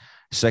is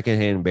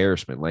secondhand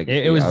embarrassment. Like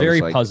it was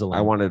very puzzling.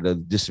 I wanted to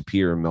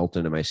disappear and melt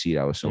into my seat.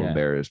 I was so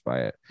embarrassed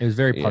by it. It was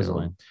very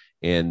puzzling.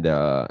 And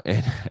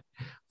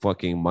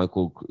fucking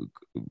Michael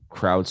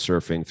crowd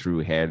surfing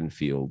through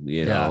Haddonfield.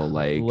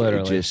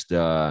 Literally. Just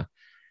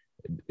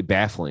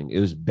baffling. It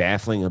was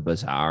baffling and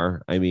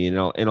bizarre. I mean,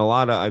 and a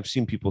lot of I've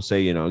seen people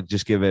say,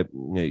 just give it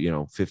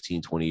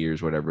 15 20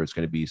 years, whatever, it's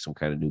going to be some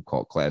kind of new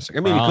cult classic. I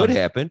mean, it could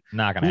happen.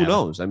 Not gonna Who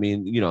knows? I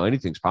mean,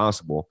 anything's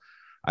possible.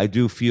 I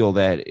do feel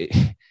that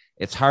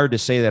it's hard to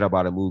say that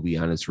about a movie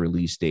on its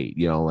release date.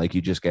 Like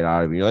you just get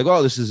out of it, you're like,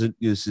 oh, this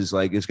is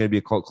like it's going to be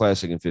a cult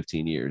classic in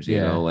 15 years.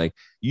 You know, like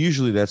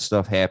usually that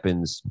stuff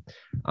happens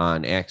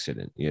on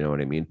accident. You know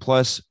what I mean?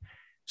 Plus,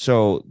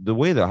 so the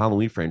way the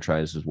Halloween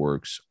franchises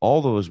works,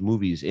 all those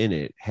movies in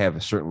it have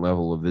a certain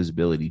level of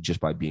visibility just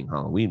by being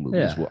Halloween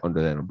movies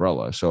under that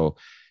umbrella. So,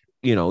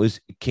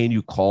 can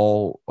you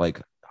call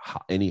like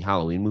any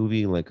Halloween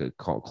movie like a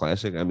cult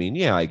classic? I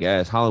mean, I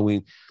guess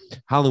Halloween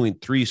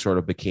 3 sort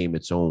of became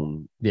its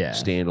own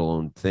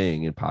standalone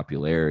thing in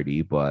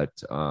popularity, but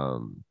I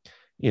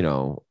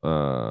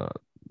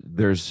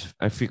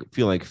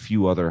feel like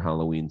few other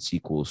Halloween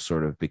sequels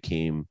sort of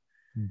became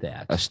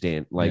that a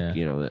like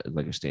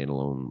a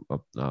standalone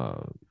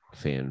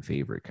fan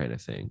favorite kind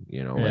of thing,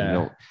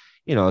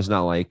 it's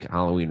not like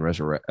Halloween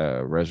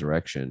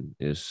Resurrection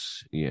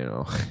is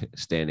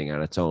standing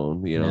on its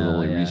own. The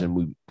only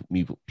reason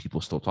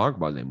people still talk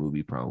about that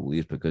movie probably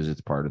is because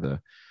it's part of the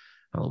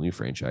Halloween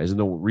franchise, and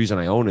the reason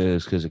I own it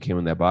is because it came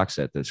in that box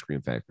set that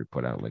Scream Factory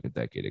put out like a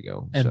decade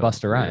ago. And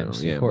Busta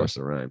Rhymes,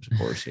 Busta Rhymes, of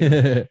course.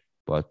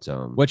 But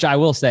which I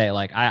will say,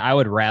 like I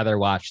would rather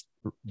watch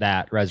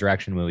that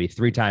Resurrection movie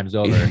 3 times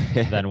over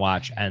than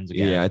watch Ends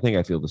again. Yeah, I think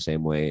I feel the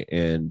same way,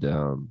 and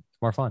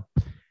it's more fun.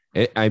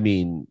 I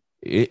haven't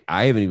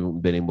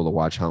even been able to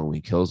watch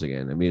Halloween Kills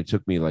again. I mean, it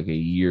took me like a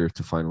year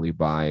to finally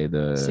buy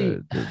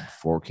the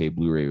 4K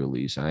Blu-ray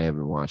release. I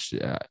haven't watched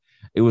it.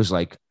 It was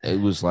like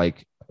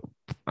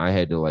I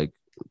had to like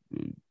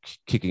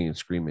kicking and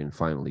screaming and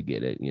finally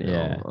get it.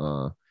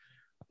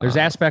 There's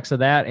aspects of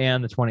that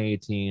and the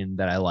 2018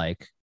 that I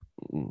like,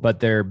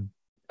 but there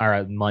are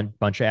a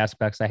bunch of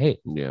aspects I hate.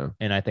 Yeah.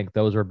 And I think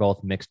those are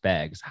both mixed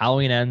bags.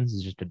 Halloween Ends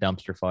is just a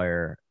dumpster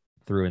fire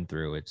through and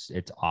through. It's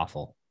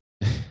awful.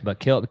 But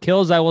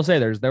Kills, I will say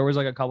there was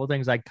like a couple of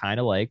things I kind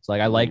of liked.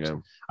 Like I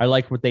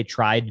liked what they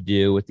tried to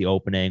do with the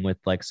opening with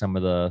like some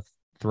of the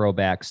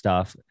throwback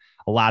stuff.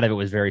 A lot of it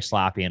was very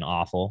sloppy and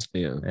awful.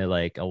 Yeah.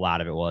 Like a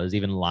lot of it was.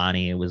 Even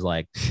Lonnie, it was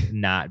like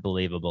not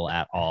believable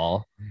at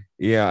all.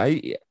 Yeah,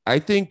 I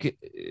think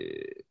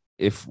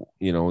if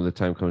the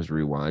time comes to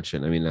rewatch,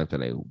 and I mean, not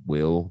that I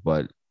will,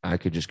 but I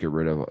could just get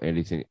rid of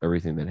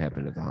everything that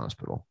happened at the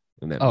hospital.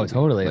 In that movie.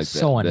 Totally. Like it's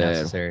so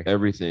unnecessary.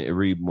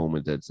 Every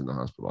moment that's in the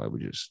hospital, I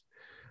would just,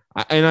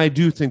 and I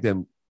do think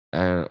that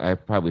I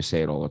probably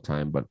say it all the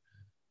time, but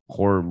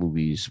horror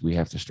movies, we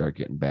have to start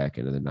getting back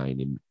into the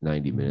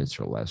 90 minutes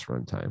or less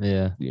runtime.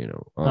 Yeah.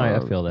 I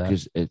feel that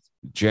because it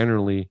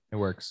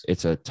works.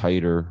 It's a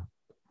tighter,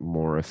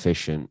 more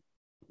efficient,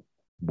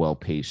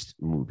 well-paced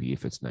movie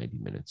if it's 90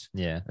 minutes.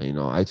 Yeah.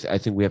 I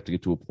think we have to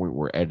get to a point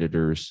where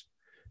editors,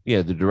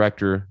 the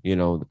director, they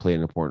play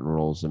an important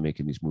roles in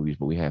making these movies,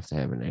 but we have to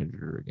have an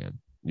editor again.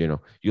 You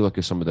look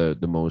at some of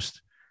the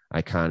most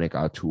iconic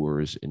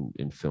auteurs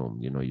in film.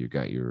 You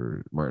got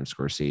your Martin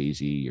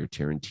Scorsese, your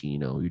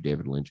Tarantino, your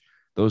David Lynch.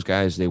 Those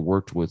guys, they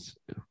worked with,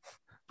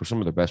 for some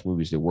of their best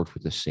movies, they worked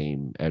with the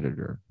same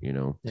editor.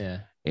 Yeah.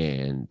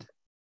 And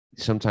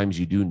sometimes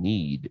you do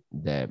need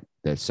that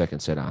second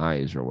set of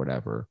eyes or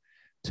whatever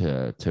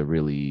to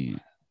really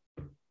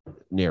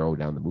narrow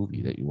down the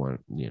movie that you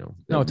want,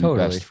 that would be totally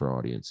best for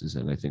audiences.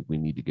 And I think we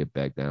need to get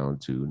back down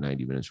to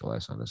 90 minutes or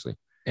less, honestly.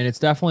 And it's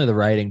definitely the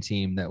writing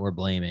team that we're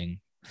blaming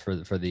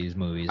for these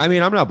movies. I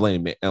mean, I'm not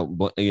blaming,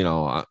 you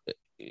know,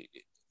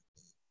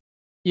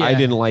 I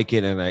didn't like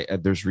it,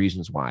 and there's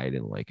reasons why I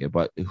didn't like it.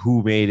 But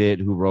who made it?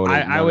 Who wrote it?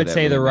 I would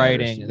say the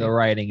writing. The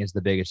writing is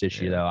the biggest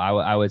issue, though.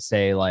 I would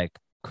say like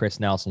Chris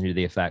Nelson, who did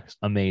the effects,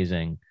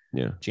 amazing.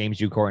 Yeah. James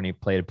U. Courtney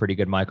played a pretty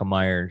good Michael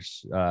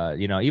Myers.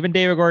 You know, even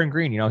David Gordon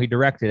Green. You know, he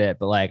directed it,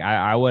 but like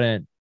I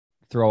wouldn't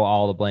throw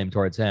all the blame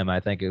towards him. I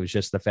think it was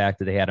just the fact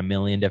that they had a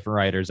million different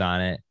writers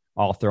on it,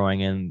 all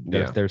throwing in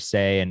their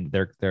say and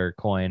their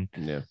coin.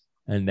 Yeah.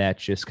 And that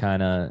just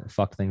kind of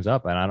fucked things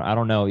up. And I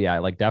don't know. Yeah,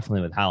 like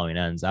definitely with Halloween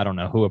Ends, I don't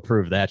know who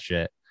approved that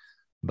shit,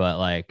 but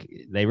like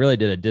they really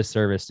did a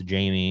disservice to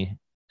Jamie.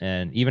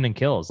 And even in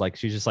Kills, like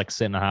she's just like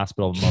sitting in the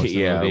hospital most of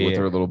the movie with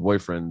her little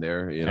boyfriend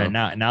there. You know,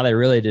 and now they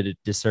really did a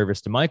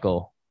disservice to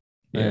Michael.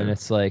 Yeah. And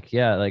it's like,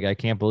 like I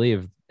can't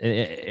believe.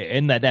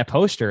 And that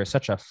poster is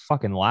such a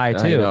fucking lie too.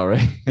 I know,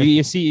 right?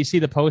 you see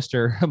the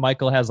poster.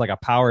 Michael has like a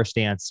power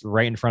stance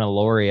right in front of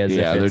Laurie. As if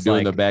they're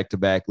doing like, the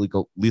back-to-back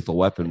lethal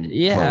weapon.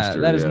 Yeah,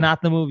 poster. That is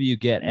not the movie you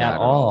get at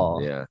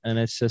all. Yeah, and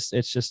it's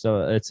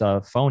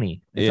a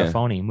phony. It's a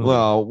phony movie.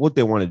 Well, what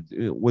they wanted,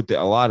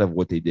 a lot of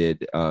what they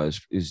did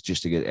is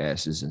just to get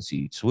asses in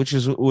seats, which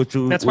is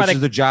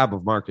the job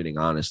of marketing,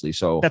 honestly.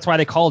 So that's why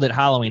they called it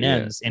Halloween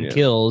Ends and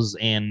Kills,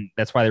 and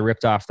that's why they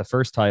ripped off the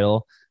first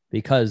title.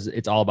 Because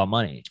it's all about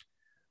money.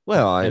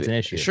 Well, it's an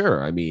issue.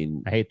 Sure. I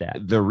mean, I hate that.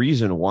 The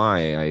reason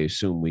why I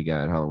assume we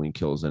got Halloween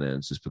Kills and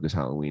Ends is because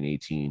Halloween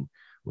 18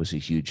 was a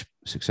huge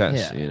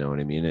success. You know what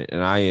I mean?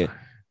 And I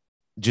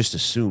just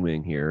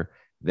assuming here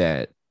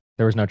that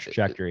there was no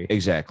trajectory.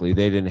 Exactly.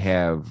 They didn't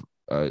have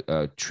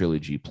a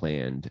trilogy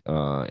planned,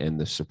 and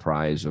the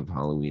surprise of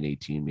Halloween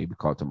 18 maybe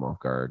caught them off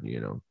guard, you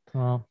know.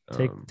 Well,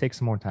 take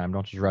some more time.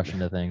 Don't just rush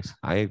into things.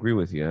 I agree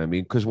with you. I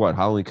mean, because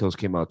Halloween Kills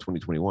came out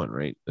 2021,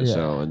 right? Yeah.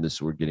 So, and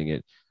we're getting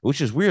it,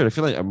 which is weird. I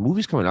feel like a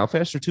movie's coming out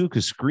faster too,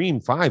 because Scream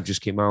 5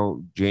 just came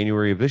out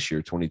January of this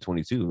year,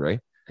 2022,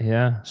 right?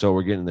 Yeah. So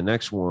we're getting the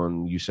next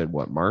one. You said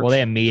what, March? Well, they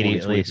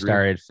immediately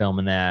started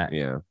filming that.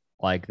 Yeah.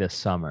 Like this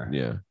summer.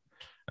 Yeah.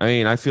 I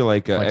mean, I feel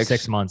like,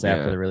 6 months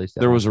after the release.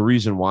 There was a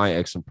reason why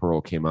X and Pearl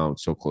came out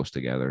so close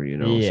together, you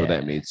know, so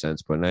that made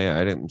sense. But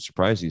I didn't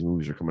surprise these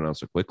movies are coming out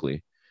so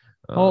quickly.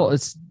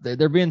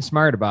 They're being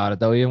smart about it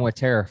though. Even with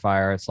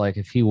Terrifier, it's like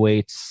if he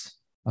waits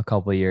a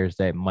couple of years,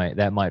 that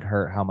might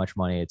hurt how much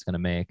money it's going to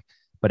make.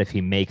 But if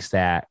he makes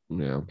that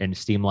and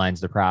streamlines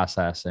the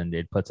process and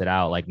it puts it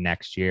out like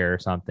next year or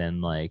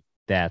something, like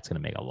that's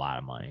going to make a lot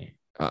of money.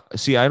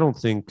 See, I don't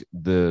think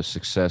the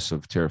success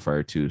of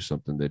Terrifier 2 is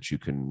something that you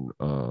can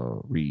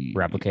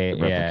replicate.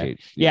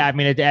 Yeah. I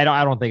mean, I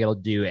don't think it'll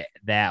do it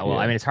that well.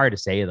 I mean, it's hard to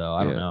say though.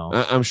 I don't know.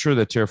 I'm sure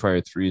that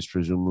Terrifier 3 is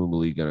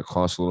presumably going to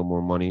cost a little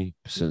more money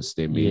since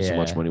they made so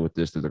much money with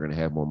this that they're going to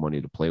have more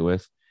money to play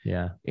with.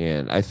 Yeah.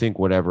 And I think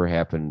what's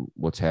happened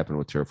with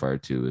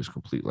Terrifier 2 is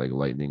complete like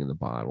lightning in the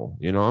bottle.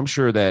 You know, I'm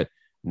sure that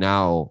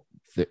now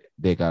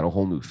they got a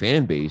whole new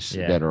fan base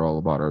that are all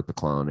about Art the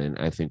Clown. And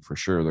I think for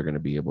sure they're going to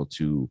be able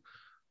to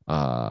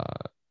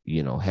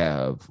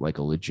have like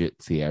a legit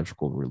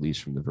theatrical release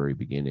from the very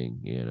beginning,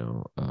 you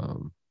know.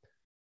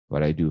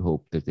 But I do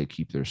hope that they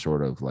keep their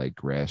sort of like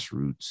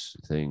grassroots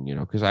thing, you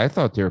know, because I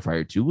thought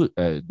Terrifier 2,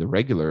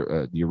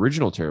 the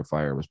original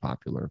Terrifier was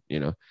popular, you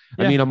know.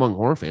 I mean, among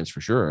horror fans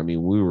for sure. I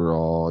mean, we were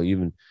all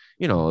even,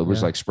 you know, it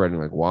was like spreading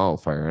like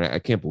wildfire. And I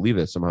can't believe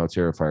that somehow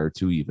Terrifier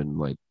 2 even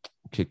like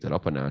kicked it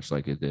up a notch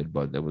like it did,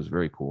 but that was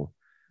very cool.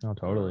 Oh,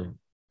 totally.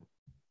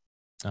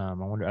 I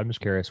wonder. I'm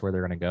just curious where they're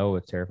going to go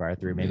with Terrifier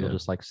 3. Maybe they'll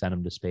just like send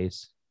them to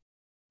space.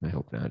 I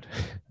hope not.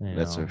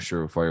 That's a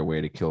surefire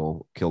way to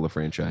kill the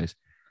franchise.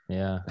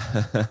 Yeah,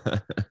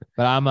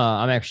 but I'm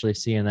actually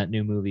seeing that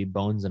new movie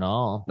Bones and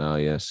All. Oh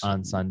yes,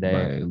 on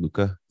Sunday. By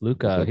Luca,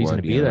 he's going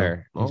to be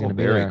there. He's going to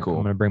be very there. Cool.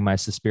 I'm going to bring my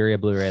Suspiria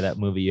Blu-ray. That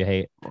movie you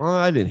hate. Well,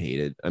 I didn't hate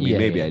it. I mean,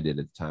 maybe I did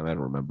at the time. I don't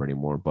remember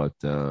anymore. But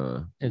it's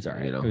all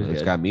right. You know,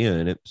 it's got Mia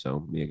in it,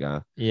 so Mia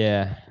got.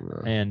 Yeah,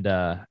 and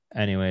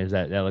anyways,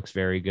 that looks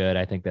very good.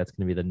 I think that's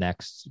going to be the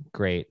next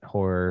great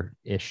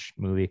horror-ish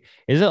movie.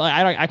 Is it?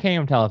 I can't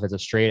even tell if it's a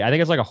straight. I think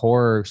it's like a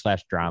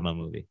horror/drama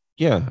movie.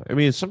 Yeah, I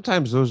mean,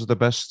 sometimes those are the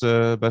best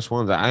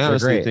ones. I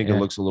honestly think it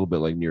looks a little bit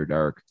like Near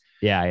Dark.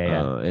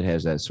 Yeah. It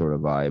has that sort of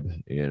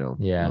vibe, you know.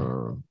 Yeah,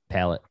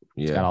 palette.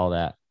 It's got all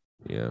that.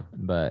 Yeah,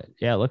 but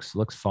yeah, it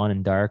looks fun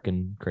and dark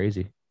and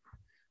crazy.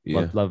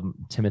 Yeah, love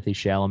Timothy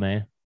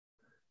Chalamet.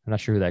 I'm not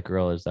sure who that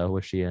girl is though.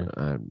 What's she in?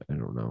 I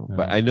don't know,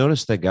 but I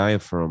noticed that guy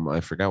from I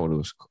forgot what it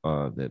was.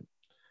 That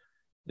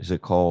is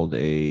it called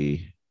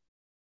a.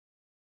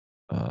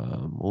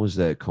 What was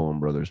that Coen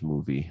Brothers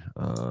movie?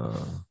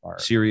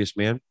 Serious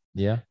Man.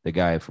 Yeah, the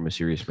guy from A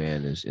Serious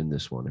Man is in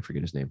this one. I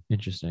forget his name.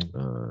 Interesting.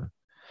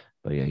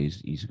 But yeah,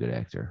 he's a good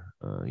actor.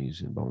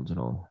 He's in Bones and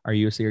All. Are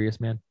you a serious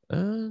man?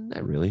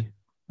 Not really.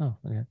 Oh,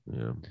 okay.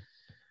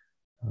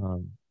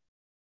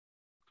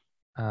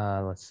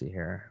 Yeah. Let's see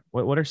here.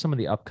 What are some of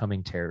the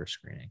upcoming terror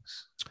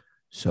screenings?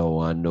 So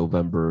on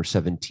November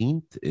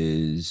 17th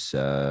is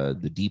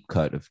the deep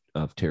cut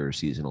of Terror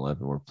Season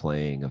 11. We're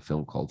playing a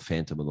film called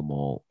Phantom of the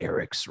Mall,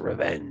 Eric's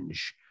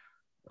Revenge.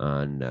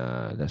 on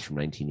that's from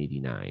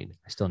 1989.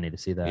 I still need to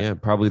see that. Yeah,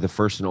 probably the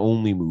first and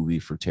only movie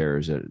for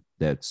terrors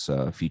that's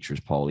features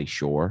Pauly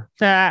Shore.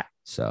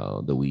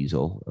 So the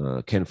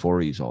Weasel, Ken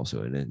Foree's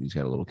also in it. He's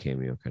got a little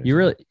cameo.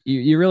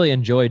 You really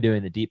enjoy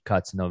doing the deep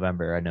cuts in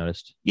November. I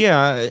noticed.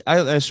 Yeah,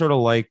 I sort of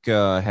like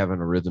having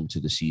a rhythm to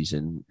the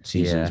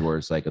seasons where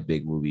it's like a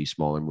big movie,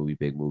 smaller movie,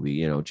 big movie.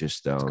 You know,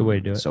 just it's a good way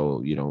to do it.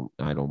 So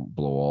I don't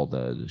blow all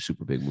the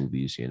super big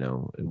movies, at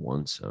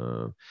once.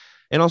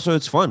 And also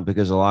it's fun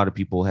because a lot of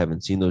people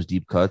haven't seen those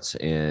deep cuts,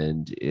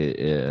 and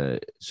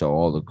so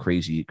all the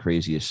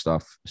craziest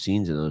stuff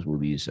scenes in those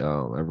movies,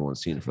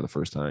 everyone's seen it for the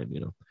first time.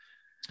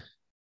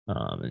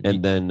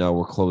 And then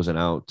we're closing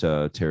out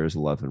Terrors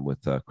 11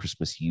 with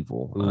Christmas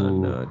Evil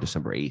on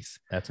December 8th.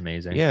 That's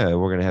amazing. Yeah,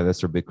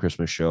 that's our big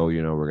Christmas show.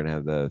 We're gonna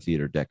have the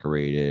theater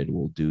decorated.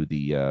 We'll do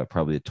the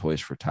probably the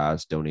Toys for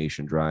Tots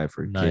donation drive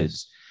for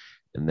kids.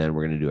 And then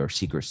we're going to do our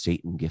Secret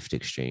Satan gift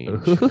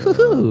exchange.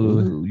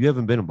 You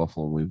haven't been in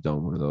Buffalo when we've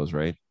done one of those,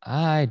 right?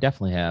 I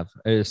definitely have.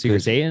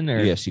 Secret Satan?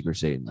 Yeah, Secret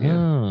Satan. Yeah.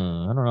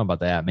 I don't know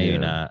about that. Maybe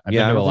not. I've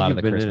been to a lot of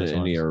the Christmas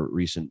ones. Any of our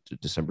recent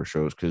December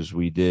shows because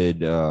we did.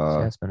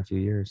 It's been a few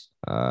years.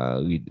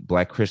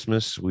 Black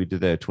Christmas. We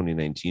did that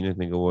 2019, I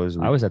think it was.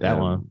 I was at that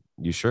one.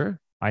 You sure?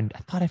 I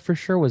thought I for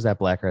sure was that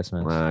Black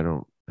Christmas.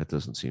 Well, That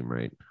doesn't seem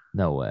right.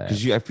 No way.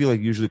 Because I feel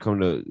like usually come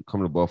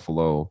to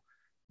Buffalo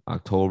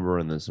October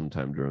and then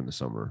sometime during the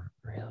summer.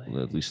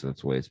 Really? At least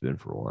that's the way it's been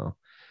for a while.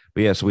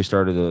 But yeah, so we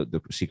started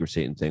the Secret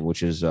Satan thing,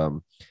 which is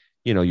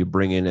you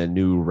bring in a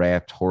new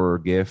wrapped horror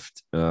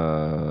gift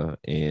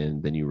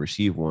and then you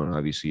receive one.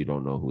 Obviously you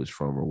don't know who it's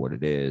from or what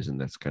it is,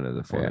 and that's kind of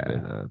the fun of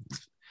it.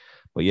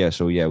 But yeah,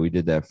 so we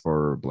did that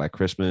for Black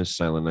Christmas,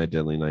 Silent Night,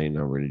 Deadly Night.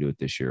 Now we're going to do it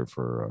this year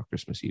for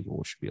Christmas Evil,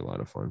 which should be a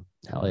lot of fun.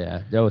 Hell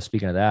yeah!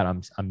 Speaking of that,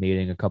 I'm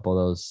meeting a couple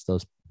of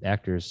those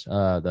actors.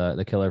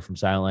 The killer from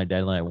Silent Night,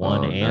 Deadly Night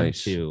 1 and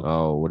 2.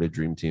 Oh, what a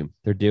dream team!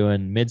 They're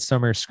doing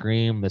Midsummer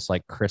Scream, this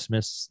like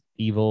Christmas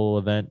Evil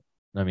event.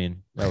 I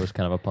mean, that was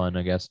kind of a pun,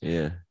 I guess.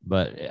 Yeah.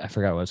 But I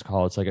forgot what it's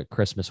called. It's like a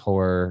Christmas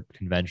horror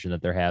convention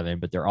that they're having,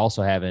 but they're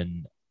also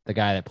having the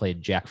guy that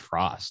played Jack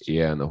Frost.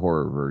 Yeah, and the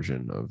horror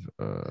version of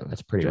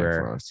that's pretty Jack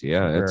rare. Frost.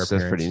 Yeah, that's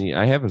pretty neat.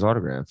 I have his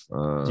autograph.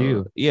 Do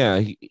you?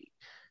 Yeah.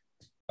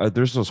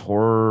 There's those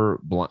horror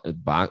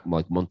like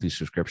monthly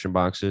subscription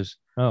boxes.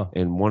 Oh.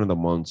 And one of the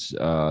months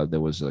there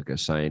was like a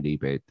signed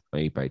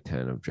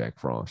 8x10 of Jack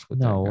Frost with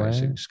that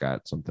guy,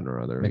 Scott something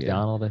or other.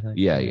 McDonald, I think.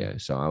 Yeah.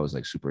 So I was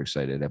like super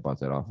excited. I bought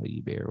that off of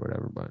eBay or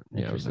whatever. But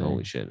yeah, I was like,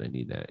 holy shit, I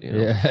need that.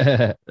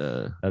 Yeah.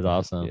 That's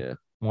awesome. Yeah.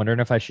 I'm wondering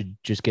if I should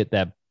just get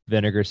that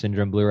Vinegar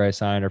Syndrome Blu-ray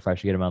signed, or if I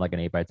should get them on like an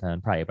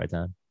 8x10, probably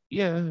 8x10.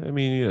 Yeah, I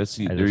mean,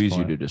 they're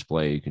easy to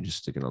display. You can just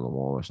stick it on the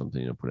wall or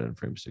something, put it in a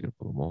frame, stick it up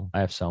on the wall.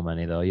 I have so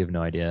many though. You have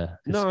no idea.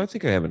 No, I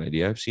think I have an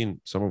idea. I've seen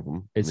some of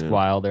them. It's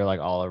wild. They're like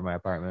all over my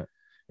apartment.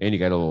 And you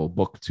got a little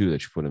book too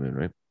that you put them in,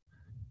 right?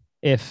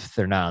 If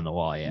they're not on the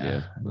wall,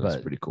 yeah.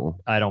 That's pretty cool.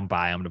 I don't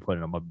buy them to put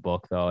in my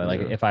book though. Like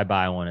if I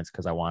buy one, it's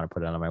because I want to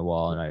put it on my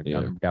wall, and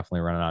I'm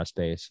definitely running out of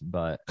space.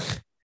 But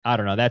I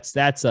don't know.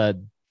 That's a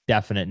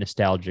definite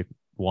nostalgic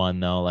one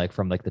though, like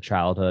from like the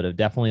childhood of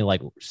definitely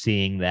like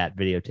seeing that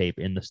videotape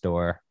in the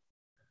store.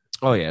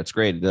 Oh yeah, it's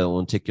great. The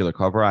lenticular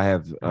cover. I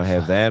have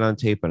that on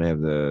tape, and I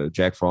have the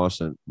Jack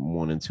Frost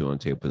 1 and 2 on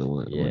tape with the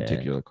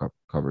lenticular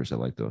covers. I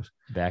like those.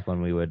 Back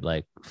when we would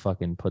like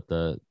fucking put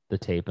the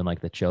tape in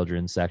like the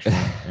children's section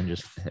and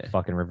just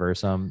fucking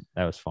reverse them.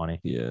 That was funny.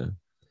 Yeah.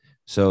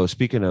 So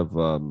speaking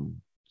of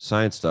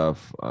science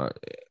stuff,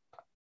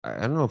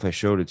 I don't know if I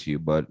showed it to you,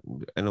 but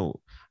I don't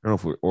know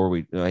if it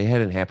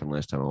hadn't happened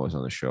last time I was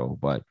on the show,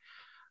 but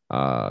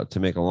to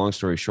make a long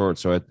story short,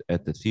 so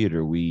at the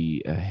theater,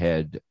 we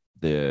had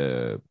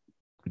the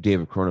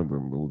David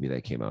Cronenberg movie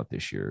that came out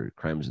this year,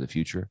 Crimes of the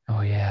Future.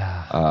 Oh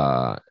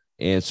yeah.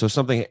 And so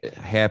something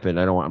happened.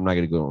 I'm not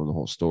going to go on the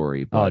whole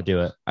story, but do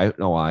it. I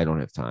don't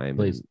have time.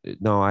 Please.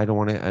 No, I don't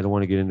want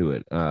to get into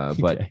it.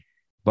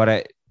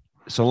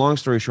 So long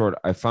story short,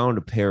 I found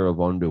a pair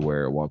of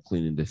underwear while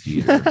cleaning the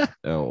theater,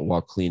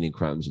 while cleaning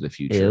Crimes of the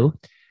Future. Ew.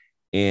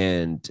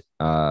 And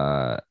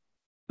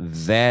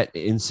that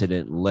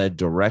incident led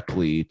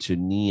directly to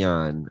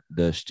Neon,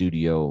 the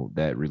studio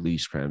that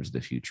released Crimes of the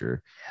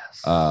Future.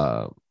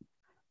 Yes.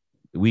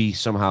 We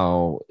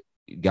somehow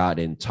got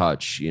in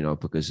touch,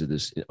 because of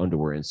this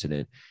underwear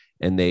incident,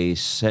 and they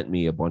sent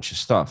me a bunch of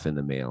stuff in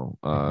the mail.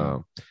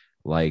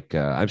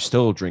 I'm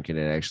still drinking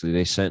it. Actually,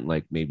 they sent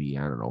like maybe,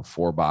 I don't know,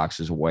 4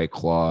 boxes of White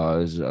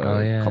Claws,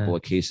 a couple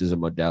of cases of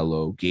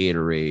Modelo,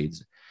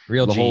 Gatorades,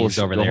 real G's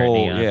over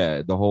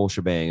there. The whole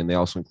shebang. And they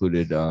also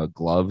included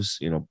gloves,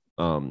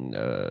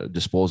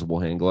 disposable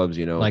hand gloves,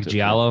 like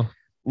Giallo.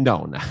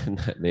 No,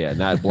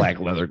 not black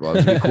leather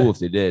gloves. It'd be cool if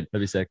they did.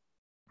 That'd be sick.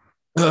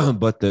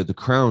 But the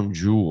crown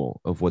jewel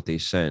of what they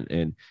sent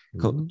and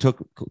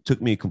took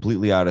me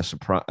completely out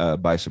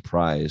of by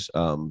surprise.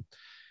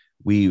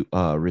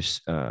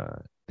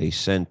 They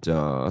sent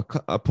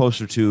a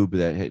poster tube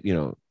that had,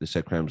 they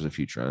said Crimes of the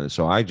Future on it.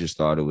 So I just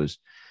thought it was,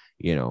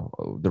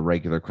 the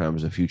regular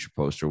Crimes of the Future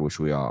poster, which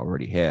we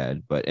already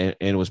had, but and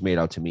it was made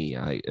out to me.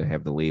 I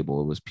have the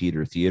label. It was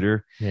Peter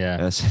Theater. Yeah,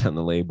 that's on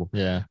the label.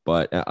 Yeah.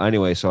 But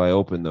anyway, so I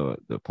opened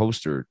the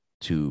poster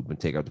tube and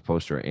take out the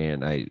poster,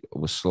 and I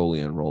was slowly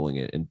unrolling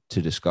it, and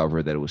to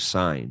discover that it was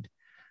signed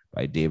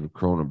by David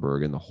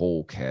Cronenberg and the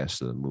whole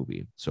cast of the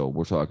movie. So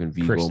we're talking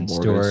Viggo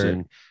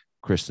Mortensen,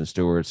 Kristen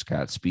Stewart,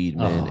 Scott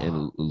Speedman,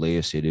 and Léa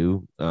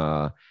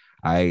Seydoux.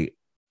 I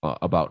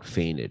about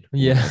fainted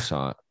when I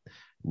saw it.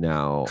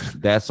 Now,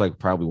 that's like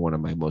probably one of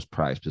my most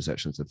prized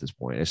possessions at this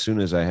point. As soon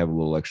as I have a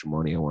little extra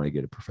money, I want to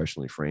get it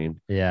professionally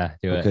framed. Yeah,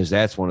 because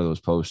that's one of those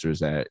posters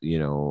that,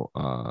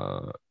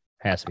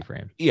 has to be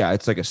framed. Yeah,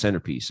 it's like a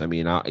centerpiece. I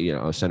mean,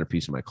 a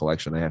centerpiece of my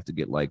collection. I have to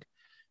get like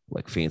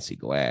fancy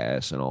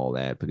glass and all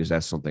that, because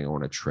that's something I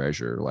want to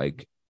treasure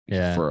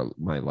for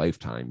my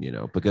lifetime,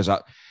 because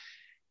a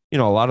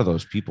lot of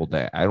those people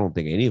that I don't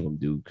think any of them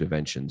do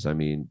conventions. I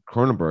mean,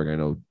 Cronenberg, I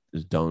know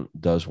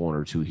does one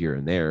or two here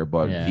and there,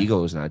 but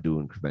Viggo is not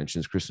doing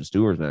conventions. Kristen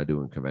Stewart's not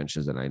doing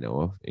conventions that I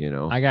know of.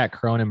 I got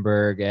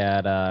Cronenberg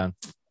at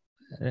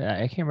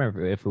I can't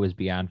remember if it was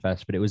Beyond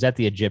Fest, but it was at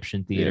the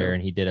Egyptian Theater,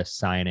 and he did a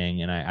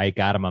signing, and I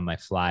got him on my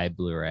Fly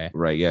Blu-ray.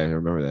 Right, yeah, I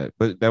remember that,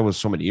 but that was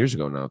so many years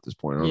ago now. At this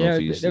point, I don't know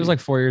if it was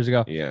like 4 years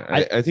ago. Yeah,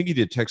 I think he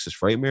did Texas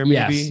Frightmare,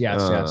 maybe.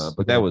 Yes.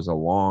 But that was a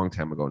long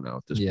time ago now.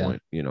 At this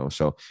point,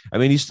 So I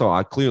mean, he's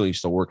clearly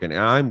still working,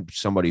 and I'm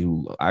somebody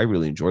who I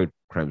really enjoyed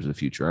Crimes of the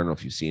Future. I don't know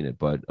if you've seen it,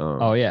 but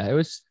it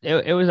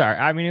was art.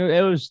 I mean,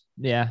 it was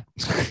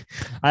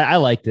I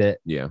liked it.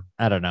 Yeah,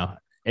 I don't know.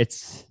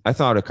 I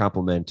thought it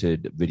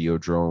complemented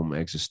Videodrome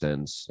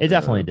Existence. It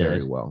definitely did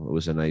very well. It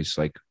was a nice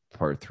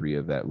part 3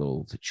 of that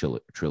little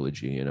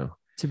trilogy,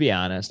 To be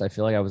honest, I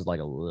feel like I was like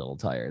a little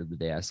tired the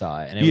day I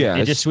saw it, and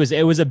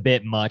it was a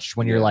bit much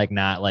when you're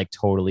not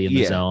totally in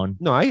the zone.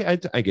 No, I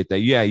get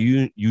that. Yeah,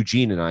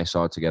 Eugene and I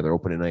saw it together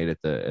opening night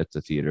at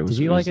the theater. It was,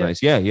 Did you like it?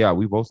 Nice. Yeah,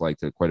 we both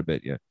liked it quite a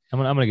bit. Yeah, I'm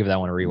gonna give that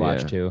one a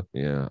rewatch too.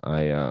 Yeah,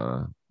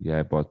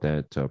 I bought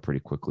that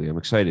pretty quickly. I'm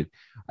excited.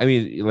 I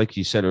mean, like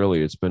you said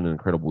earlier, it's been an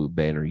incredible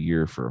banner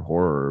year for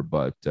horror,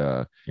 but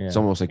it's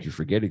almost like you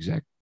forget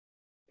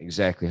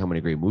exactly how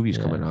many great movies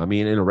coming out. I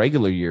mean, in a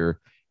regular year,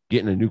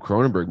 getting a new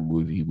Cronenberg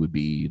movie would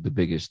be the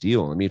biggest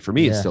deal. I mean, for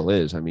me, it still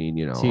is. I mean,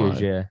 it's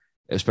huge,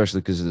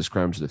 especially because of this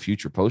Crimes of the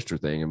Future poster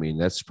thing. I mean,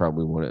 that's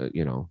probably one of,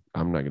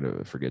 I'm not going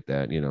to forget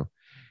that,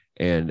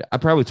 and I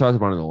probably talked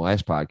about it in the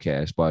last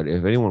podcast, but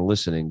if anyone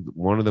listening,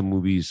 one of the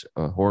movies,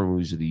 horror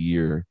movies of the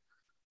year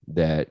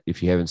that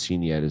if you haven't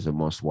seen yet is a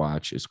must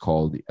watch. It's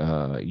called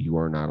You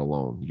Are Not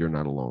Alone. You're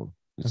Not Alone.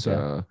 It's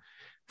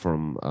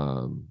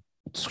from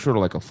it's sort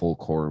of like a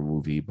folk horror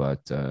movie, but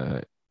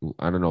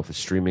I don't know if it's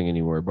streaming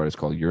anywhere, but it's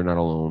called You're Not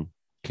Alone.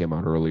 Came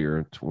out earlier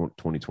in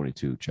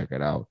 2022. Check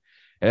it out.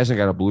 It hasn't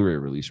got a Blu-ray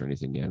release or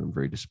anything yet. I'm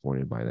very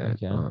disappointed by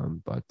that. Okay.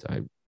 But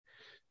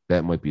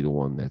that might be the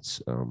one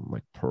that's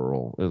like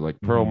Pearl.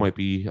 Pearl might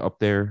be up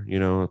there,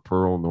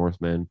 Pearl,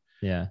 Northman.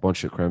 Yeah,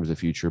 bunch of Crimes of the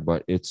Future,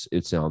 but it's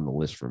on the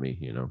list for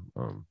me.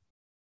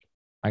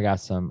 I got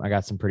some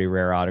pretty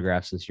rare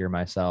autographs this year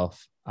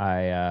myself.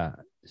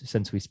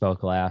 Since we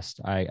spoke last,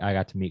 I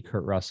got to meet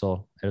Kurt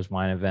Russell at his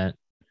wine event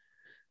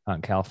out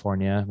in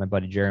California. My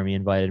buddy Jeremy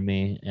invited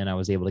me, and I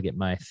was able to get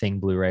my Thing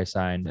Blu-ray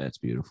signed. That's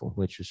beautiful,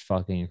 which was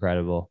fucking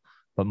incredible.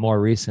 But more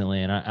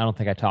recently, and I don't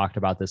think I talked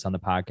about this on the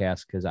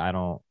podcast because I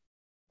don't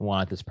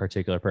want this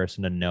particular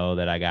person to know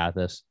that I got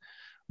this.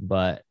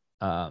 But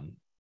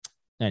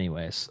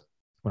anyways,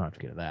 we don't have to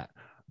get to that.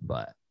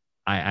 But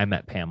I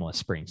met Pamela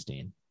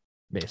Springsteen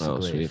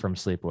basically from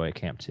Sleepaway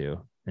Camp 2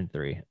 and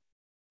 3.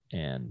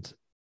 And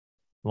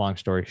long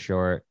story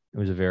short, it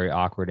was a very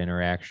awkward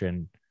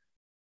interaction.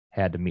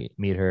 Had to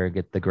meet her,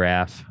 get the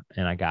graph,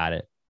 and I got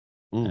it.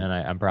 And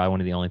I'm probably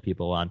one of the only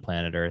people on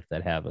planet Earth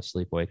that have a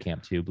Sleepaway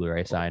Camp 2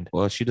 Blu-ray signed.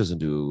 Well, she doesn't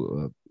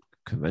do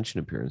convention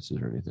appearances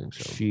or anything.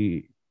 So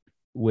she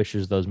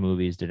wishes those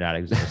movies did not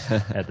exist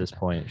at this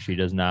point. She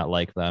does not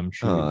like them.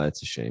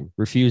 That's a shame.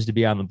 Refused to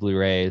be on the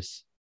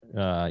Blu-rays.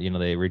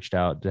 They reached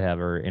out to have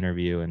her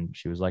interview, and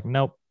she was like,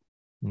 "Nope,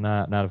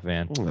 not a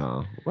fan."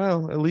 No,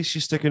 well, at least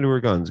she's sticking to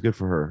her guns. Good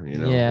for her.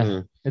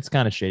 Yeah, it's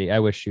kind of shitty. I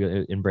wish she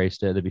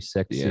embraced it. It'd be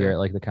sick to see her at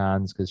like the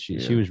cons because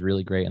she was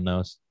really great in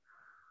those.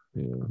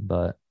 Yeah,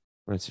 but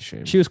that's a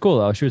shame. She was cool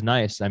though. She was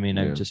nice. I mean,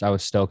 I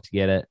was stoked to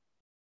get it.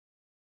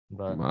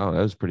 But wow, that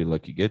was a pretty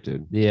lucky get,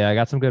 dude. Yeah, I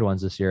got some good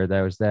ones this year.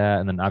 There was that,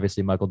 and then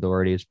obviously Michael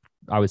Dougherty is,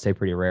 I would say,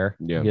 pretty rare.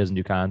 Yeah, he doesn't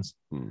do cons.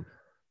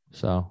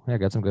 So yeah, I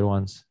got some good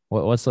ones.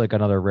 What's like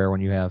another rare one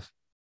you have?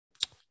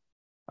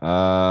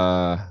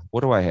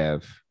 What do I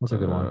have? What's a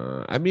good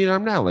one? I mean,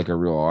 I'm not like a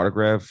real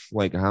autograph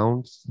like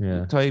hound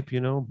type,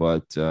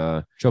 but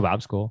Joe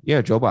Bob's cool.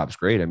 Yeah, Joe Bob's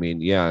great. I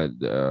mean, yeah,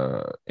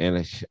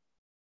 and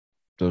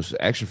those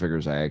action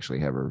figures I actually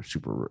have are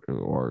super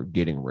or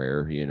getting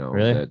rare,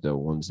 really? The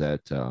ones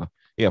that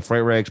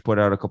Fright Rags put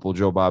out a couple of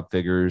Joe Bob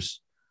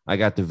figures. I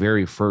got the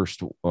very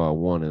first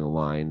one in the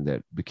line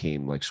that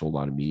became like sold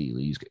out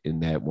immediately. He's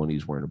in that one.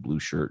 He's wearing a blue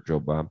shirt, Joe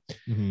Bob.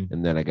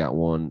 And then I got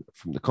one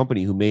from the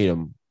company who made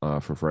them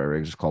for Fright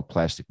Rags. It's called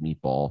Plastic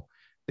Meatball.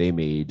 they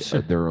made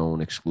their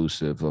own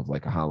exclusive of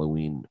like a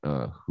Halloween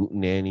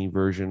Hootenanny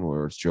version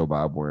where it's Joe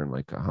Bob wearing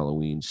like a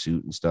Halloween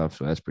suit and stuff.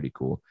 So that's pretty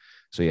cool.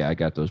 So yeah, I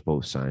got those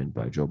both signed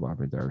by Joe Bob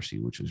and Darcy,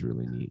 which is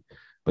really neat.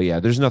 But yeah,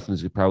 there's nothing,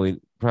 probably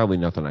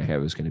nothing I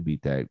have is going to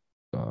beat that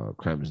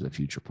Crimes of the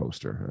Future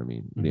poster. I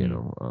mean, you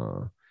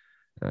know,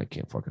 I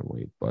can't fucking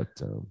wait. But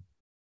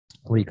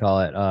what do you call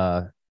it?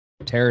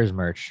 Terrors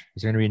merch.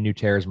 Is there going to be a new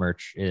Terrors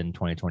merch in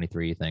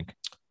 2023, you think?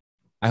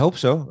 I hope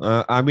so.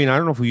 I mean, I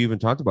don't know if we even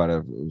talked about it.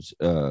 It was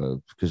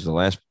because the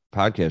last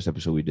podcast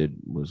episode we did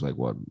was like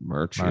what,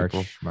 March. Yeah.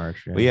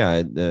 But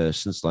yeah,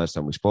 since the last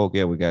time we spoke,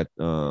 we got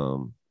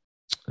some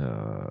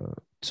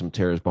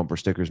Terrors bumper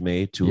stickers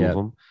made, two of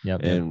them,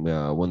 and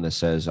one that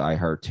says "I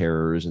Heart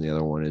Terrors," and the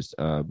other one is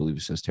I believe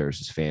it says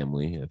 "Terrors'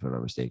 Family," if I'm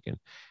not mistaken.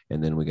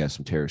 And then we got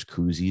some Terrors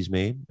koozies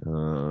made.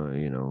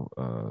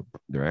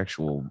 They're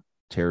actual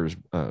Terrors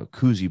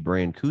koozie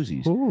brand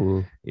koozies.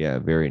 Ooh. Yeah,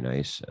 very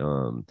nice.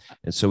 And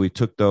so we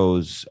took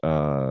those.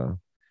 Well,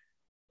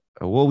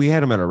 we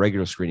had them at our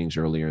regular screenings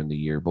earlier in the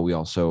year, but we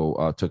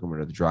also took them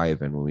to the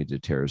drive-in when we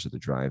did Terrors at the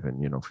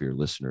Drive-In. You know, for your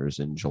listeners,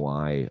 in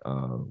July,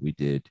 we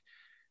did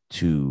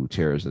 2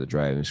 Terrors of the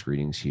Drive-In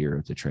screenings here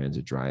at the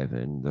Transit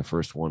Drive-In. The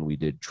first one we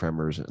did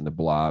Tremors and the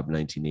Blob,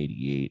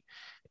 1988.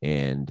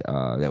 And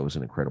that was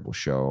an incredible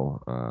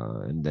show.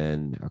 And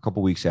then a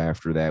couple weeks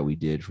after that, we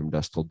did From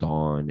Dusk Till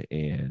Dawn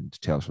and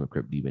Tales from the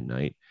Crypt Demon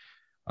Night.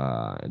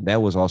 And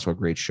that was also a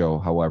great show.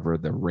 However,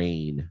 the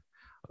rain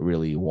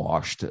really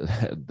washed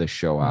the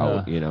show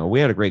out. You know,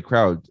 we had a great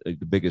crowd, the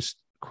biggest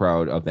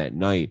crowd of that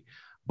night,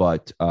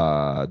 but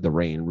the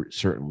rain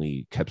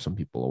certainly kept some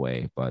people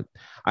away. But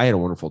I had a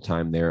wonderful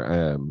time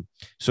there.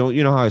 So,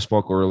 you know how I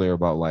spoke earlier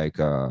about like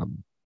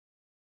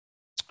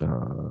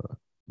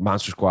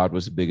Monster Squad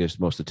was the biggest,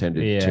 most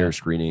attended terror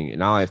screening. And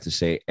now I have to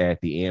say at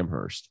the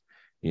Amherst,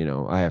 you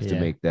know, I have to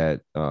make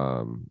that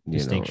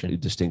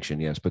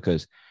distinction. Yes,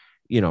 because,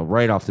 you know,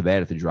 right off the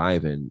bat at the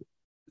drive-in,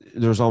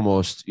 there's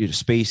almost, you know,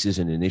 space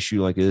isn't an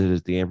issue like it is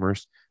at the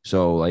Amherst.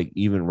 So like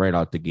even right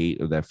out the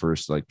gate of that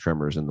first like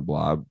Tremors and the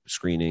Blob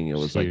screening, it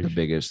was like the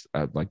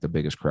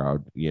biggest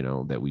crowd, you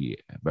know, that we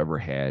have ever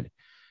had.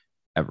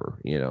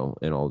 You know,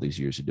 in all these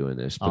years of doing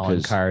this,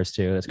 because cars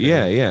too. That's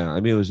yeah.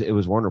 I mean, it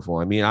was wonderful.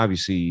 I mean,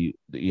 obviously,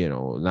 you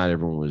know, not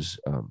everyone was.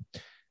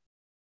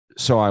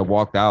 So I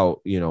walked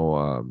out. You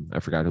know, I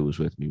forgot who was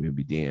with me,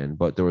 maybe Dan,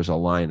 but there was a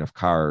line of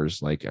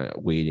cars like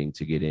waiting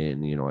to get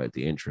in. You know, at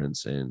the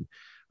entrance, and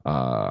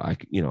I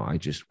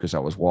just because I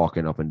was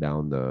walking up and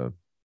down the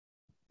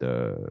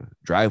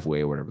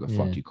driveway or whatever the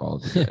fuck you call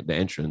it, the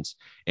entrance,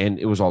 and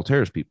it was all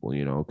Terrors people,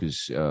 you know,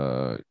 because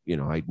you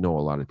know, I know a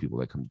lot of people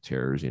that come to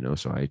Terrors, you know,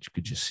 so I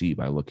could just see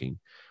by walking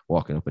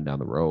up and down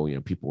the row, you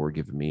know, people were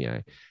giving me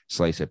a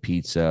slice of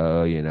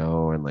pizza, you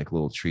know, and like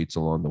little treats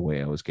along the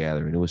way I was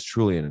gathering. It was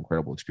truly an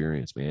incredible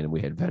experience, man. And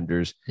we had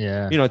vendors, you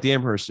know, at the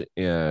Amherst,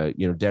 you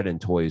know, Dead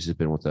End Toys has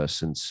been with us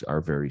since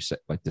our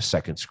the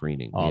second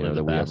screening, you know,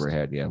 that we ever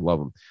had. Yeah, I love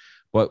them.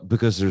 But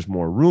because there's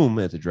more room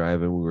at the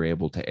drive-in, we were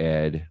able to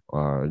add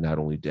not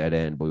only Dead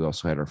End, but we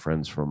also had our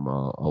friends from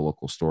a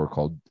local store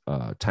called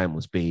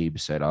Timeless Babe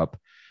set up.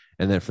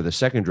 And then for the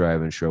second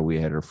drive-in show, we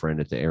had our friend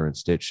at the Aaron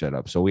Stitch set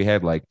up. So we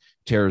had like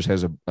Terrors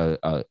has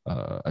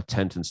a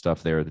tent and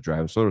stuff there at the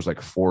drive-in. So there was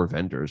like 4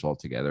 vendors all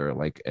together,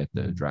 like at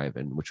the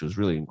drive-in, which was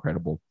really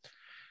incredible.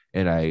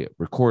 And I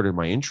recorded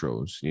my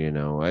intros, you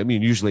know. I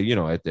mean, usually, you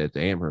know, at the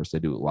Amherst, I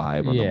do it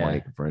live on the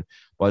mic in front.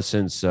 But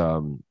since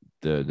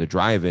the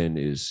drive-in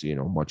is, you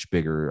know, much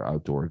bigger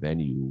outdoor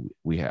venue,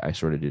 I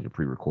sort of did a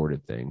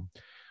pre-recorded thing,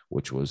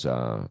 which was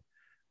a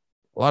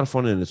lot of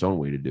fun in its own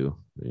way to do,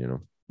 you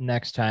know.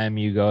 Next time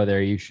you go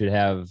there, you should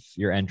have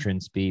your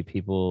entrance be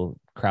people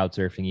crowd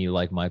surfing you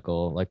like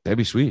Michael. Like that'd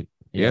be sweet.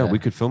 Yeah, we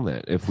could film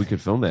that. If we could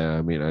film that,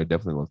 I mean, I'd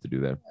definitely love to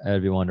do that.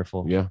 That'd be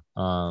wonderful. Yeah.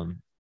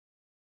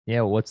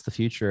 What's the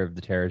future of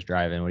the Terrors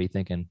Drive-In? What are you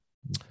thinking?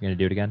 You're gonna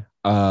do it again?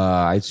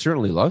 I'd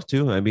certainly love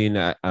to. I mean,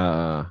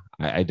 I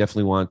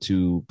definitely want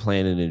to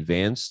plan in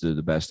advance to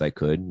the best I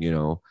could, you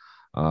know,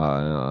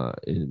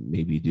 and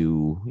maybe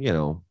do, you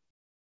know,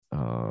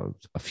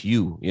 a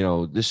few, you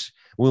know,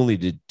 we only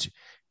did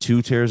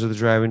 2 Terrors of the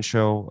Drive-In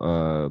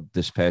show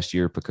this past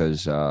year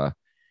because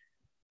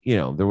you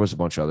know, there was a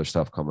bunch of other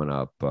stuff coming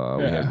up.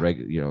 We had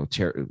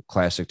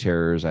classic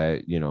Terrors,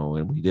 you know,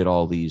 and we did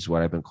all these,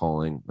 what I've been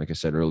calling, like I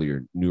said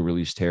earlier, new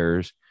release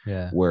Terrors,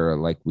 where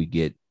like we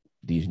get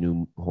these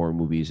new horror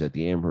movies at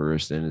the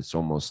Amherst, and it's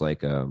almost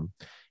like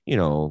you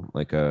know,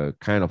 like a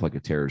kind of like a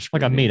terror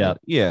screening. Like a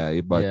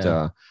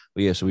meetup.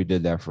 So we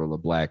did that for The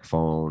Black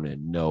Phone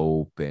and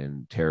Nope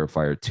and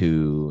Terrifier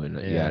 2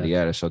 and yada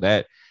yada. So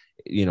that,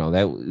 you know,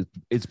 that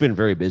it's been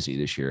very busy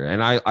this year,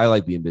 and I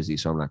like being busy,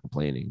 so I'm not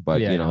complaining. But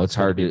you know, it's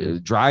hard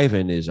to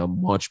drive-in is a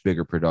much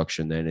bigger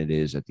production than it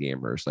is at the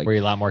Amherst. Like, were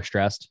you a lot more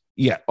stressed?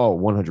 Yeah. Oh,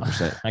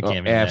 100%. I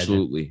can't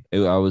absolutely.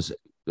 I was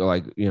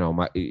like, you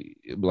know,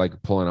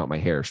 like pulling out my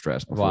hair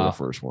stressed before the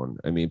first one.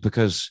 I mean,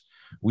 because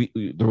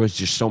there was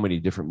just so many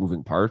different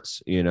moving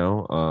parts, you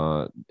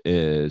know.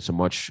 It's a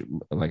much,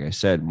 like I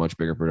said, much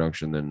bigger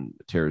production than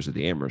Terrors of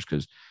the Amherst,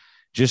 because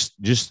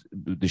just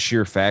the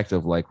sheer fact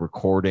of like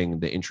recording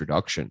the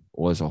introduction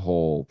was a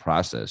whole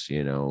process,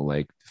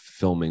 like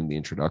filming the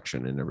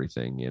introduction and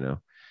everything,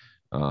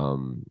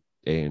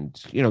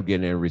 and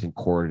getting everything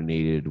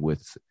coordinated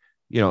with,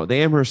 the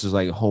Amherst is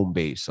like home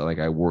base. So like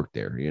I worked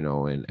there,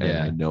 and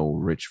I know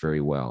Rich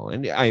very well,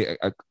 and I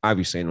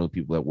obviously I know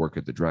people that work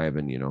at the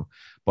drive-in,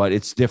 but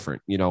it's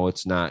different,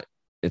 it's not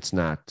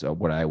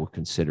what I would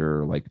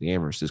consider like the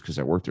Amherst is, because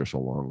I worked there so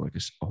long, like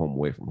a home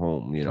away from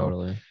home,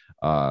 Totally.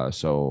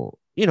 So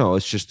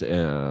it's just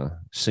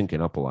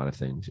syncing up a lot of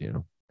things,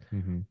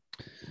 Mm-hmm.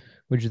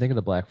 What did you think of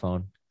the Black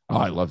Phone? Oh,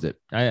 I loved it.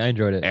 I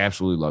enjoyed it.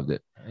 Absolutely loved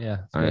it. Yeah.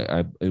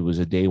 It was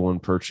a day one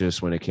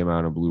purchase when it came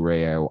out on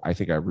Blu-ray. I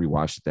think I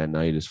rewatched it that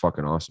night. It's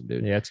fucking awesome,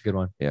 dude. Yeah, it's a good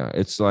one. Yeah,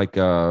 it's like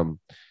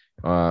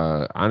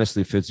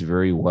honestly fits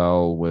very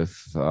well with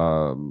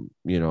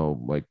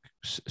like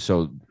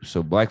so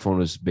Black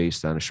Phone is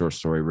based on a short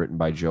story written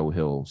by Joe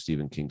Hill,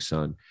 Stephen King's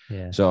son.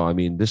 Yeah. So I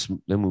mean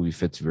the movie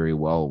fits very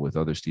well with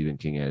other Stephen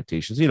King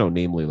adaptations,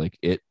 namely like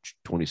It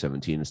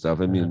 2017 and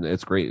stuff. I mean,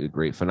 it's great, a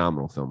great,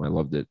 phenomenal film. I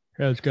loved it.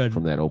 Yeah, it's good.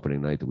 From that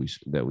opening night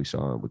that we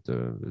saw with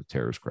the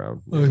terrorist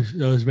crowd.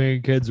 Those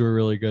main kids were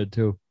really good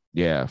too.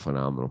 Yeah,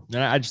 phenomenal.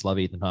 I just love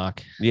Ethan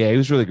Hawke. Yeah, he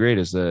was really great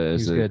as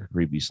a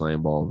creepy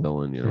slime ball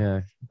villain.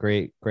 Yeah,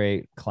 great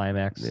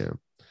climax. Yeah,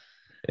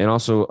 and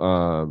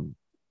also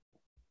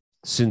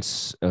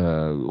since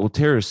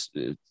Terror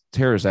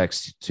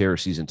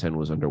season 10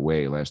 was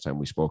underway last time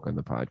we spoke on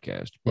the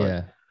podcast.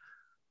 But,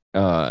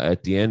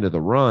 at the end of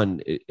the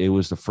run, it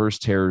was the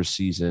first Terror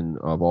season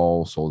of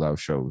all sold out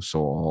shows. So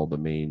all the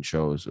main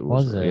shows,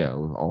 was it? Yeah,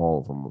 all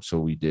of them. So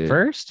we did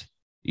first.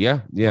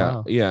 Yeah.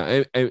 Wow.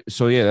 Yeah.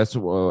 So yeah, that's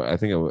what I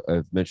think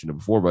I've mentioned it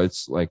before, but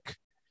it's like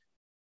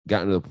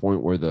gotten to the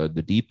point where the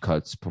deep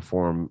cuts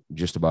perform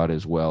just about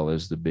as well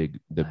as the big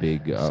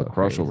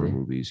crossover crazy.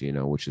 Movies,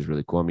 which is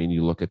really cool. I mean,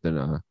 you look at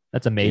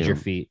that's a major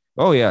feat.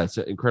 Oh yeah, it's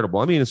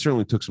incredible. I mean, it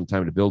certainly took some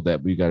time to build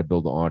that, but you got to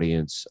build the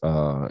audience,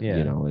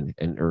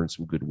 and earn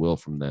some goodwill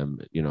from them,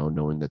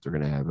 knowing that they're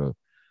going to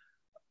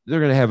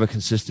have a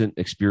consistent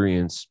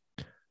experience.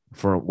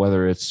 From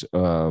whether it's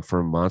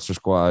from Monster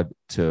Squad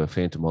to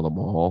Phantom of the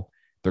Mall,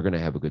 they're going to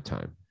have a good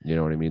time. You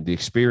know what I mean? The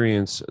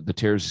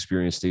Terror's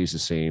experience stays the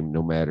same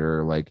no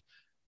matter like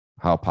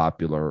how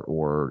popular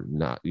or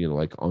not,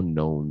 like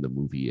unknown the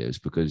movie is,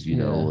 because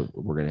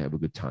we're going to have a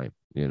good time.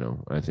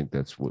 I think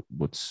that's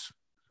what's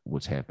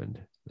happened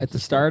at the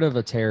start of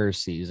a Terror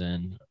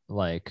season.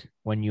 Like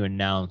when you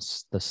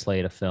announce the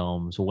slate of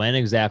films, when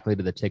exactly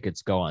do the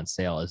tickets go on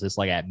sale? Is this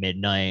like at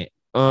midnight?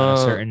 On a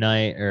certain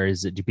night, or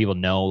do people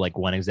know like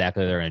when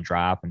exactly they're going to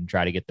drop and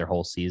try to get their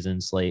whole season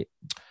slate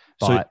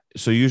bought?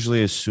 So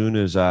usually as soon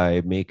as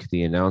I make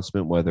the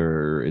announcement,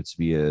 whether it's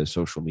via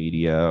social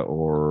media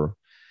or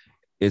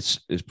it's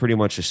pretty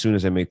much as soon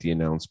as I make the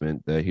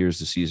announcement that here's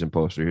the season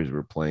poster, here's where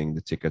we're playing, the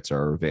tickets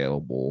are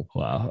available.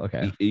 Wow.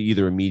 Okay.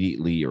 Either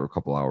immediately or a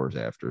couple hours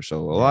after.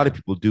 So a lot of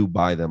people do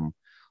buy them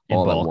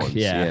all at once.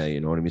 Yeah,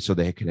 you know what I mean? So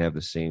they can have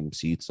the same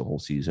seats the whole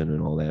season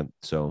and all that.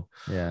 So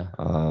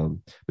but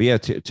yeah,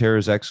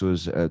 Terror's X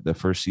was the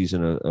first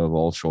season of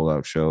all sold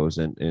out shows,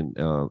 and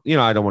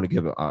I don't want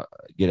to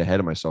get ahead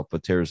of myself,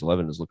 but Terror's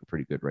 11 is looking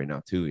pretty good right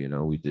now too.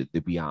 We did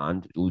the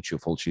Beyond, Lucio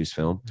Fulci's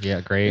film,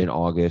 great, in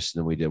August,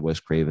 and then we did Wes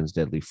Craven's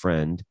Deadly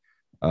Friend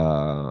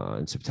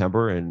in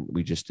September, and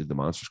we just did the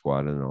Monster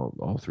Squad, and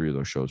all three of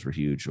those shows were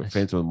huge.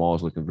 Phantom of the Mall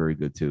is looking very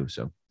good too.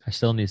 So I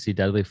still need to see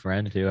Deadly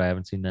Friend too. I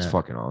haven't seen that. It's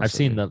fucking awesome. I've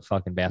seen the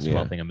fucking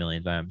basketball thing a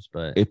million times,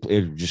 but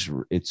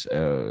it's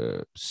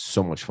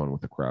so much fun with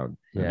the crowd.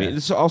 Yeah. I mean,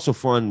 it's also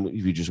fun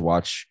if you just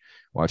watch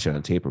it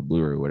on tape or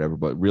Blu-ray or whatever,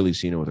 but really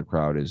seeing it with a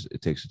crowd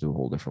it takes it to a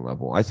whole different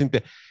level. I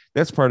think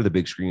that's part of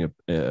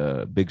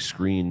the big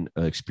screen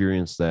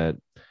experience that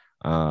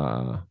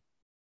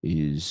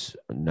is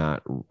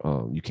not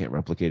you can't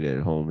replicate it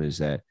at home, is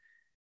that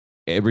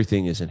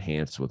everything is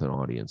enhanced with an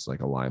audience,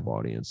 like a live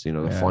audience.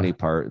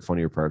 The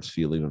funnier parts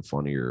feel even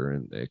funnier,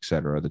 and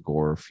etc. The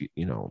gore,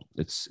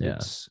 it's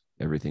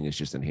everything is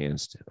just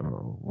enhanced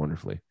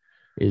wonderfully.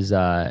 Is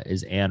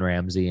Anne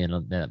Ramsey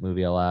in that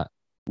movie a lot?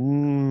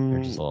 Or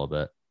just a little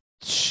bit?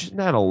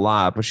 Not a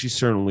lot, but she's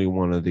certainly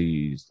one of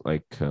these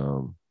like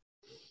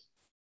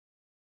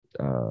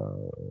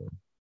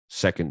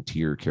second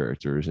tier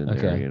characters in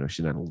there.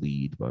 She's not a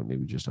lead, but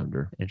maybe just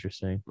under.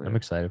 Interesting. Yeah. I'm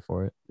excited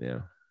for it. Yeah.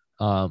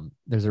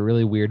 There's a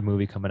really weird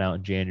movie coming out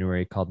in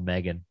January called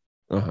Megan.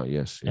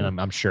 Yes. Yeah. And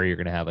I'm sure you're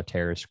going to have a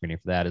terror screening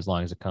for that as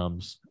long as it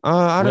comes.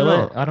 I don't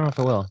know. I don't know if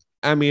it will.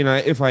 I mean,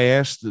 if I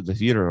asked the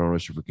theater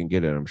owners if we can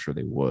get it, I'm sure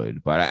they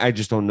would. But I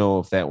just don't know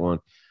if that one.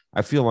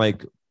 I feel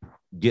like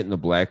getting the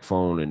Black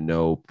Phone and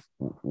Nope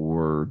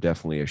were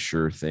definitely a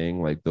sure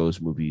thing. Like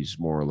those movies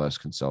more or less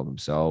can sell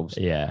themselves.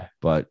 Yeah.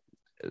 But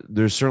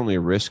there's certainly a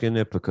risk in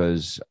it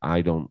because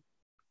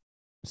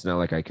it's not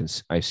like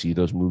I see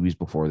those movies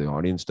before the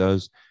audience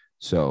does.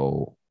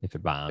 So if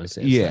it bombs,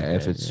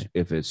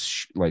 if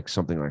it's like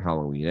something like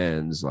Halloween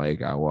Ends,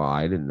 like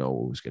I didn't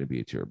know it was going to be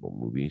a terrible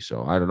movie.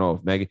 So I don't know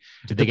if Megan.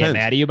 Did they get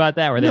mad at you about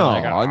that? Or no,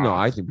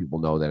 I think people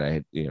know that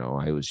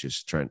I was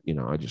just trying.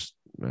 I just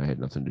I had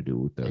nothing to do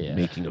with the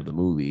making of the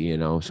movie, you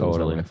know. So it's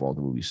not my fault.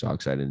 The movie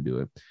sucks. I didn't do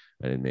it.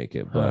 I didn't make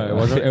it. But it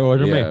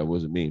wasn't me. It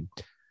wasn't me.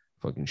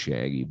 Fucking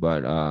Shaggy.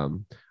 But I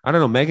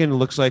don't know. Megan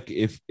looks like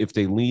if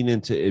they lean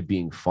into it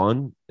being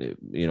fun,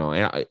 you know.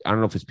 I don't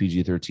know if it's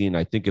PG-13.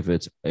 I think if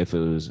it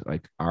was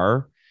like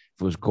R.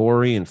 If it was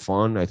gory and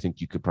fun, I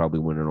think you could probably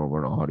win it over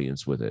an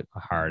audience with it. A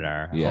hard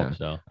R. Yeah. I hope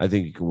so. I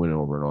think you can win it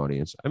over an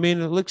audience. I mean,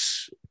 it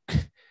looks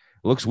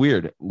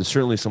weird. There's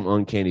certainly some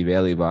uncanny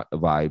valley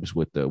vibes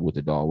with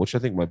the doll, which I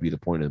think might be the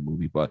point of the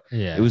movie. But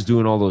it was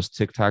doing all those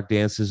TikTok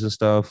dances and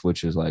stuff,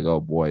 which is like, oh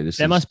boy,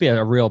 that must be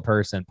a real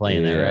person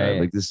playing it, right?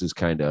 Like this is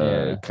kind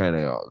of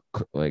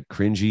like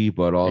cringy,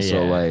 but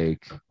also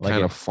like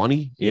kind of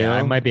funny. Yeah,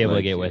 I might be able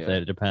to get with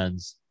it. It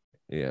depends.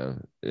 Yeah,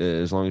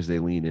 as long as they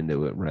lean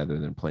into it rather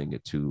than playing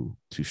it too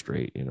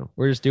straight, you know.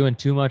 We're just doing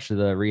too much of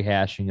the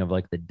rehashing of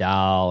like the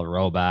doll,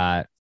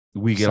 robot.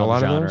 We get a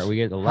lot of those. We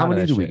get a lot. How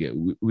many do we get?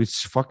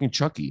 It's fucking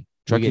Chucky.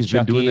 Chucky's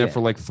been doing that for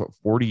like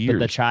 40 years. But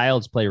the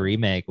Child's Play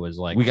remake was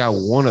like we got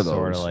one of those,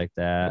 sort of like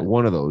that.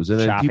 One of those, and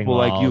then Chopping people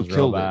like you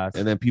killed robots. it,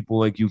 and then people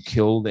like you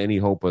killed any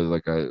hope of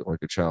like a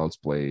Child's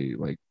Play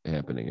like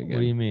happening again.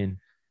 What do you mean?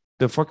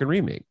 The fucking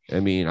remake. I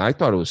mean, I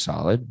thought it was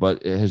solid,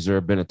 but has there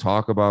been a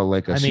talk about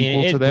like a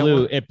sequel to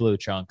that? It blew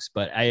chunks,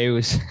 but it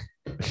was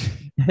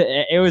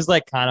it was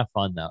like kind of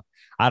fun though.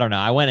 I don't know.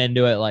 I went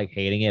into it like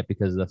hating it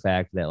because of the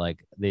fact that like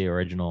the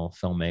original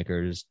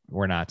filmmakers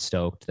were not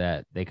stoked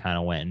that they kind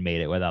of went and made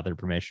it without their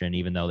permission,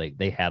 even though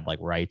they had like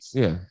rights.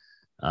 Yeah.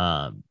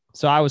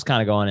 So I was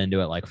kind of going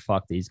into it like,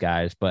 fuck these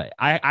guys, but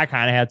I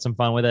kind of had some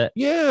fun with it.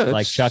 Yeah.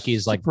 Like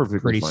Chucky's like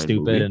pretty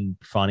stupid movie. And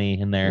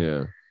funny in there.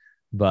 Yeah.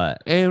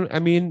 But and I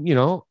mean, you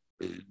know,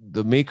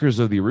 the makers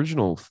of the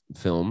original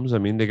films, I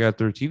mean, they got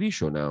their TV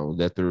show now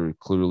that they're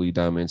clearly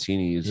Don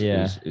Mancini is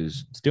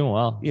it's doing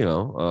well. You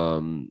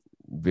know,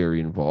 very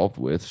involved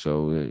with,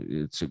 so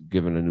it's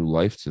given a new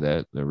life to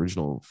the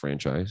original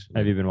franchise.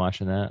 Have you been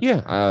watching that?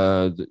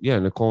 Yeah,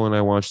 Nicole and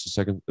I watched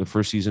the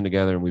first season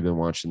together, and we've been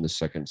watching the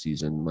second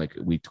season like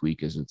week to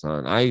week as it's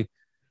on.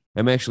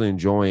 I'm actually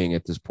enjoying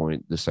at this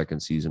point the second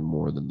season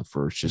more than the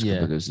first, just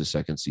because the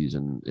second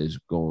season is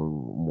going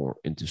more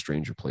into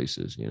stranger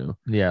places, you know.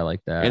 Yeah, I like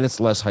that, and it's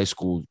less high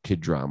school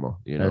kid drama,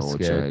 you know. That's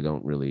which good. I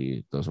don't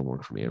really doesn't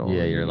work for me at all.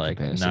 Yeah, you're like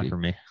capacity. Not for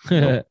me.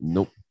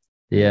 Nope.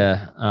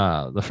 Yeah,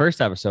 the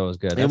first episode was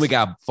good. And we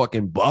got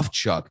fucking Buff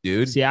Chuck,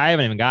 dude. See, I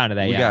haven't even gotten to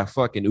that yet. We got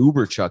fucking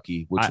Uber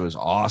Chucky, which was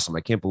awesome.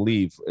 I can't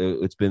believe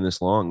it's been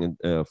this long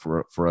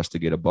for us to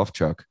get a Buff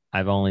Chuck.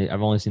 I've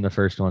only seen the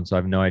first one, so I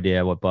have no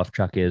idea what Buff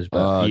Chuck is.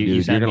 But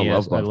you sent me a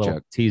little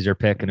Chuck teaser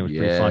pic, and it was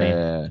pretty funny.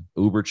 Yeah,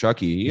 Uber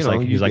Chucky. He's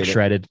like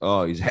shredded.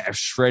 Oh, he's half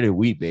shredded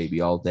wheat,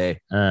 baby, all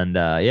day. And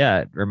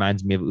it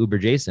reminds me of Uber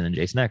Jason and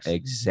Jason X.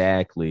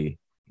 Exactly.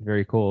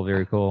 Very cool.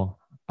 Very cool.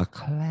 A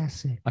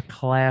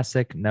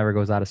classic never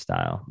goes out of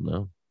style.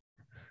 No.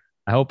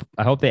 I hope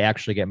they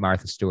actually get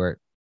Martha Stewart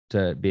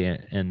to be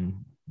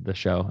in the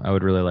show. I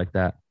would really like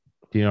that.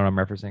 Do you know what I'm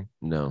referencing?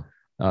 No.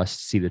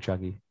 See the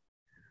Chucky.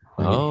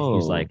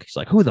 He's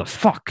like, who the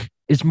fuck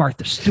is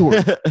Martha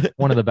Stewart?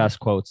 One of the best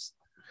quotes.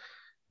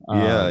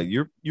 Yeah,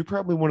 you're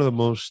probably one of the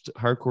most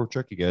hardcore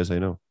Chucky guys I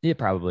know. Yeah,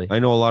 probably. I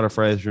know a lot of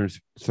Friday the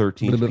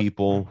 13th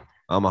people.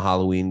 I'm a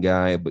Halloween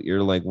guy, but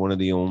you're like one of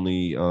the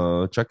only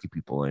Chucky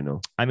people I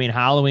know. I mean,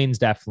 Halloween's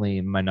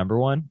definitely my number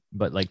one,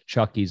 but like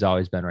Chucky's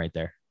always been right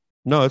there.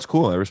 No, it's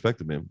cool. I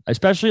respect it, man.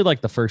 Especially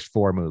like the first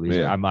 4 movies.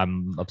 Yeah.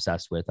 I'm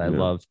obsessed with. I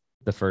love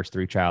the first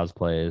 3 Child's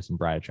Plays and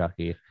Bride of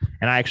Chucky.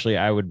 And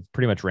I would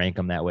pretty much rank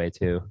them that way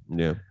too.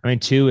 Yeah. I mean,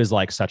 2 is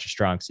like such a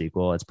strong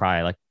sequel. It's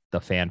probably like the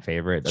fan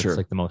favorite. That's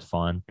like the most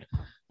fun.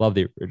 Love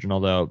the original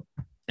though.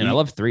 And I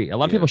love 3. A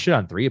lot of people shit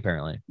on 3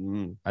 apparently.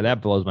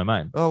 That blows my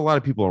mind. A lot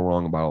of people are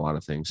wrong about a lot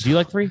of things. Do you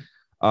like 3?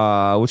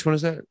 Which one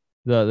is that?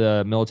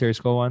 The military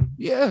school one?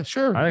 Yeah,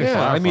 sure.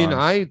 I mean,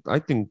 I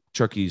think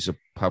Chucky's a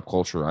pop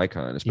culture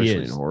icon,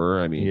 especially in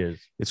horror. I mean,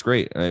 it's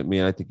great. I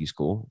mean, I think he's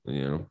cool.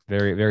 You know,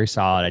 very, very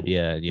solid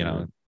idea. You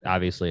know,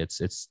 obviously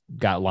it's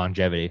got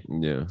longevity.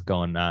 Yeah,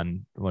 going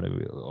on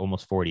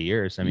almost 40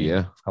 years. I mean,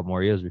 a couple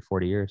more years, it'll be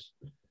 40 years.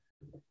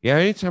 Yeah,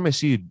 anytime I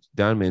see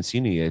Don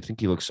Mancini, I think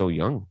he looks so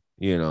young.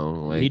 You know,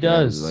 like he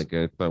does. I was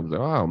like,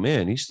 oh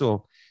man, he's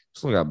still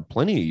got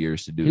plenty of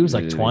years to do. He was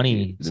like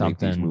 20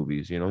 something. These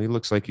movies, you know, he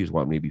looks like he's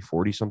maybe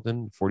 40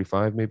 something,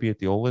 45 maybe at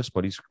the oldest,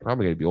 but he's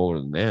probably gonna be older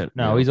than that.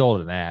 No, he's older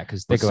than that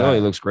because he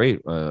looks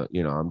great.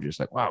 You know, I'm just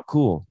like, wow,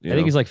 cool. I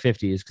think he's like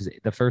 50s because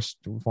the first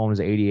one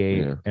was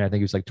 88, and I think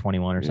he was like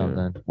 21 or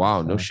something.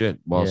 Wow, no shit.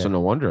 Well, so no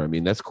wonder. I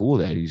mean, that's cool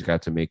that he's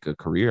got to make a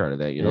career out of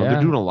that. You know,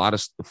 they're doing a lot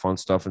of fun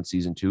stuff in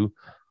season 2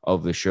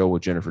 of the show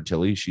with Jennifer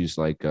Tilly. She's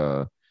like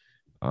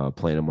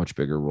playing a much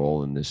bigger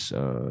role in this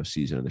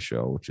season of the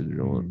show, which is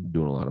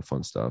doing a lot of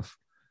fun stuff.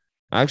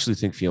 I actually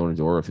think Fiona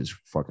Dourif is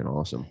fucking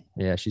awesome.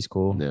 Yeah, she's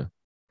cool. Yeah.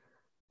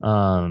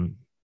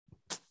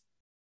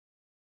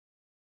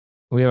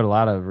 We have a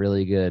lot of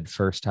really good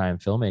first-time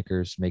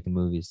filmmakers making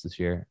movies this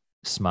year.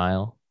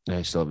 Smile.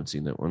 I still haven't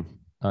seen that one.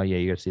 Oh yeah,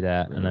 you got to see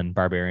that. Yeah. And then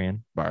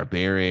Barbarian.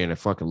 I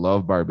fucking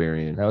love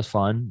Barbarian. That was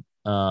fun.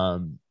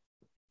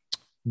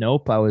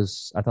 Nope. I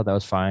thought that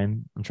was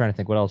fine. I'm trying to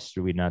think what else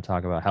do we not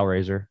talk about?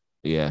 Hellraiser.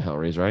 Yeah,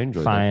 Hellraiser. I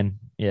enjoyed fine.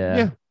 that.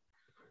 Yeah.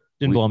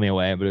 Didn't blow me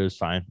away, but it was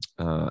fine.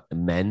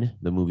 Men,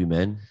 the movie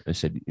Men. I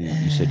said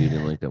you said you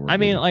didn't like that one. I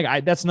mean,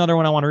 like that's another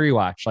one I want to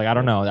rewatch. Like I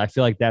don't know. I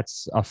feel like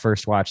that's a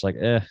first watch. Like,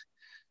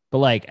 but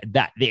like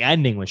that, the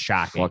ending was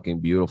shocking. Fucking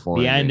beautiful.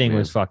 The ending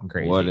was fucking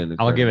crazy. What an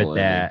I'll give it incredible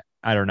that. ending.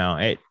 I don't know.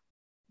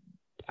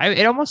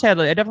 It almost had.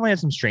 It definitely had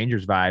some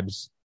Strangers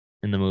vibes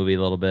in the movie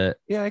a little bit.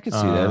 Yeah, I could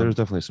see that. There was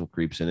definitely some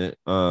creeps in it.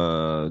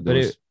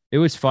 But it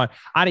was fun.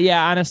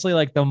 Honestly,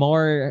 like the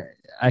more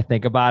I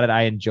think about it,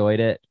 I enjoyed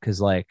it because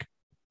like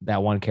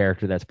that one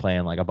character that's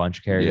playing like a bunch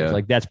of characters,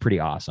 like that's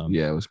pretty awesome.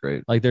 Yeah, it was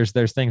great. Like there's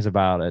things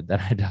about it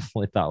that I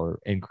definitely thought were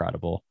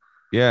incredible.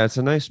 Yeah, it's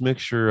a nice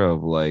mixture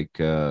of like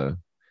that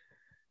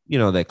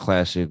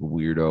classic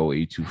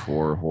weirdo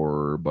A24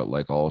 horror, but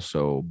like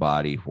also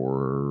body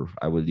horror.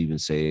 I would even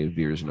say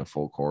veers into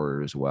folk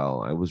horror as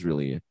well. I was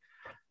really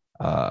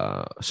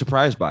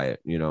surprised by it,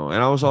 and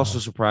I was also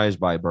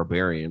surprised by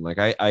Barbarian. Like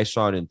I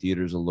saw it in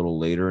theaters a little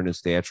later in its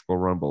theatrical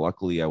run, but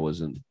luckily I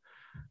wasn't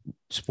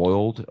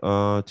spoiled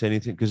to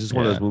anything because it's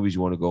one of those movies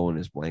you want to go in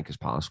as blank as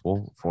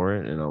possible for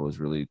it, and I was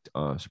really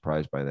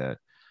surprised by that.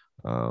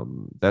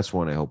 That's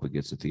one I hope it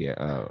gets at the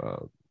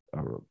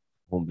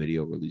home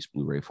video release,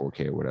 Blu-ray,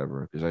 4K or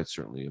whatever, because I'd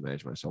certainly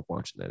imagine myself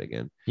watching that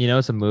again.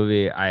 It's a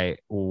movie I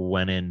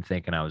went in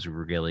thinking I was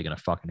really gonna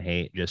fucking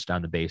hate just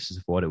on the basis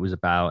of what it was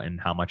about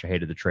and how much I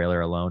hated the trailer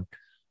alone.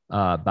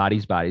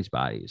 Bodies.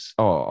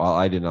 Oh,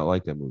 I did not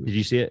like that movie. Did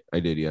you see it? I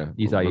did, yeah.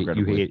 You thought you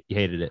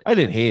hated it? I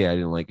didn't hate it. I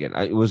didn't like it.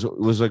 It was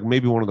like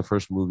maybe one of the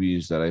first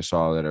movies that I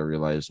saw that I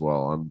realized,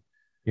 well,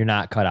 you're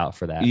not cut out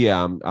for that.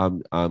 Yeah,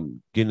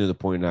 I'm getting to the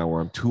point now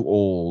where I'm too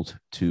old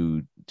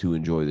to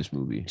enjoy this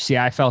movie. See,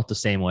 I felt the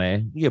same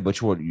way. Yeah, but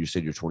you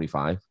said you're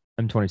 25.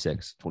 I'm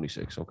 26.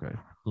 26. Okay, a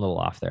little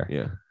off there.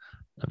 Yeah,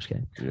 I'm just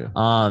kidding. Yeah.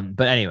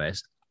 But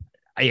anyways,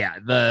 yeah,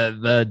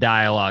 the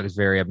dialogue is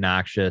very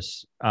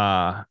obnoxious.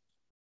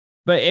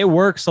 But it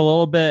works a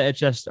little bit. It's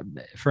just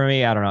for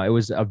me, I don't know. It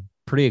was a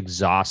pretty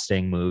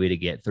exhausting movie to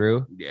get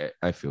through. Yeah,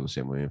 I feel the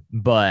same way.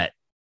 But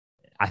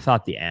I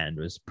thought the end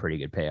was pretty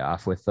good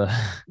payoff with the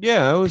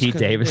it was Pete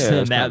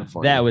Davidson.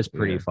 That was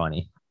pretty Yeah.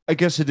 funny. I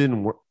guess it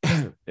didn't work.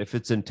 If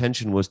its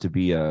intention was to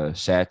be a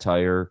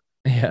satire,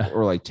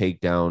 or like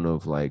takedown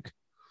of like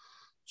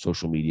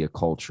social media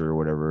culture or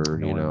whatever,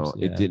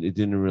 it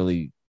didn't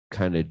really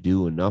kind of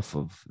do enough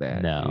of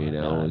that. No.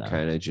 It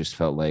kind of just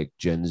felt like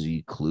Gen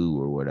Z Clue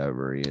or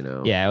whatever.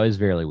 Yeah, it was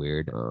really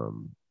weird.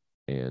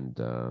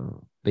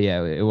 But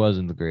yeah, it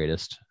wasn't the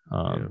greatest.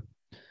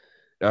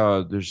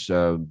 There's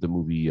the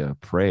movie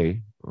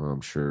Prey.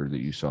 I'm sure that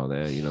you saw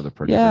that.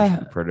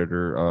 The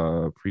Predator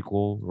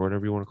prequel or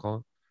whatever you want to call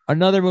it.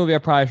 Another movie I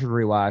probably should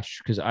rewatch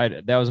because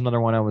that was another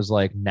one I was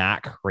like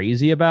not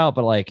crazy about,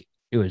 but like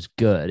it was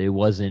good. It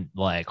wasn't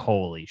like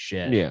holy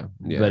shit. Yeah.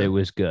 But it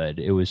was good.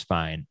 It was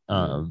fine.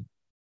 I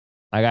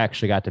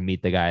actually got to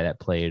meet the guy that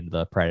played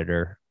the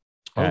Predator.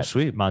 Oh,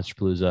 sweet.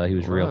 Monsterpalooza. He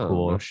was real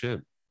cool. Oh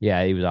shit.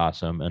 Yeah, he was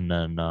awesome. And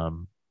then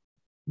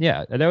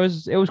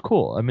it was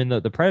cool. I mean,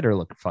 the Predator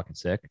looked fucking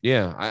sick.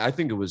 Yeah, I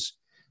think it was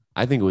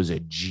a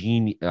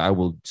genius. I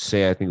will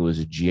say I think it was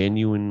a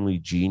genuinely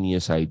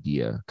genius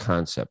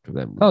concept of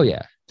that movie. Oh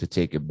yeah, to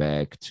take it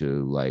back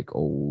to like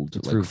old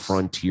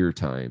frontier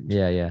times.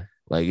 Yeah.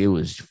 Like it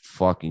was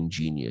fucking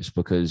genius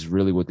because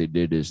really what they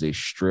did is they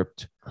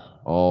stripped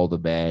all the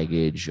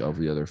baggage of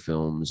the other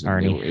films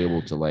and they were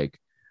able to like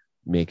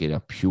make it a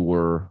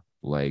pure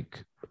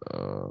like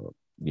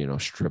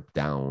stripped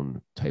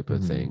down type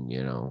of thing.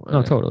 No,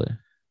 totally. I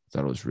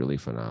thought it was really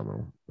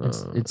phenomenal.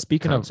 It's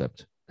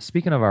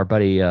Speaking of our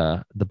buddy,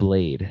 the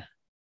Blade,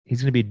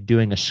 he's going to be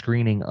doing a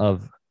screening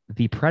of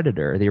The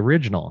Predator, the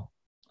original,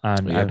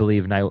 on I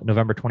believe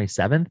November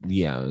 27th.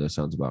 Yeah, that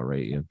sounds about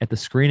right. Yeah, at the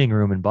screening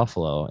room in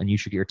Buffalo, and you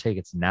should get your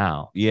tickets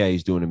now. Yeah,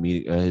 he's doing a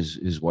meeting.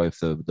 His wife,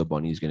 the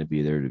bunny, is going to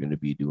be there. They're going to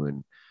be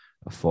doing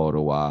a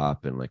photo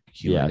op and like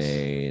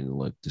Q&A and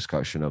like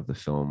discussion of the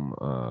film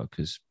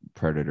because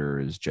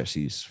Predator is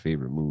Jesse's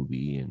favorite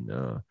movie and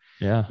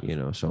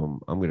so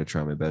I'm going to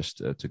try my best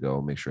to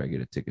go make sure I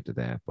get a ticket to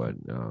that, but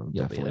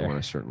definitely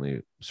want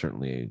to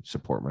certainly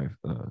support my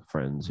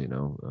friends in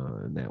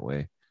that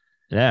way.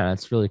 Yeah,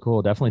 that's really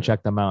cool. Definitely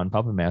check them out in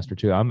Puppet Master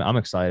too. I'm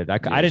excited.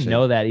 I didn't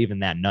know that even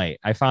that night.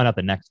 I found out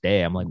the next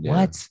day. I'm like,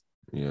 what?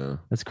 Yeah,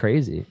 that's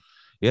crazy.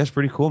 Yeah, it's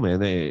pretty cool, man.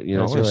 They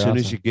as soon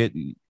as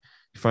you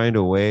find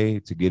a way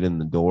to get in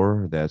the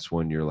door, that's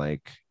when you're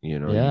like,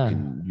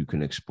 you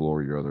can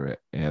explore your other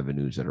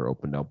avenues that are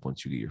opened up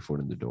once you get your foot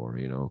in the door,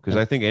 because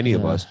I think any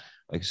of us,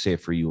 like say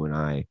for you and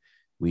I,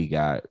 we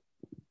got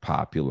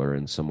popular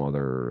in some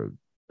other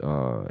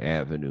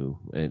avenue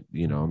and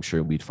I'm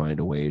sure we'd find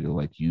a way to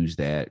like use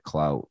that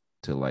clout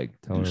to like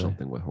do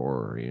something with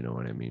horror, you know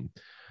what I mean?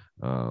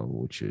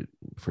 Which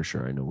for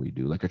sure I know we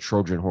do, like a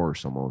Trojan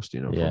horse almost,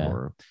 for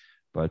horror.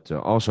 But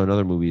also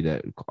another movie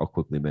that I'll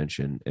quickly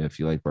mention, if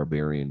you like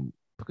Barbarian,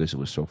 because it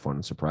was so fun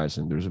and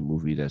surprising, there's a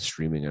movie that's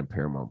streaming on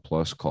Paramount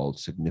Plus called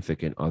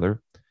Significant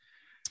Other.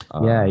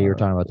 Yeah, you were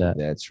talking about that.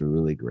 That's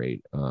really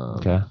great.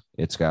 Okay.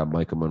 It's got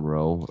Micah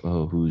Monroe,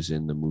 who's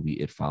in the movie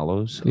It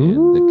Follows,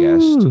 and the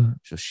guest.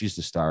 So she's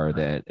the star of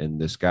that.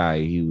 And this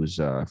guy, he was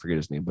I forget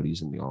his name, but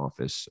he's in The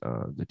Office,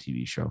 the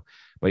TV show.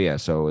 But yeah,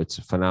 so it's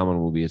a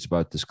phenomenal movie. It's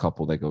about this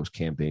couple that goes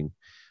camping,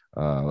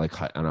 like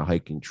on a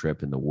hiking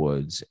trip in the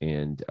woods,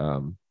 and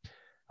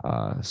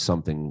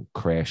something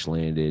crash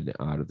landed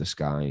out of the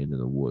sky into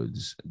the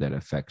woods that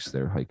affects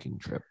their hiking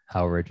trip.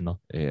 How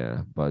original.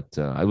 Yeah, but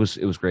it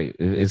was great.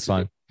 It's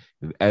fun.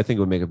 I think it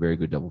would make a very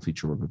good double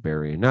feature with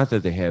Barbarian. Not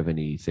that they have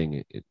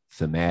anything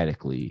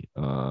thematically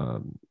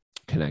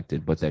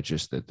connected, but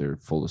that they're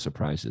full of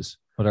surprises.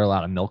 Were there a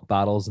lot of milk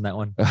bottles in that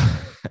one?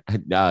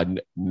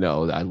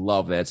 No, I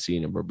love that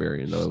scene in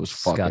Barbarian though. It was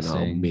Disgusting.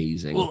 Fucking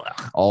amazing.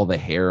 All the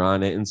hair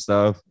on it and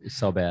stuff. It's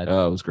so bad.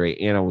 Oh, it was great.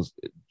 And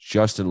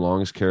Justin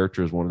Long's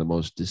character is one of the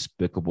most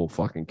despicable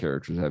fucking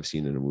characters I've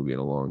seen in a movie in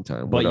a long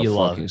time. But you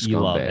love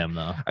him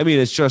though. I mean,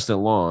 it's Justin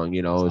Long,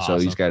 you know, so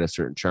awesome. He's got a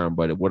certain charm,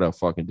 but what a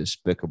fucking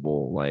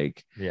despicable,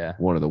 like,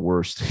 one of the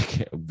worst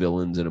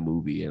villains in a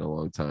movie in a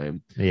long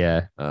time.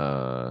 Yeah.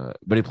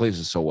 But he plays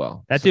it so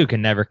well. That dude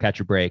can never catch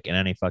a break in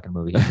any fucking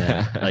movie he's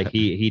in. Like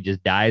he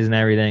just dies and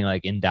everything.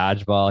 Like in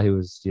Dodgeball, he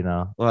was, you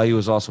know. Well, he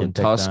was also in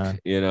Tusk,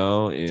 you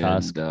know, and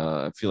Tusk.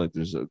 I feel like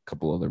there's a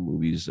couple other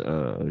movies,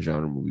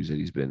 genre movies that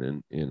he's been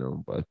in, you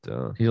know, but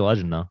he's a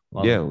legend though.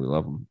 We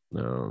love him.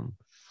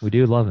 We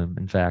do love him,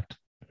 in fact.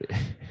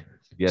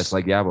 Yes,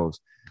 like Yabos.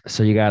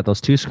 So you got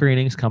those 2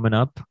 screenings coming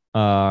up.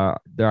 Are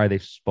they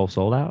both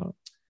sold out?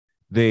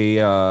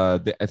 They I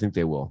think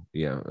they will.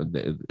 Yeah.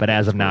 But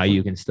as of now,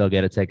 you can still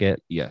get a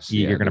ticket. Yes.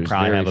 You're going to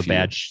probably have a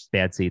bad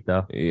seat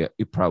though. Yeah,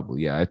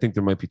 probably. Yeah. I think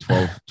there might be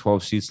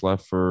 12 seats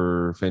left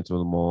for Phantom of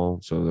the Mall.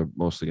 So they're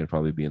mostly going to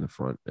probably be in the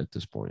front at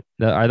this point.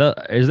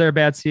 Is there a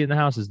bad seat in the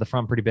house? Is the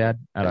front pretty bad?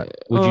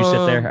 Would you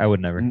sit there? I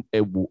would never.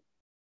 If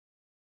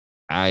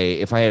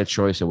I had a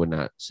choice, I would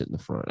not sit in the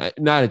front.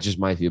 Not just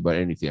my theater, but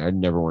anything. I'd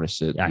never want to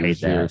sit. I hate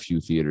that. Very few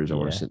theaters I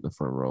want to sit in the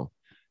front row.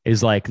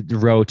 Is like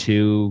row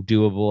 2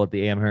 doable at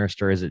the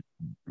Amherst, or is it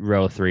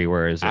row 3?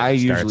 Where is it? I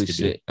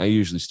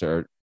usually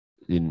start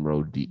in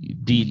row D.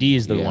 D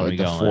is the one we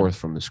the go fourth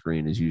from the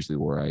screen is usually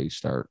where I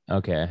start.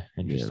 Okay,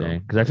 interesting.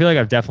 Because I feel like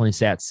I've definitely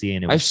sat C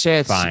and I've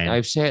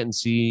sat in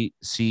C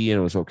and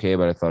it was okay,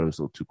 but I thought it was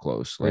a little too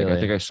close. Like really? I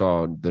think I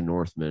saw the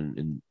Northman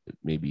in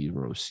maybe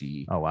row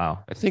C. Oh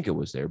wow, I think it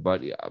was there,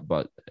 but you're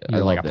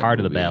like a part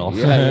of the battle.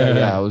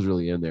 Yeah. I was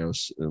really in there. I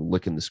was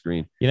licking the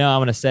screen. You know, I'm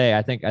gonna say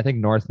I think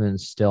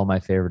Northman's still my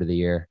favorite of the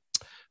year.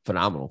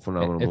 Phenomenal.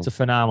 It's a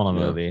phenomenal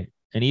movie,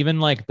 and even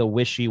like the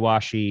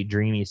wishy-washy,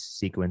 dreamy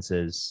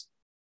sequences,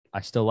 I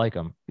still like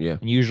them. Yeah.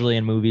 And usually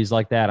in movies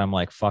like that, I'm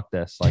like, fuck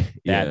this. Like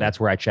that's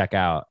where I check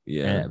out.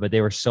 Yeah. But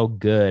they were so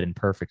good and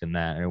perfect in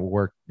that. And it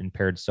worked and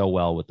paired so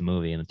well with the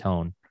movie and the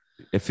tone.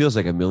 It feels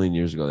like a million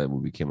years ago that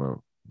movie came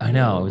out. I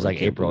know. It was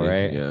like April,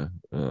 right? Yeah.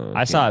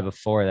 I saw it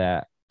before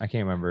that. I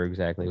can't remember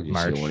exactly. It was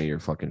March. One of your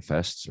fucking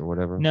fests or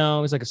whatever? No,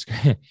 it was like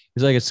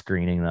a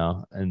screening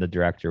though. And the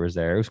director was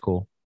there. It was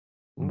cool.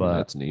 But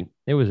that's neat.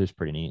 It was just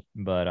pretty neat.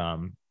 But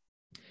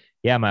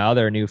yeah, my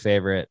other new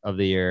favorite of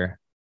the year,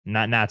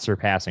 not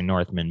surpassing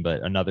Northman,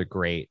 but another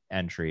great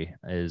entry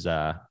is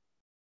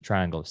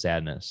Triangle of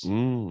Sadness.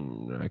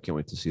 I can't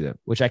wait to see that.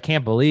 Which I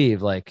can't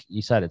believe, like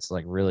you said, it's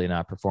like really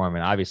not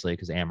performing, obviously,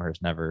 because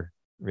Amherst never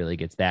really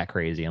gets that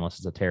crazy unless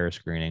it's a terror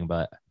screening.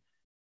 But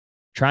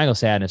Triangle of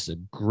Sadness is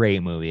a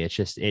great movie. It's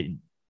just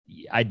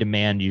I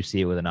demand you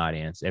see it with an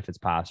audience if it's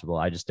possible.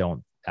 I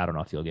don't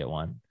know if you'll get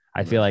one.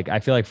 I feel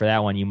like for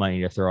that one, you might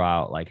need to throw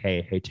out like,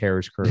 hey,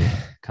 Terror's Crew,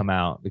 come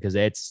out, because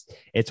it's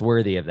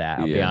worthy of that.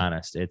 I'll be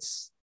honest.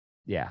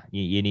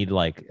 You need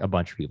like a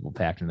bunch of people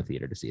packed in the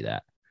theater to see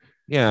that.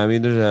 Yeah, I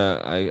mean,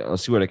 I'll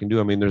see what I can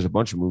do. I mean, there's a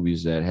bunch of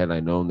movies that had I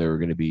known they were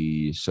going to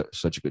be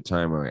such a good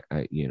time,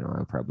 I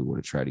probably would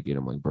have tried to get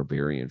them, like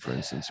Barbarian, for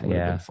instance. It would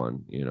have been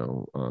fun,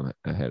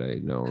 had I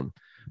known.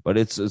 But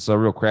it's a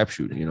real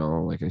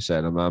crapshoot, Like I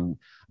said, I'm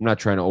not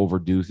trying to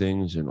overdo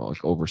things and like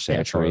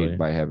oversaturate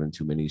by having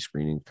too many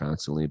screenings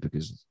constantly,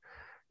 because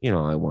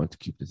I want to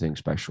keep the thing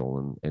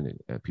special and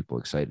people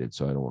excited,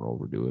 so I don't want to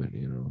overdo it,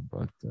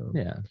 But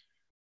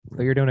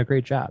But you're doing a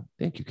great job.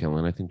 Thank you,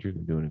 Kellen. I think you're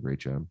doing a great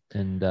job,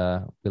 and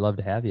we love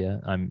to have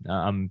you.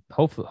 I'm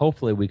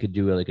hopefully we could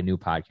do like a new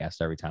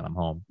podcast every time I'm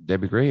home.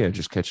 That'd be great. Yeah,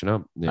 just catching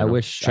up.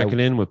 Checking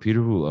in with Peter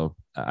Rulo.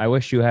 I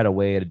wish you had a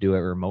way to do it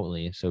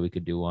remotely so we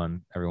could do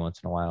one every once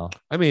in a while.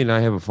 I mean, I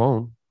have a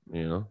phone.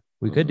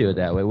 We could do it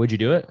that way. Would you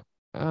do it?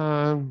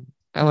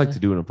 I like to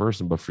do it in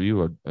person, but for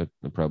you, I'd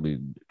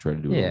probably try to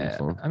do it on the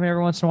phone. I mean,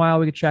 every once in a while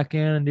we could check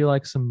in and do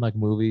like some like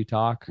movie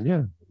talk.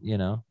 Yeah.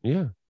 Yeah.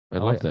 I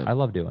love that. I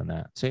love doing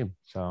that. Same.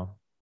 So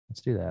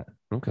let's do that.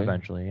 Okay.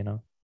 Eventually, I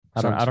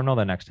don't know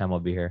the next time we'll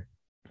be here.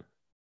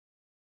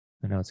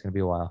 I know it's gonna be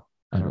a while.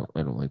 I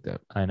don't like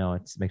that. I know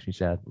it makes me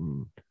sad.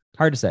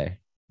 Hard to say.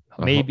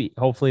 Maybe,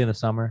 hopefully in the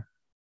summer.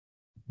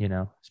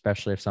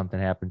 Especially if something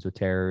happens with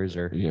terrors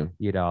or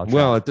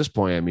Well, at this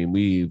point, I mean,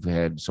 we've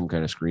had some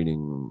kind of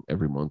screening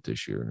every month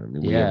this year. I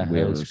mean, we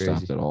haven't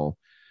stopped at all.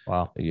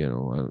 Wow.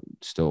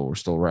 We're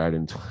still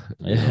riding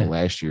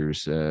last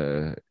year's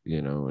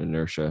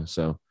inertia.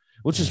 So,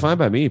 which is fine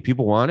by me.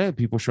 People want it.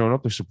 People showing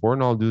up, they're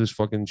supporting. I'll do this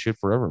fucking shit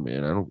forever,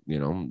 man. I don't,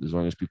 as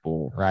long as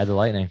people ride the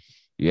lightning.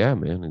 Yeah,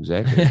 man,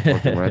 exactly.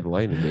 Fucking ride the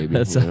lightning, baby.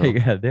 That's how you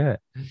gotta do it.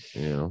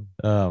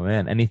 Oh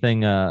man, anything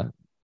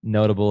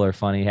notable or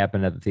funny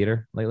happened at the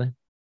theater lately?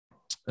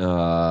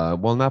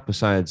 Well, not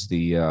besides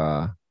the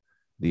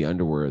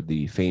underwear,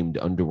 the famed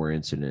underwear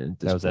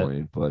incident at this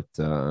point, but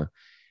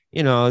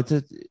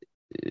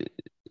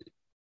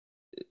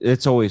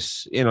it's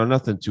always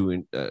nothing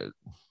too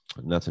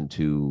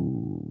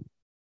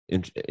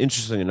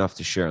interesting enough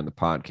to share on the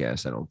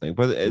podcast, I don't think,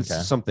 but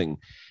it's something.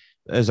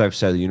 As I've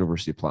said, the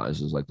University of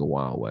Plaza is like the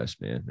Wild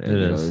West, man. And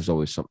there's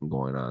always something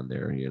going on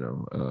there,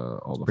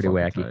 all the pretty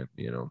wacky time,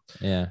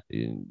 Yeah.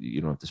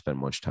 You don't have to spend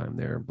much time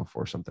there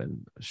before something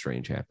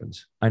strange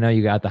happens. I know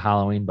you got the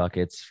Halloween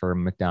buckets for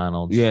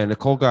McDonald's. Yeah,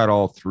 Nicole got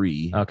all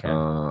 3. Okay.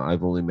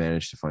 I've only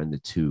managed to find the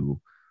 2.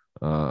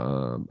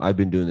 I've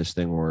been doing this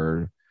thing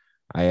where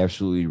I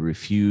absolutely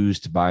refuse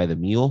to buy the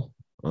meal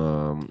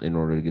in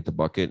order to get the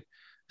bucket.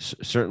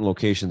 Certain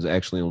locations,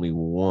 actually only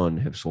one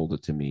have sold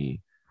it to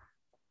me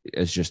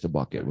as just a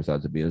bucket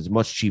without the meal. It's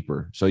much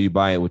cheaper. So you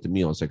buy it with the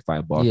meal, it's like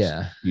 $5.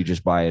 Yeah. You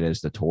just buy it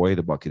as the toy.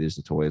 The bucket is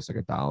the toy. It's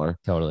like $1.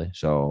 Totally.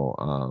 So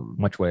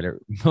much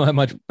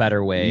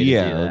better way.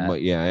 Yeah.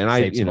 Yeah. And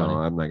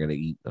I'm not gonna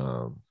eat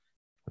a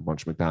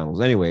bunch of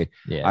McDonald's anyway.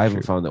 Yeah. I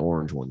haven't found the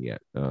orange one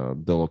yet. The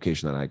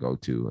location that I go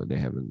to, they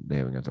haven't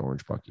got the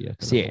orange bucket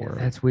yet. See,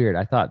 that's weird.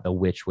 I thought the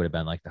witch would have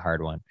been like the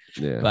hard one.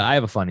 Yeah. But I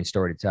have a funny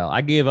story to tell.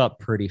 I gave up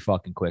pretty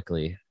fucking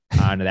quickly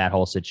onto that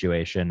whole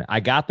situation. I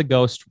got the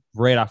ghost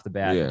right off the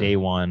bat, day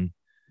one.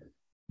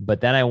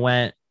 But then I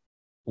went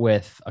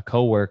with a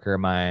coworker of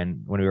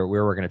mine when we were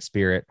working at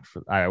Spirit.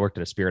 I worked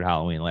at a Spirit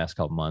Halloween the last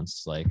couple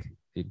months. Like,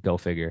 go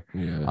figure.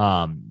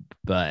 Yeah.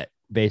 But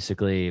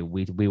basically,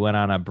 we went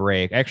on a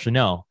break. Actually,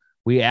 no.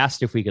 We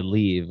asked if we could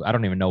leave. I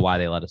don't even know why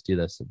they let us do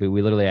this, but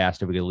we literally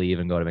asked if we could leave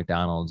and go to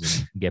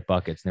McDonald's and get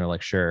buckets. And they were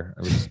like, sure.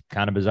 It was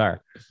kind of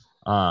bizarre.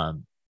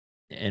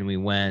 And we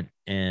went,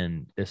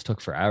 and this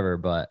took forever,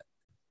 but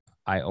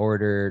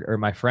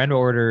my friend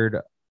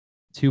ordered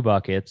 2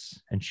 buckets,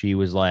 and she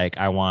was like,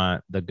 I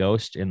want the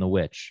ghost and the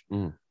witch.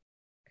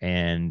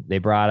 And they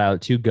brought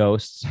out 2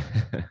 ghosts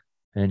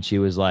and she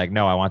was like,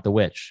 no, I want the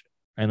witch.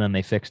 And then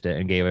they fixed it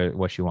and gave her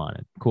what she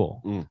wanted.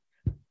 Cool.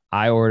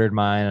 I ordered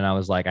mine and I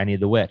was like, I need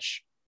the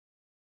witch.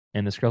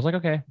 And this girl's like,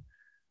 okay.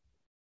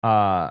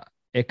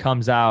 It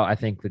comes out, I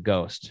think, the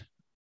ghost.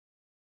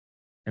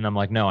 And I'm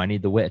like, no, I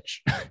need the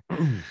witch.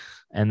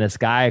 And this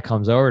guy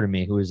comes over to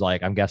me who is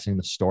like, I'm guessing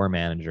the store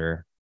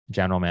manager,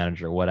 general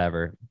manager,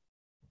 whatever,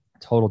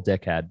 total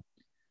dickhead,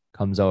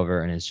 comes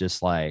over and is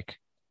just like,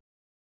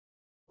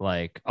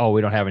 oh, we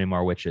don't have any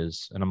more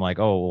witches. And I'm like,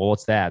 oh, well,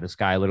 what's that? This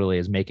guy literally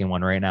is making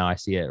one right now. I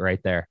see it right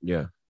there.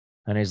 Yeah.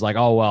 And he's like,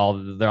 oh, well,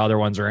 the other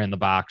ones are in the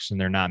box and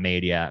they're not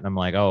made yet. And I'm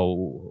like,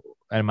 oh,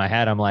 in my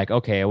head, I'm like,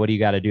 okay, what do you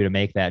got to do to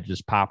make that?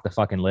 Just pop the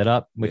fucking lid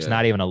up, which is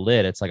not even a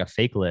lid. It's like a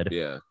fake lid.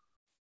 Yeah.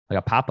 Like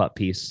a pop-up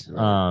piece.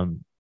 Right.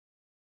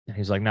 And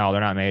he's like, no,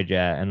 they're not made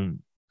yet. And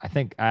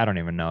I don't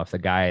even know if the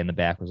guy in the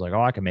back was like,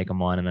 oh, I can make them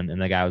one.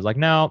 And the guy was like,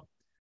 no,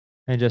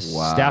 and just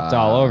stepped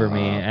all over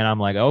me. And I'm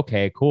like,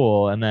 okay,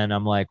 cool. And then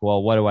I'm like,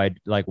 well, what do I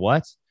like?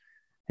 What?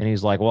 And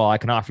he's like, well, I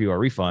can offer you a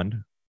refund.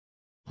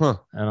 Huh.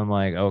 And I'm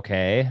like,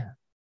 okay.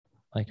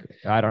 Like,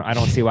 I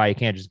don't see why you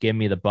can't just give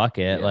me the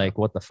bucket. Like,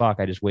 what the fuck?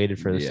 I just waited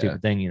for the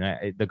stupid thing.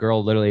 The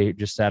girl literally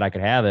just said I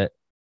could have it.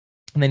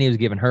 And then he was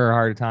giving her a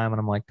hard time. And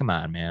I'm like, come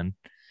on, man.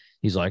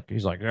 He's like,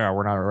 yeah,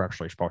 we're not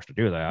actually supposed to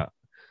do that.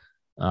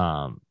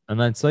 And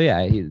then,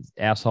 his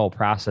asshole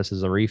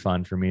processes a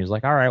refund for me. He's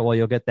like, all right, well,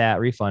 you'll get that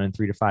refund in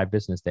 3 to 5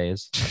 business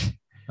days.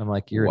 I'm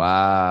like, you're an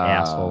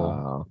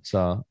asshole.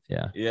 So,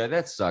 yeah. Yeah,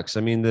 that sucks.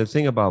 I mean, the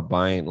thing about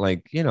buying,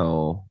 like,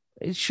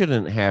 it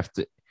shouldn't have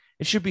to,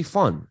 it should be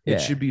fun. Yeah.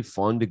 It should be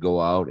fun to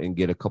go out and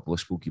get a couple of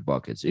spooky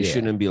buckets. It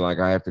shouldn't be like,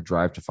 I have to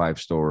drive to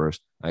 5 stores.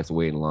 I have to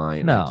wait in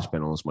line. I have to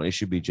spend all this money. It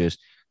should be just,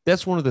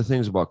 that's one of the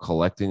things about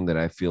collecting that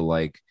I feel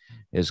like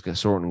has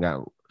sort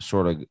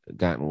of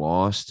gotten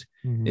lost,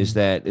 is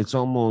that it's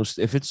almost,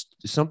 if it's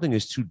something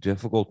is too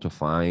difficult to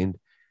find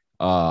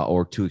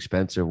or too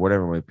expensive,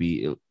 whatever it might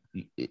be,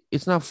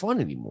 it's not fun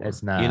anymore.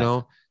 It's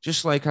not.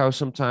 Just like how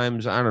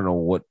sometimes, I don't know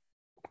what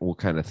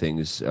kind of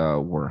things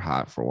were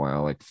hot for a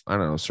while, like, I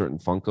don't know, certain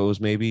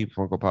Funkos, maybe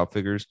Funko Pop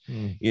figures,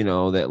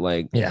 that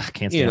like, I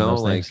can't stand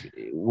those like things.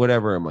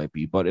 Whatever it might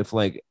be. But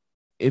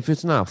if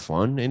it's not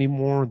fun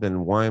anymore,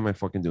 then why am I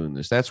fucking doing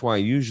this? That's why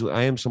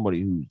I am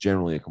somebody who's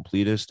generally a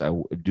completist. I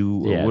would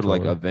totally.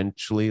 Like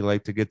eventually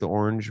like to get the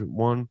orange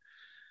one,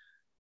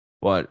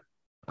 but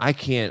I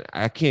can't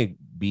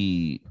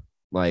be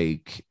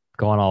like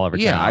going all over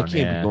town. I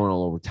can't be going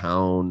all over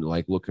town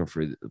like looking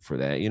for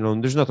that.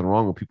 There's nothing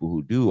wrong with people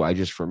who do.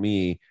 For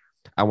me,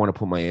 I want to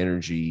put my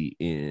energy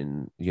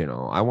in,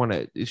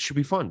 it should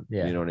be fun.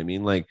 Yeah. You know what I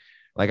mean? Like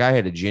I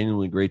had a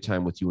genuinely great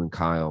time with you and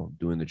Kyle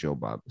doing the Joe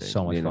Bob thing.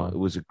 So much fun.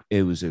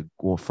 It was a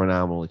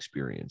phenomenal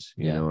experience.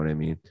 You know what I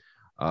mean?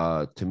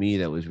 To me,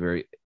 that was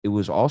it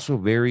was also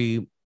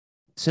very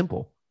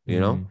simple. You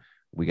know,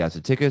 we got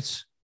the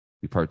tickets,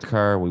 we parked the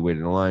car, we waited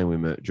in line, we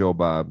met Joe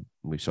Bob,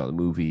 we saw the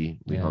movie,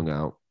 we hung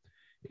out.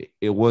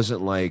 It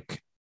wasn't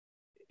like,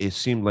 it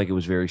seemed like it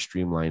was very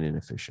streamlined and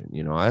efficient.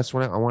 You know, that's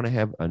what I want to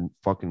have a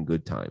fucking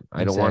good time.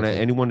 I don't want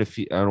anyone to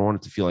feel, I don't want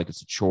it to feel like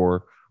it's a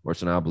chore or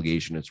it's an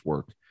obligation. It's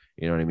work.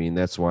 You know what I mean?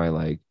 That's why,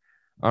 like,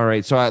 all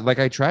right. So I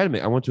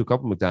went to a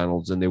couple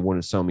McDonald's and they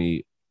wanted to sell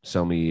me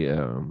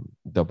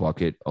the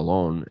bucket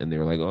alone, and they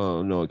were like,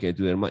 oh no, I can't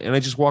do that. And I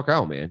just walk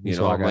out, man. You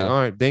know, I'm like,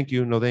 all right, thank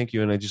you, no thank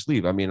you, and I just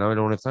leave. I mean, I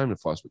don't have time to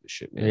fuss with this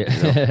shit,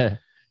 man.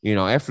 You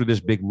know, after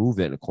this big move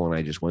that Nicole and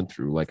I just went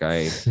through, like,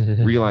 I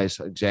realized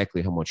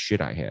exactly how much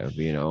shit I have,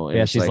 you know.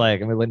 And she's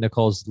like, I mean,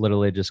 Nicole's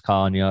literally just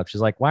calling you up. She's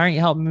like, why aren't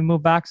you helping me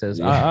move boxes?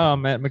 Oh,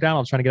 I'm at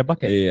McDonald's trying to get a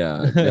bucket.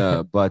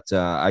 Yeah. But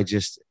I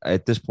just,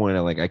 at this point,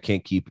 I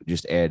can't keep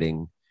just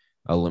adding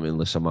a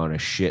limitless amount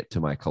of shit to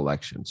my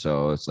collection.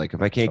 So it's like,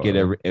 if I can't get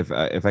if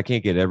I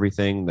can't get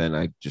everything, then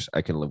I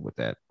can live with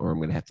that, or I'm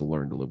going to have to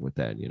learn to live with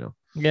that, you know?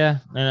 Yeah.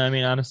 And I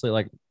mean, honestly,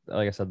 like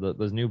I said,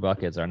 those new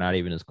buckets are not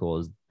even as cool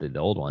as the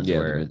old ones. Yeah,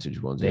 where the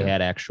vintage ones. They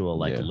had actual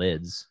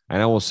lids.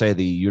 And I will say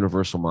the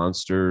Universal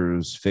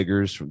Monsters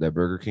figures that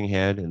Burger King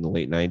had in the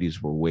late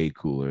 90s were way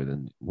cooler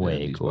than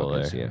way cooler.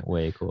 Buckets. Yeah,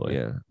 way cooler.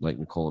 Yeah, like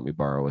Nicole let me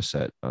borrow a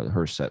set,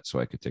 her set, so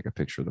I could take a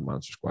picture of the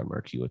Monster Squad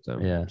marquee with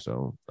them. Yeah.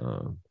 So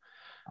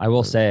I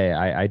will say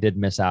I did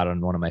miss out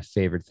on one of my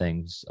favorite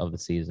things of the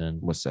season.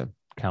 What's that?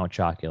 Count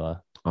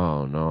Chocula.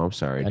 Oh no, I'm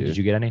sorry, dude. Did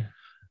you get any?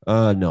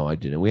 No, I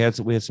didn't. We had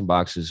some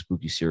boxes of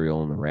Spooky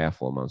Cereal in the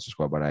raffle of Monster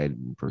Squad, but I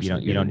didn't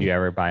personally. Do you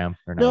ever buy them?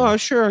 Or no,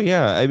 sure,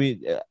 yeah. I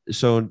mean,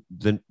 so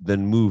the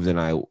move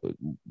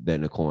that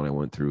Nicole and I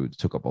went through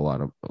took up a lot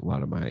of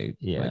my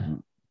like,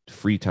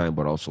 free time,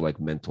 but also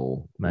like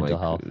mental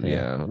health.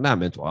 Yeah, not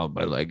mental health,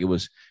 but like it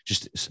was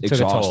just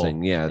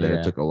exhausting. Yeah, that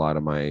it took a lot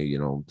of my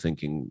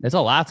thinking. It's a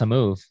lot to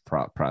move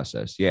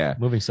process. Yeah,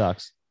 moving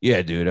sucks.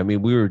 Yeah, dude. I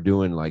mean, we were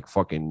doing like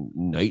fucking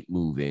night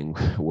moving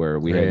where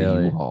we had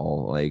a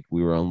U-Haul. Like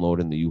we were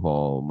unloading the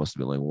U-Haul. Must have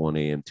been like 1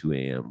 a.m., 2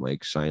 a.m.,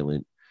 like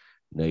silent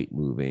night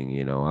moving.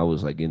 You know, I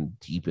was like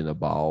deep in the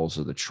bowels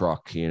of the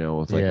truck,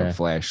 with like a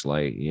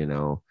flashlight,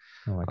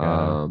 Oh my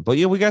God. But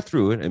yeah, we got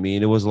through it. I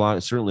mean, it was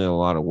certainly a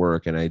lot of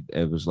work, and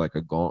it was like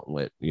a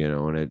gauntlet,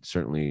 and it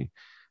certainly,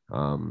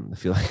 I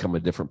feel like I'm a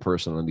different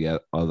person on the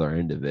other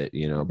end of it,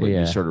 but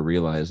you sort of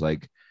realize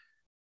like,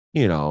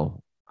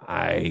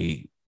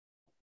 I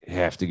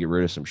have to get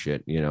rid of some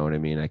shit. You know what I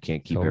mean? I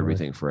can't keep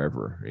everything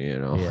forever,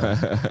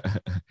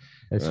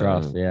 It's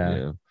rough.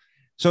 Yeah.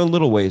 So in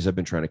little ways, I've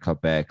been trying to cut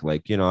back.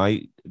 Like,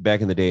 I back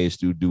in the days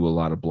do a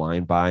lot of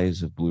blind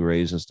buys of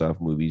Blu-rays and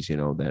stuff, movies,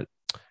 that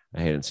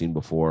I hadn't seen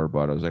before,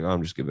 but I was like,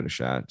 I'm just give it a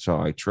shot. So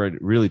I try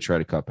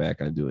to cut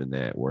back on doing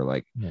that, where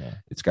like,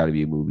 it's got to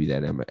be a movie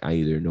that I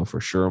either know for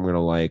sure I'm going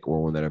to like,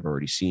 or one that I've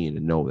already seen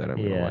and know that I'm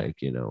going to like,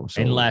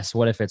 So, unless,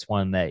 what if it's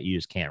one that you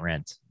just can't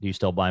rent? Do you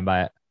still blind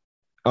buy it?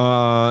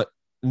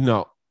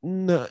 No,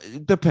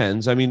 it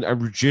depends. I mean, I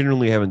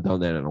generally haven't done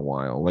that in a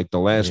while. Like the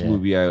last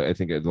movie, I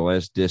think the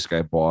last disc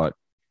I bought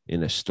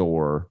in a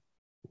store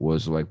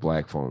was like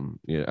Black Phone.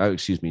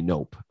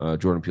 Nope.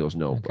 Jordan Peele's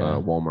Nope. Okay.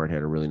 Walmart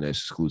had a really nice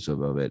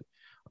exclusive of it.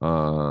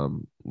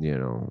 And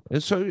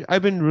so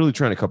I've been really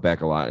trying to cut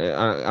back a lot.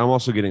 I'm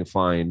also getting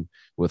fine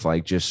with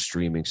like just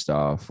streaming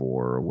stuff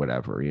or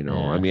whatever,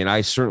 I mean,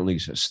 I certainly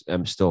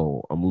am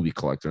still a movie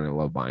collector and I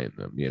love buying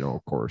them,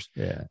 of course.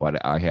 Yeah.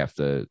 But I have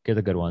to get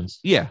the good ones.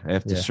 Yeah. I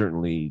have to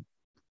certainly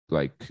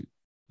like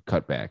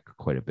cut back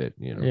quite a bit,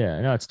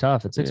 Yeah, no, it's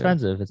tough. It's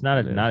expensive. It's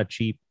not a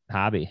cheap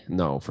hobby.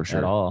 No, for sure.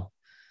 At all.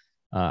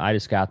 I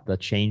just got the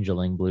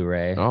Changeling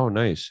Blu-ray. Oh,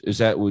 nice. Is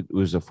that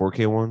was the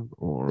 4K one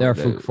or they're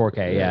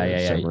 4K?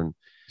 Yeah.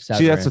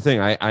 See, that's the thing.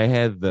 I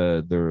had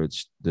the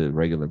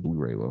regular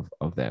Blu-ray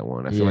of that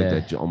one. I feel like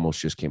that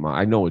almost just came out.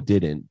 I know it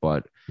didn't,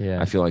 but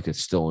I feel like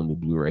it's still a new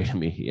Blu-ray to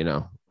me.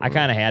 I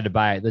kind of had to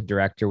buy it. The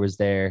director was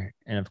there,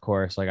 and of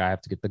course, like I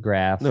have to get the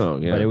graph. No,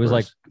 yeah, but it was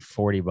like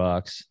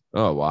 $40.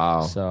 Oh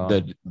wow! So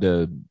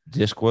the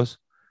disc was.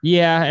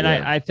 Yeah, and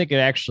I think it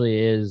actually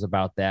is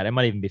about that. It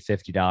might even be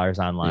 $50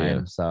 online.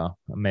 Yeah. So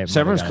maybe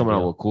Severn's coming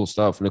out with cool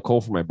stuff.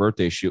 Nicole, for my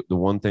birthday shoot, the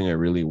one thing I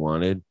really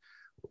wanted,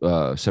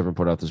 Severn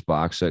put out this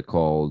box set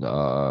called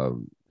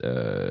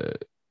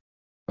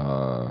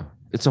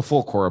it's a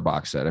full core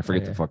box set. I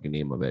forget the fucking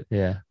name of it.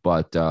 Yeah.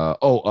 But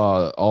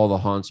All the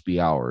Haunts Be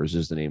Ours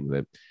is the name of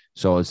it.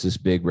 So it's this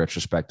big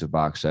retrospective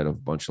box set of a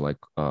bunch of like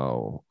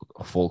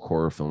full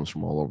horror films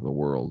from all over the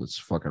world. It's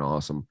fucking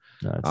awesome.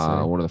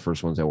 One of the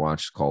first ones I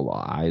watched is called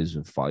Eyes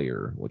of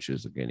Fire, which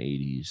is again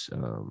 80s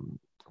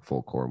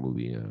full horror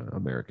movie,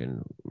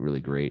 American, really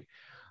great.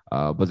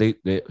 But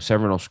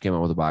Severn also came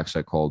out with a box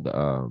set called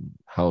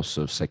House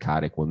of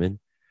Psychotic Women.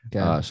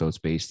 Okay. So it's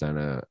based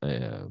on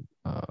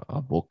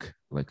a book,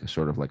 like a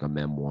sort of like a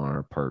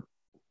memoir part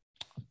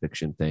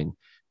fiction thing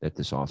that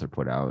this author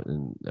put out,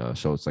 and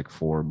so it's like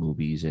 4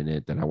 movies in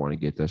it that I want to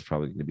get. That's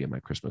probably going to be on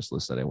my Christmas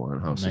list that I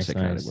want. House of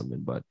Psychotic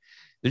Women, but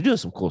they're doing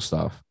some cool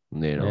stuff.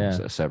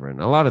 Severin.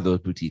 A lot of those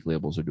boutique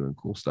labels are doing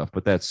cool stuff,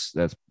 but that's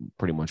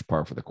pretty much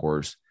par for the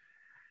course.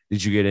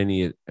 Did you get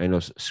any? I know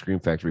Scream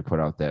Factory put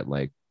out that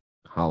like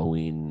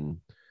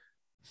Halloween.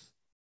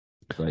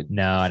 Like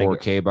no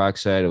 4K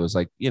box set. It was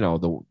like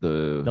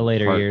the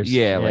later part, years.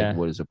 Like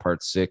what is it,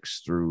 part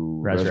 6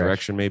 through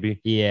Resurrection maybe?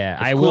 Yeah,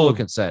 I will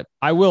looking set.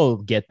 I will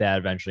get that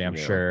eventually. I'm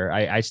sure.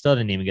 I still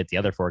didn't even get the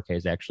other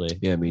 4Ks actually.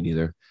 Yeah, me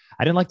neither.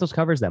 I didn't like those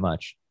covers that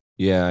much.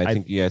 Yeah, I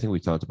think we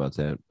talked about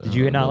that. Did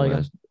you not like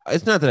them?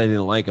 It's not that I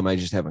didn't like them. I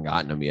just haven't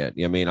gotten them yet.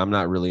 I mean, I'm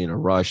not really in a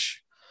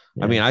rush.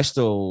 Yeah. I mean, I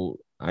still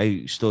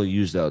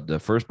use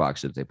the first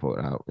box that they put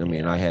out. I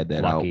mean, I had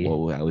that out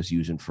what I was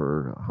using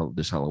for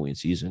this Halloween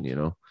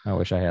season, I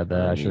wish I had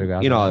that. I should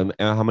have got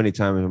how many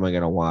times am I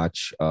going to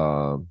watch,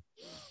 Halloween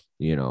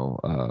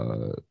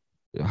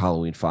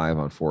 5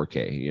 on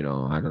 4K?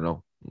 I don't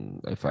know.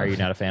 Are you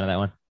not a fan of that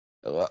one?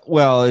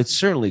 Well, it's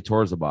certainly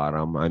towards the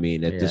bottom. I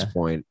mean, at this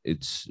point,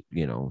 it's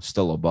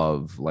still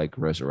above like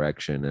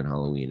Resurrection and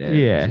Halloween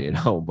Ends,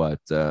 but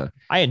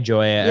I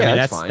enjoy it. Yeah, I mean,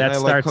 that's fine. I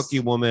like Cookie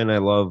Woman. I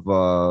love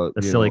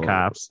the silly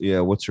cops.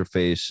 Yeah, what's her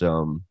face?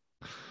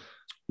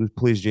 Who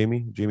plays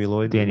Jamie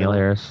Lloyd? Daniel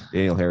Harris.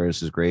 Daniel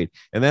Harris is great,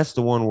 and that's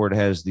the one where it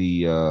has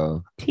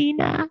the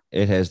Tina.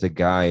 It has the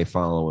guy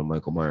following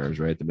Michael Myers,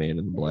 right? The Man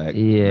in the Black.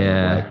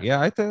 Yeah,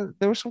 I thought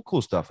there was some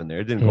cool stuff in there.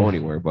 It didn't go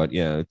anywhere, but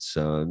yeah, it's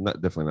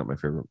definitely not my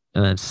favorite.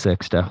 And then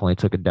 6 definitely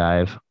took a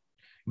dive,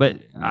 but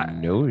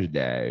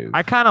nosedive.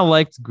 I kind of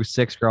liked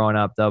 6 growing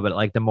up though, but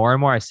like the more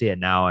and more I see it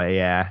now,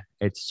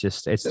 it's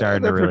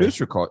starting to really. The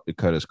producer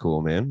cut is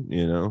cool,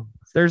 man.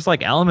 There's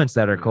like elements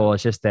that are cool.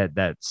 It's just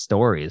that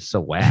story is so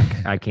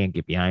whack. I can't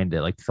get behind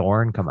it. Like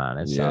Thorn, come on,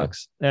 it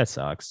sucks. That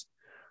sucks.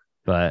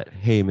 But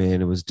hey,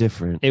 man, it was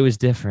different. There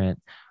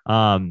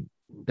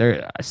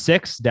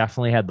 6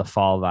 definitely had the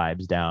fall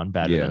vibes down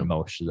better than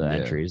most of the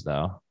entries,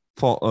 though.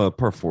 Fall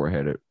part 4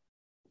 had it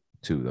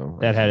too, though.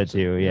 That had it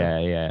too.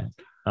 Yeah.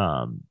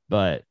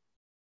 But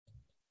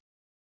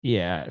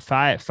yeah,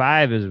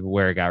 5 is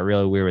where it got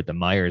really weird with the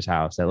Myers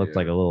house. That looked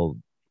like a little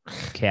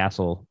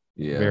castle.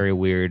 Yeah, very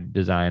weird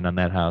design on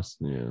that house.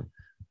 Yeah,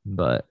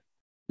 but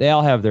they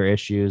all have their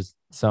issues.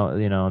 So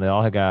they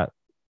all have got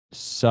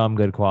some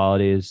good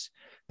qualities.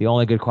 The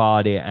only good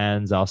quality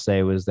ends, I'll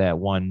say, was that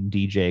one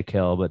DJ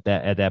kill. But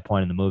that at that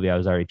point in the movie, I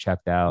was already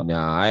checked out.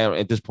 No,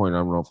 at this point, I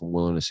don't know if I'm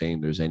willing to say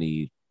there's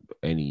any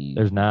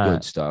there's not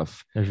good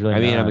stuff. There's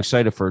really. I'm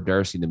excited for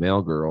Darcy the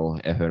Mail Girl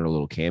having a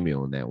little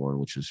cameo in that one,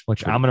 which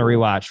I'm gonna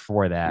rewatch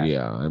for that.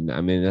 Yeah, I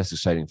mean that's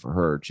exciting for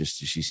her. Just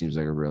she seems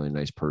like a really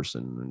nice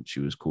person, and she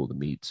was cool to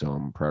meet. So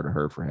I'm proud of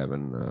her for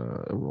having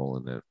a role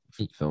in that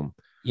film.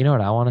 You know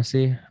what I want to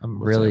see?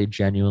 I'm really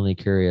genuinely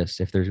curious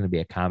if there's going to be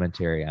a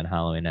commentary on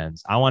Halloween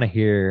Ends. I want to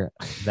hear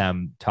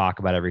them talk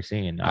about every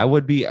scene. I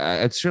would be.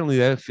 It's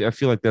certainly. I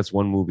feel like that's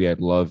one movie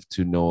I'd love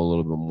to know a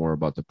little bit more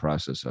about the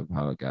process of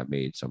how it got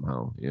made.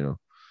 Somehow, Yeah,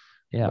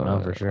 no,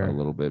 for sure. A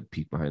little bit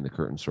peek behind the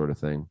curtain, sort of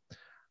thing.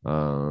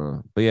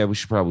 But yeah, we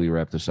should probably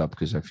wrap this up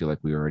because I feel like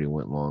we already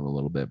went long a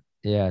little bit.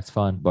 Yeah, it's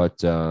fun.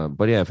 But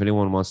yeah, if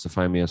anyone wants to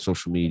find me on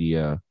social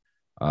media.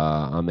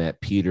 I'm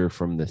at Peter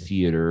from the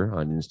Theater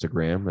on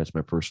Instagram. That's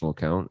my personal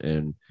account.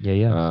 And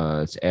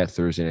it's at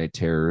Thursday Night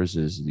Terrors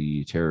is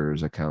the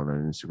Terrors account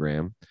on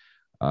Instagram.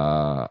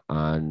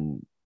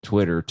 On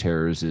Twitter,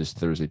 Terrors is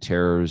Thursday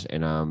Terrors,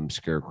 and I'm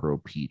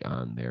Scarecrow Pete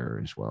on there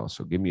as well.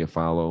 So give me a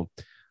follow.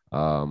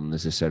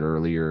 As I said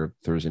earlier,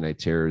 Thursday Night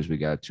Terrors, we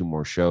got 2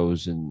 more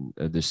shows in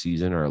this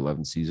season, our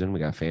 11th season. We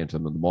got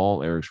Phantom of the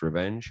Mall, Eric's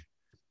Revenge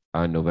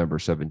on November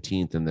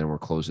 17th, and then we're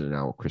closing it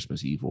out with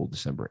Christmas Evil,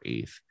 December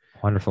 8th.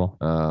 Wonderful.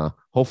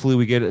 Hopefully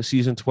we get a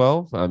season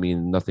 12. I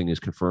mean, nothing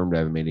is confirmed. I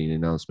haven't made any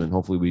announcement.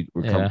 Hopefully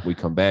we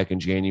come back in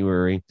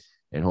January,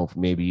 and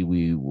hopefully maybe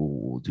we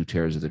will do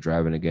Terrors of the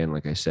Drive-In again.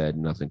 Like I said,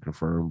 nothing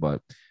confirmed,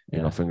 but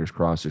fingers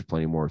crossed. There's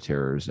plenty more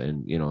Terrors.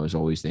 And as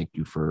always, thank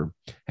you for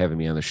having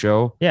me on the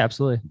show. Yeah,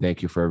 absolutely.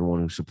 Thank you for everyone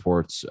who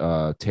supports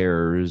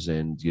Terrors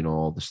and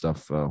all the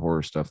stuff,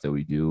 horror stuff that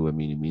we do. I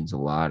mean, it means a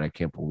lot. I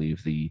can't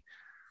believe the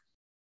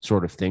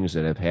sort of things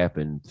that have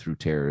happened through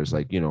Terrors,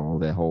 like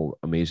that whole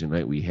amazing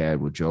night we had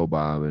with Joe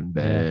Bob and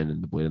Ben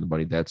and the Blade and the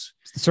Bunny. That's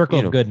it's the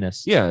circle of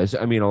goodness. Yeah,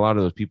 I mean, a lot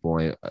of those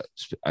people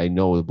I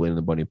know the Blade and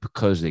the Bunny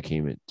because they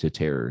came to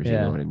Terrors. You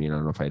know what I mean? I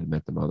don't know if I had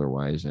met them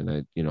otherwise,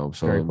 and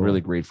so I'm really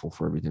grateful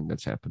for everything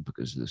that's happened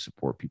because of the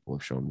support people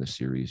have shown this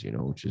series.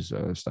 Which is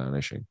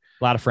astonishing.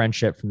 A lot of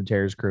friendship from the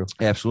Terrors crew.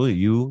 Absolutely,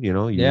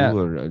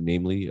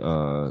 namely,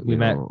 we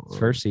met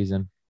first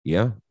season.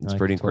 Yeah, it's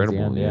pretty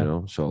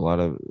incredible. So a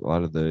lot of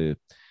the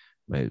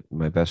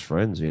my best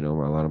friends, a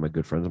lot of my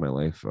good friends in my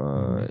life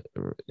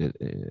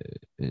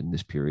in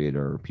this period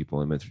are people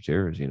I met through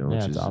Terrors,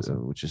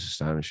 which is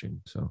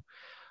astonishing. So,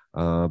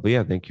 but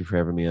yeah, thank you for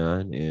having me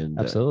on. And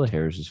absolutely,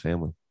 Terrors is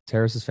family.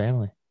 Terrors is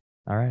family.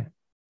 All right,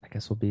 I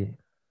guess we'll be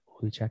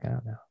checking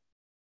out now.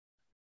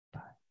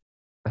 Bye.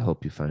 I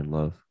hope you find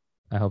love.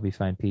 I hope you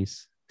find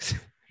peace.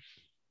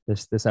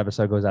 This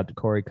episode goes out to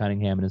Corey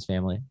Cunningham and his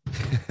family.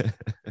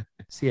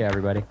 See ya,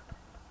 everybody.